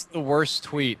know? This is the worst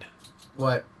tweet.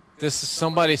 What? This is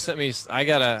somebody sent me. I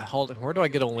gotta hold it. Where do I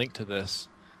get a link to this?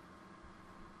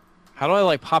 How do I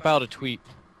like pop out a tweet?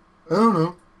 I don't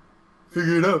know.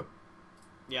 Figure it out.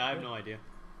 Yeah, I have no idea.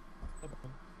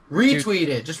 Retweet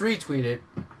it. Just retweet it.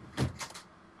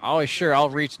 Oh, sure. I'll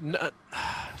reach.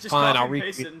 Just fine. I'll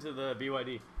paste it into the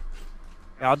BYD.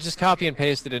 I'll just copy and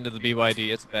paste it into the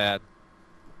BYD. It's bad.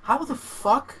 How the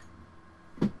fuck?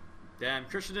 Damn,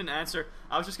 Christian didn't answer.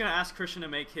 I was just gonna ask Christian to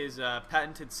make his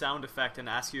patented sound effect and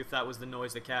ask you if that was the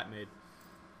noise the cat made.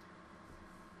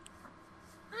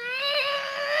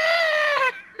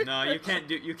 No, you can't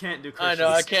do Christian. I know.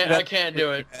 I can't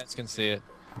do it. Cats can see it.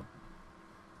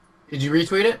 Did you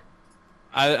retweet it?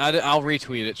 I'll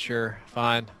retweet it. Sure.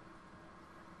 Fine.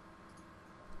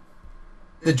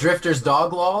 The Drifter's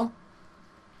dog lol?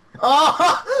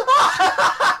 Oh!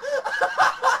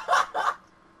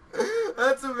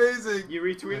 That's amazing. You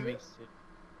retweeted it?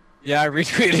 Yeah, I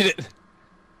retweeted it.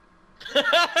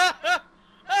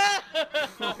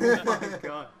 Oh my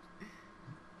God.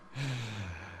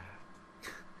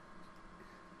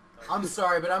 I'm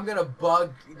sorry, but I'm gonna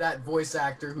bug that voice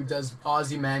actor who does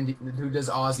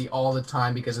Ozzy all the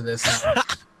time because of this.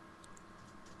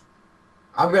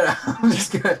 I'm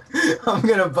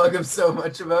gonna bug him so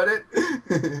much about it.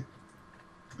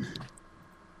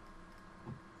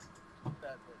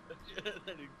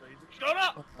 Shut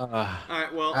up!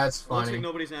 Alright, well, that's funny. Looks like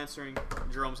nobody's answering.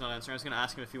 Jerome's not answering. I was gonna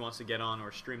ask him if he wants to get on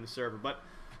or stream the server, but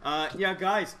yeah,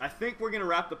 guys, I think we're gonna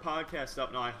wrap the podcast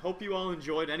up now. I hope you all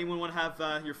enjoyed. Anyone want to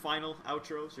have your final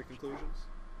outros, your conclusions?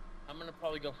 I'm gonna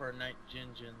probably go for a night gin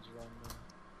Jerome.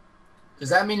 Does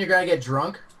that mean you're gonna get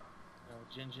drunk? No,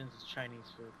 Jinjin's is Chinese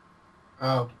food.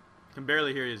 Oh. Can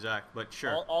barely hear you, Zach, but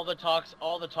sure. All the talks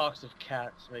of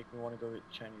cats make me want to go eat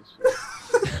Chinese food.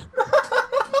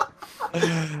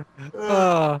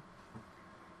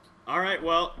 All right,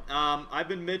 well, I've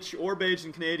been Mitch Orbage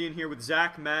and Canadian here with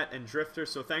Zach, Matt, and Drift0r.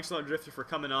 So thanks a lot, Drift0r, for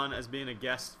coming on as being a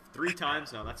guest 3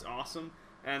 times now. That's awesome.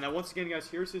 And once again, guys,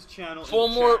 here's his channel. 4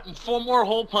 more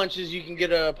hole punches, you can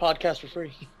get a podcast for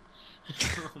free.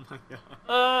 Oh my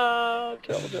god.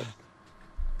 Killed it.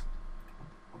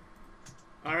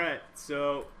 All right,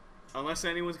 so unless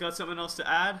anyone's got something else to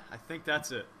add, I think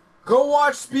that's it. Go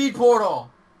watch Speed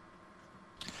Portal.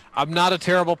 I'm not a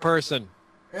terrible person.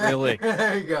 Really?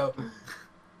 There you go.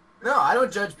 No, I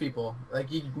don't judge people.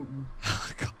 Like you.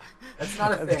 That's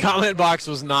not a thing. The comment box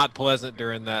was not pleasant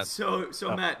during that. So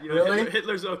Matt, you know, Really?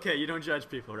 Hitler's okay. You don't judge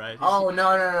people, right? Oh no.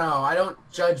 I don't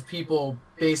judge people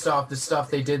based off the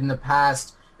stuff they did in the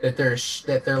past. That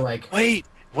they're like. Wait,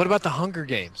 what about the Hunger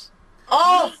Games?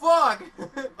 Oh fuck!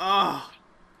 Oh.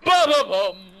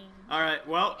 Ba-ba-bum. All right,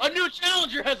 well. A new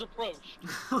challenger has approached.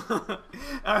 All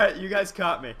right, you guys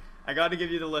caught me. I got to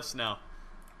give you the list now.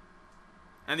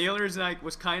 And the only reason I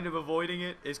was kind of avoiding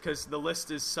it is because the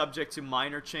list is subject to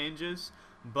minor changes,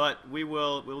 but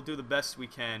we'll do the best we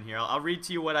can here. I'll read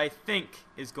to you what I think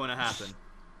is going to happen.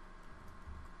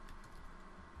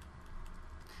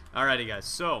 Alrighty, guys.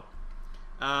 So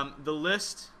the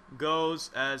list goes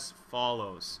as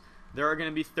follows. There are going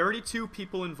to be 32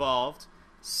 people involved,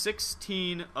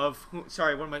 16 of whom,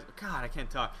 sorry, what am I, God, I can't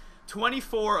talk.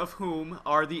 24 of whom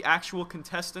are the actual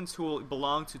contestants who will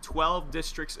belong to 12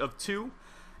 districts of 2.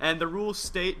 And the rules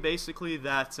state basically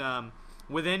that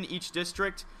within each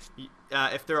district,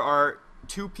 if there are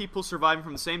 2 people surviving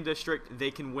from the same district, they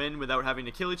can win without having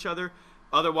to kill each other.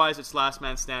 Otherwise, it's last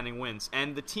man standing wins.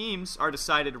 And the teams are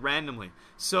decided randomly.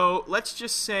 So let's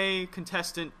just say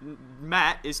contestant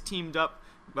Matt is teamed up,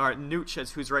 or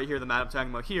Nooch, who's right here, the Matt I'm talking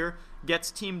about here,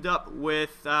 gets teamed up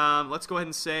with, let's go ahead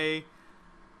and say,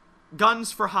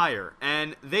 Guns for Hire.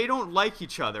 And they don't like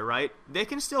each other, right? They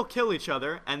can still kill each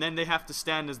other, and then they have to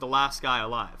stand as the last guy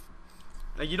alive.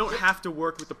 Now, you don't have to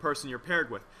work with the person you're paired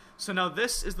with. So now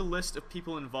this is the list of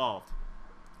people involved.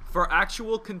 For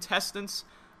actual contestants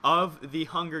of the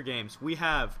Hunger Games, we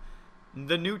have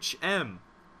the Nooch M,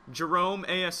 Jerome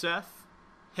ASF,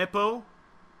 Hippo,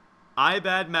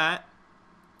 iBad Matt,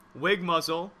 Wig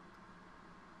Muzzle,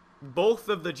 both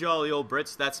of the Jolly Old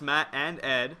Brits, that's Matt and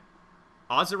Ed,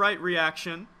 Ozerite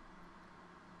Reaction,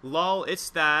 Lol It's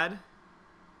Thad,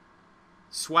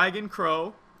 Swaggin'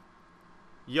 Crow,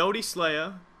 Yodi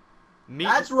Slaya,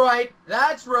 That's right.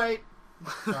 That's right.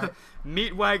 Sorry.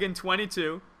 Meatwagon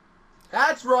 22,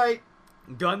 That's right.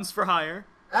 Guns for Hire,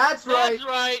 That's right. That's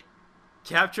right.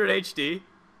 Captured HD,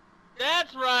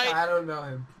 That's right. I don't know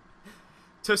him.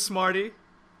 To Smarty,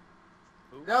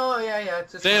 No, yeah.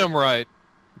 It's just Damn right.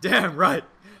 damn right,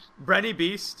 Brenny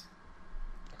Beast,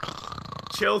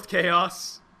 Chilled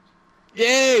Chaos,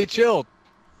 Yay, chilled.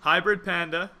 Hybrid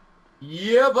Panda,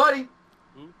 Yeah, buddy.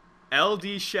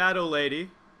 LD Shadow Lady,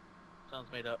 Sounds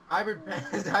made up. Hybrid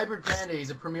Panda. He's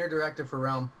a premier director for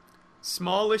Realm.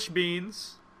 Smallish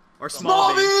Beans, or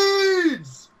Small Small Beans,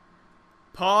 beans.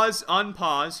 Pause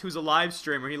Unpause, who's a live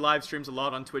streamer. He live streams a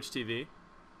lot on Twitch TV.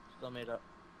 Still made up.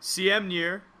 CM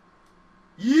Near,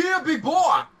 Yeah, big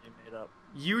boy. They made up.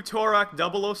 Utorak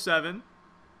 007,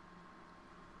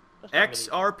 That's not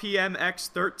really-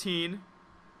 XRPMX13,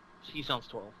 He sounds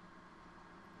 12.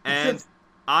 and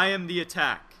I Am the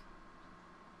Attack.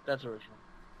 That's original.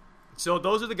 So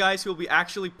those are the guys who will be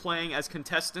actually playing as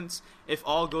contestants if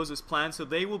all goes as planned. So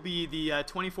they will be the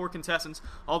 24 contestants,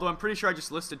 although I'm pretty sure I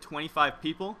just listed 25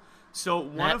 people. So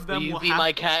one Matt, of them will you will be have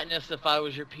my Katniss if I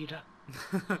was your Peeta?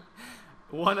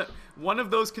 one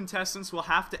of those contestants will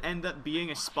have to end up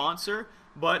being a sponsor,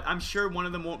 but I'm sure one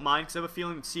of them won't mind because I have a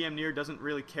feeling that CM Near doesn't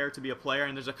really care to be a player,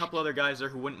 and there's a couple other guys there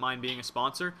who wouldn't mind being a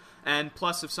sponsor. And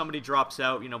plus, if somebody drops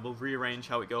out, you know, we'll rearrange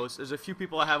how it goes. There's a few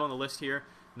people I have on the list here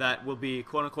that will be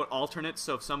quote-unquote alternates,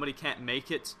 so if somebody can't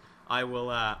make it,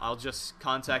 I'll just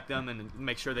contact them and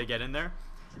make sure they get in there.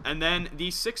 And then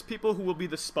these 6 people who will be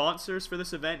the sponsors for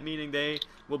this event, meaning they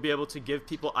will be able to give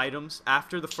people items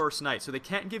after the first night. So they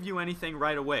can't give you anything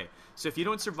right away. So if you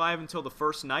don't survive until the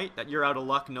first night, that you're out of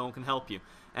luck, no one can help you.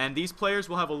 And these players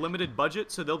will have a limited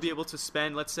budget, so they'll be able to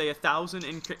spend, let's say, 1,000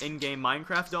 in-game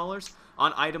Minecraft dollars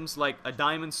on items like a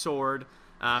diamond sword,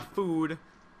 food,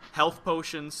 health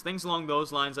potions, things along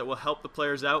those lines that will help the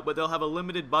players out, but they'll have a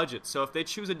limited budget. So if they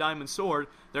choose a diamond sword,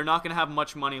 they're not going to have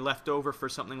much money left over for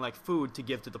something like food to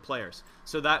give to the players.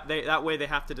 So that way they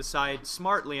have to decide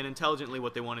smartly and intelligently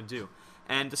what they want to do.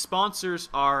 And the sponsors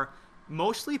are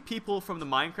mostly people from the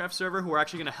Minecraft server who are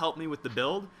actually going to help me with the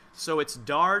build. So it's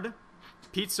Dard,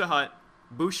 Pizza Hut,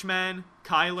 Bushman,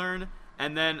 Kylern,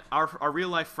 and then our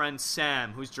real-life friend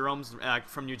Sam, who's Jerome's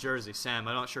from New Jersey. Sam,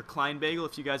 I'm not sure, Kleinbagel,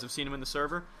 if you guys have seen him in the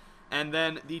server. And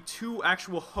then the 2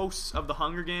 actual hosts of the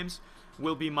Hunger Games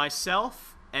will be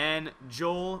myself and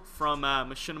Joel from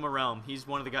Machinima Realm. He's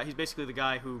one of the guys. He's basically the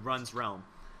guy who runs Realm.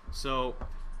 So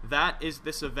that is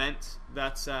this event.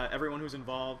 That's everyone who's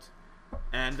involved.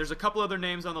 And there's a couple other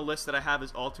names on the list that I have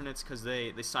as alternates because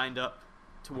they signed up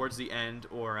towards the end,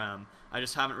 or I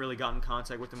just haven't really gotten in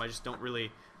contact with them. I just don't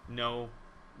really know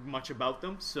much about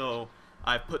them, so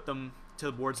I've put them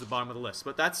towards the bottom of the list.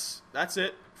 But that's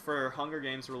it for Hunger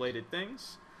Games related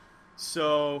things.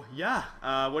 So yeah,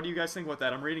 what do you guys think about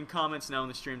that? I'm reading comments now in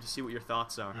the stream to see what your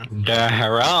thoughts are.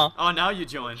 Oh, now you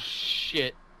join.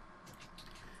 Shit.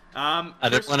 I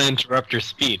didn't want to interrupt your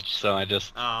speech, so I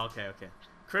just... Oh, okay.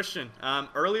 Christian,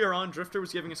 earlier on, Drift0r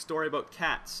was giving a story about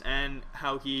cats and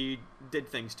how he did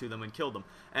things to them and killed them.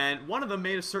 And one of them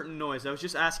made a certain noise. I was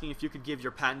just asking if you could give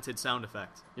your patented sound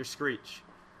effect. Your screech.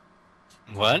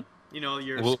 What? You know,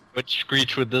 your... Which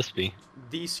screech would this be?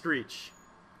 The screech.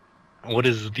 What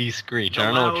is the screech? I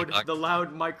don't know what you're talking The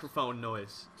loud microphone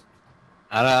noise.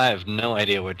 I have no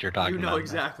idea what you're talking about. You know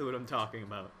exactly what I'm talking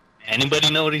about.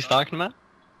 Anybody know what he's talking about?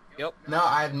 Yep. No,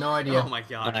 I have no idea. Oh my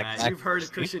god, man. You've heard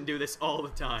Christian do this all the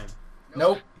time.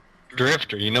 Nope.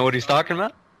 Drift0r, you know what he's talking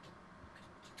about?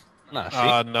 Nah,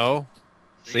 see? No.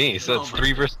 See, so it's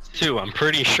 3 versus 2. I'm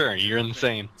pretty sure. You're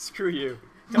insane. Screw you.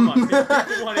 Come on,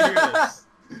 people want to hear this.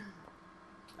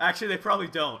 Actually, they probably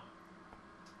don't.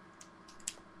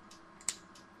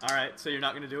 Alright, so you're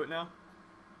not going to do it now?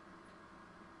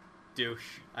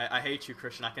 Douche. I hate you,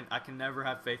 Christian. I can never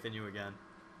have faith in you again.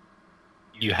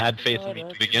 You had faith in me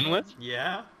to begin with?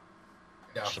 Yeah?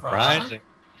 Surprising.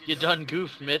 You done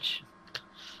goofed, Mitch.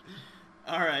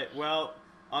 Alright, well,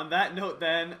 on that note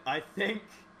then, I think...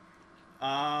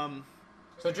 So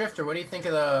Drift0r, what do you think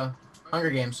of the Hunger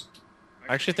Games?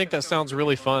 I actually think that sounds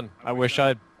really fun. I wish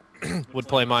I would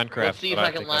play Minecraft. Let's see if but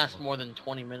I can think last that's- more than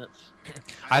 20 minutes.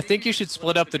 I think you should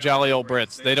split up the jolly old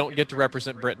Brits. They don't get to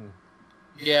represent Britain.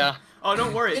 Yeah. Oh,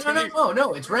 don't worry. It's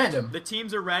No, it's random. The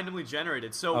teams are randomly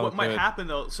generated. So Oh, what might good. happen,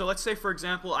 though... So let's say, for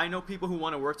example, I know people who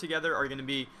want to work together are going to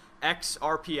be X,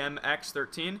 RPM,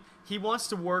 X13. He wants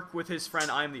to work with his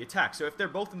friend I Am the Attack. So if they're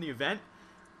both in the event,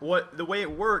 the way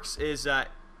it works is... oh,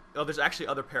 there's actually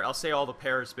other pairs. I'll say all the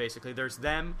pairs, basically. There's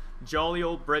them, Jolly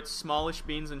Old Brits, Smallish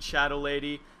Beans, and Shadow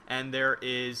Lady. And there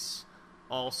is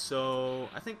also...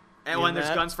 I think... And when there's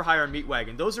Guns for Hire and Meat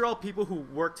Wagon. Those are all people who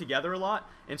work together a lot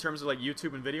in terms of like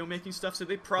YouTube and video making stuff, so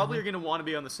they probably are going to want to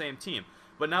be on the same team.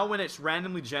 But now when it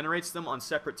randomly generates them on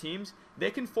separate teams, they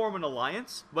can form an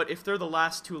alliance, but if they're the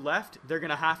last 2 left, they're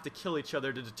going to have to kill each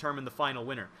other to determine the final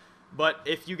winner. But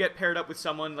if you get paired up with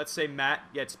someone, let's say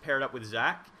Matt gets paired up with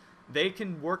Zach, they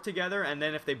can work together, and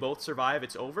then if they both survive,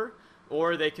 it's over.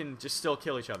 Or they can just still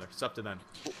kill each other. It's up to them.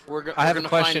 We're I have a gonna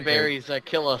question find here. berries that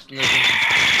kill us. And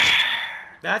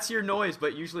That's your noise,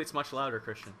 but usually it's much louder,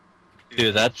 Christian.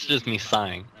 Dude, that's just me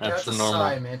sighing. That's the a normal.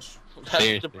 sigh, Mitch. that's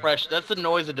Seriously. depression. That's the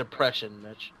noise of depression,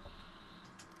 Mitch.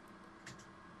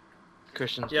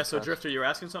 Christian's Yeah, so depressed. Drift0r, you were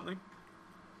asking something?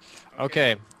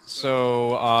 Okay,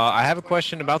 so I have a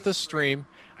question about this stream.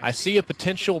 I see a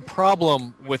potential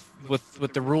problem with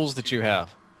the rules that you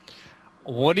have.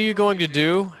 What are you going to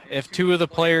do if 2 of the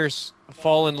players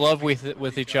fall in love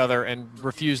with each other and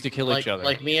refuse to kill each other?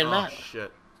 Like me and Oh, Matt.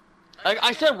 shit.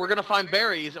 I said we're gonna find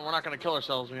berries and we're not gonna kill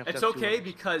ourselves. We have to It's have 2 okay of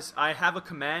them. because I have a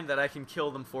command that I can kill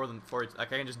them for them. I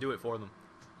can just do it for them.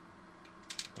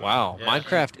 Wow, Yeah.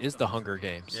 Minecraft is the Hunger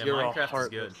Games. Yeah, You're Minecraft a is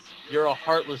heartless. good. You're a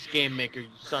heartless game maker, you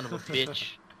son of a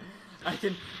bitch. I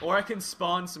can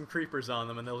spawn some creepers on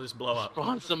them and they'll just blow up.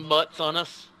 Spawn some mutts on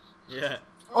us. Yeah.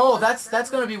 Oh, that's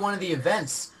gonna be one of the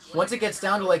events. Once it gets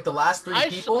down to like the last 3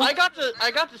 people. I got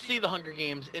to see the Hunger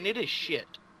Games and it is shit.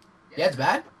 Yeah, it's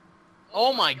bad.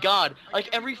 Oh my god! Like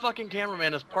every fucking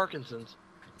cameraman has Parkinson's.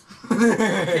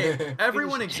 Okay,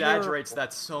 everyone It is exaggerates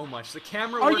that so much. The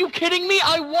camera Are work... you kidding me?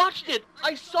 I watched it.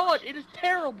 I saw it. It is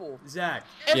terrible. Zach,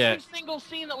 Every Yeah. single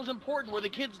scene that was important where the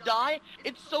kids die,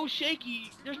 it's so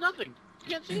shaky. There's nothing.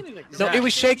 You can't see anything. No, it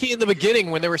was shaky in the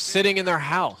beginning when they were sitting in their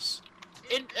house.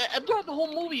 And throughout the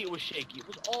whole movie, it was shaky. It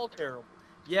was all terrible.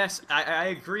 yes, I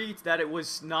agree that it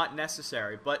was not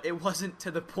necessary, but it wasn't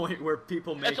to the point where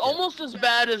people make It's it. almost as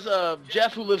bad as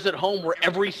Jeff Who Lives at Home, where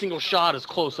every single shot is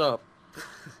close up.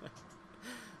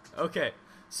 Okay,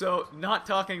 so not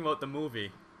talking about the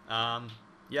movie.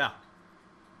 Yeah.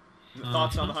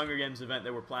 Thoughts on the Hunger Games event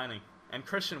that we're planning. And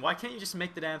Christian, why can't you just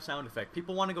make the damn sound effect?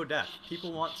 People want to go deaf.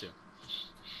 People want to.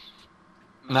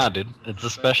 Nah, dude, it's a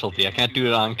specialty. I can't do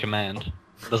it on command.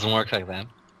 It doesn't work like that.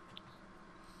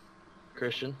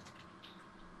 Christian.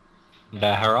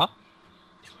 Bahara?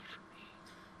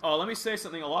 Oh, let me say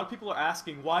something. A lot of people are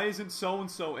asking, why isn't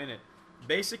so-and-so in it?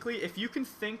 Basically, if you can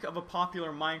think of a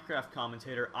popular Minecraft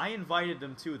commentator, I invited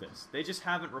them to this. They just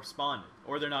haven't responded,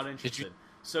 or they're not interested.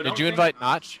 Did you invite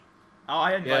Notch? Oh,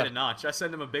 I invited Notch. I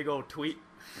sent him a big old tweet.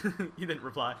 He didn't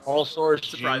reply. All Source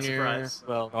Surprise, Junior. surprise.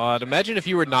 Well, God, imagine if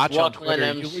you were Notch on Lachlan Twitter.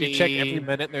 MC. You check every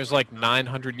minute and there's like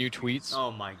 900 new tweets.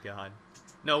 Oh my god.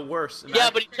 No, worse.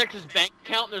 yeah, but he checked his bank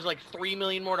account and there's like $3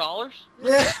 million more.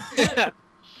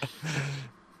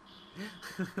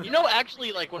 You know,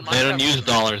 actually, like when They don't Minecraft- use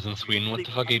dollars in Sweden. What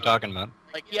the fuck are you talking about?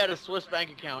 Like he had a Swiss bank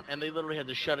account and they literally had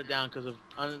to shut it down because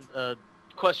of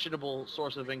questionable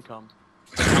source of income.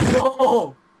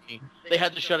 Whoa! They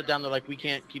had to shut it down. They're like, we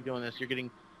can't keep doing this. You're getting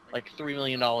like $3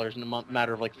 million in a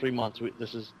matter of like 3 months.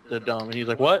 This is the dumb. And he's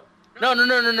like, what? No,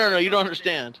 you don't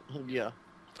understand. Yeah.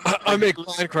 I make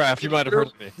Minecraft. You might have heard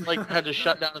of me. Like had to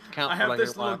shut down his account. I for have like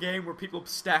this a little while. game where people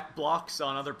stack blocks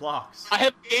on other blocks. I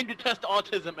have a game to test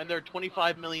autism, and there are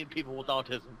 25 million people with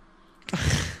autism.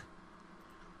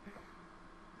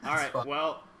 Alright,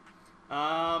 well,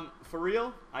 for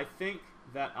real, I think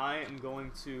that I am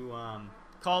going to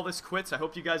call this quits. I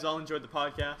hope you guys all enjoyed the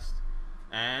podcast.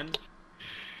 And,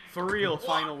 for real,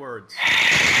 final words.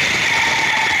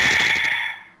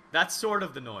 That's sort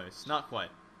of the noise, not quite.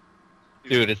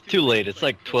 Dude, it's too late. It's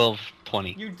like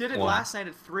 12:20. You did it Wow. last night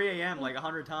at 3 a.m. like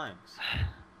 100 times.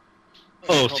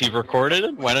 Oh, so you recorded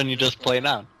it? Why don't you just play it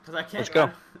out? Because I can't. Let's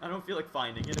go. I don't feel like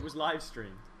finding it. It was live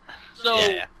streamed. So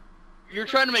Yeah. you're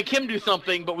trying to make him do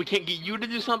something, but we can't get you to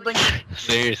do something.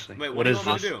 Seriously. Wait, what do you is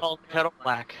want me this? to do? Called Kettle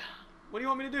Black. What do you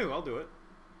want me to do? I'll do it.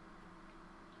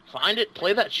 Find it,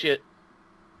 play that shit.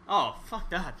 Oh, fuck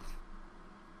that.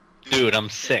 Dude, I'm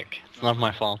sick. It's not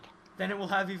my fault. Then it will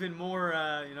have even more,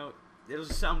 it'll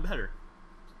just sound better.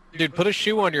 Dude, put a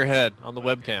shoe on your head on the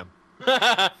webcam.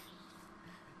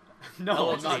 No, Oh,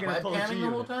 I'm it's not like gonna pull a webcamming G the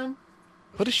whole unit. time?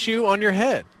 Put a shoe on your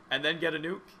head. And then get a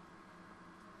nuke?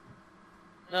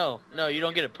 No, you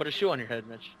don't get it. Put a shoe on your head,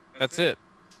 Mitch. That's it.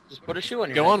 Just put a shoe on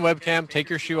your Go head. on webcam, take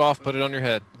your shoe off, put it on your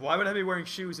head. Why would I be wearing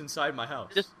shoes inside my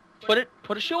house? Just put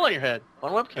a shoe on your head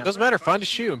on webcam. It doesn't matter. Find a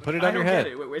shoe and put it I on don't your get head.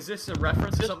 it. Wait, is this a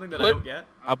reference to Just something that I put- don't get?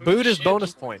 A boot is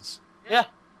bonus points. Yeah.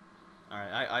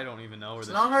 Alright, I don't even know where It's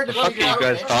this not hard to The fuck figure are you out.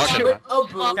 guys man. talking Put about?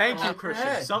 a boot Thank on you, your Christian.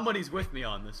 head. Somebody's with me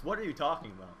on this. What are you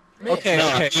talking about? Okay,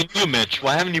 No, okay. you, Mitch.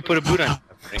 Why haven't you put a boot on?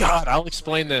 God, I'll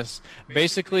explain this.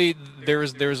 Basically, there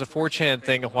was a 4chan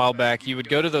thing a while back. You would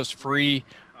go to those free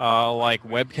like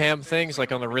webcam things,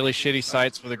 like on the really shitty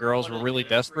sites where the girls were really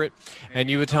desperate, and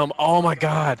you would tell them, "Oh my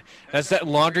God, that's that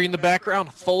laundry in the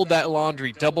background. Fold that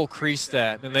laundry, double crease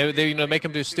that," and they make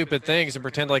them do stupid things and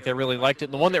pretend like they really liked it.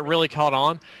 And the one that really caught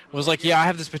on was like, "Yeah, I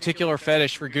have this particular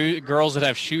fetish for girls that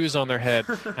have shoes on their head,"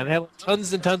 and they had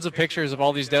tons and tons of pictures of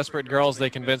all these desperate girls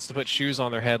they convinced to put shoes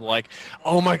on their head. Like,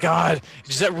 "Oh my God,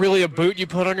 is that really a boot you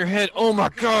put on your head? Oh my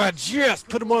God, yes,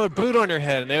 put a boot on your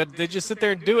head." And they just sit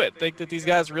there and do it. Think that these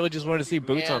guys really just want to see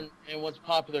boots on. And what's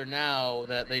popular now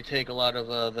that they take a lot of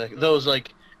those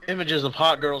like images of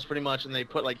hot girls pretty much, and they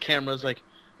put like cameras, like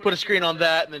put a screen on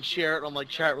that and then share it on like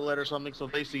chat roulette or something, so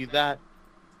they see that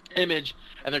image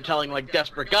and they're telling like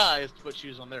desperate guys to put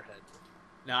shoes on their head.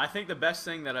 Now, I think the best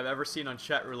thing that I've ever seen on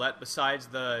chat roulette, besides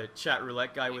the chat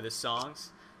roulette guy with his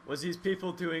songs, was these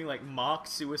people doing like mock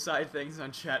suicide things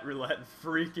on chat roulette and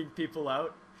freaking people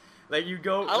out. Like you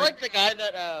go. I like the guy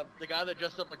that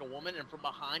dressed up like a woman, and from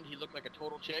behind he looked like a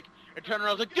total chick, and turned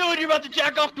around and was like, "Dude, you're about to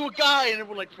jack off to a guy," and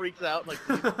everyone like freaks out. Like,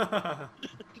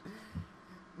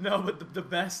 No, but the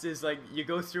best is like you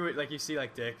go through it, like you see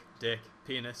like dick,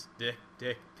 penis,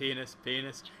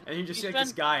 penis, and you just see like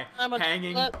this guy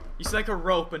hanging. You see like a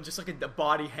rope and just like a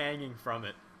body hanging from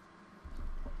it.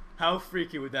 How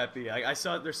freaky would that be? I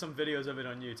saw there's some videos of it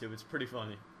on YouTube. It's pretty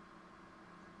funny.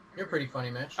 You're pretty funny,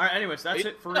 Mitch. All right, anyways, that's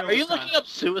it for real. Are you this time. looking up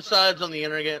suicides on the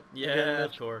internet? Yeah,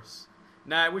 of course.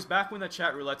 Nah, it was back when the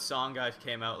chat roulette song guy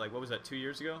came out. Like, what was that? 2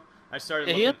 years ago. I started.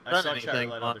 Yeah, he looking, hasn't I done saw chat anything,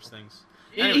 roulette huh? other things.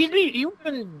 He would have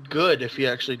been good if he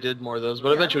actually did more of those,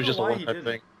 but I Yeah, bet you I it was don't just a know why he one-time didn't.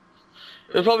 thing.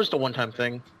 It was probably just a one-time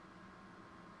thing.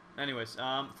 Anyways,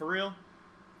 for real,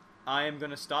 I am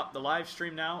gonna stop the live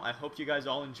stream now. I hope you guys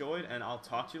all enjoyed, and I'll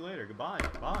talk to you later. Goodbye.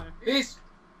 Bye. Peace.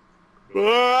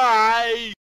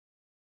 Bye.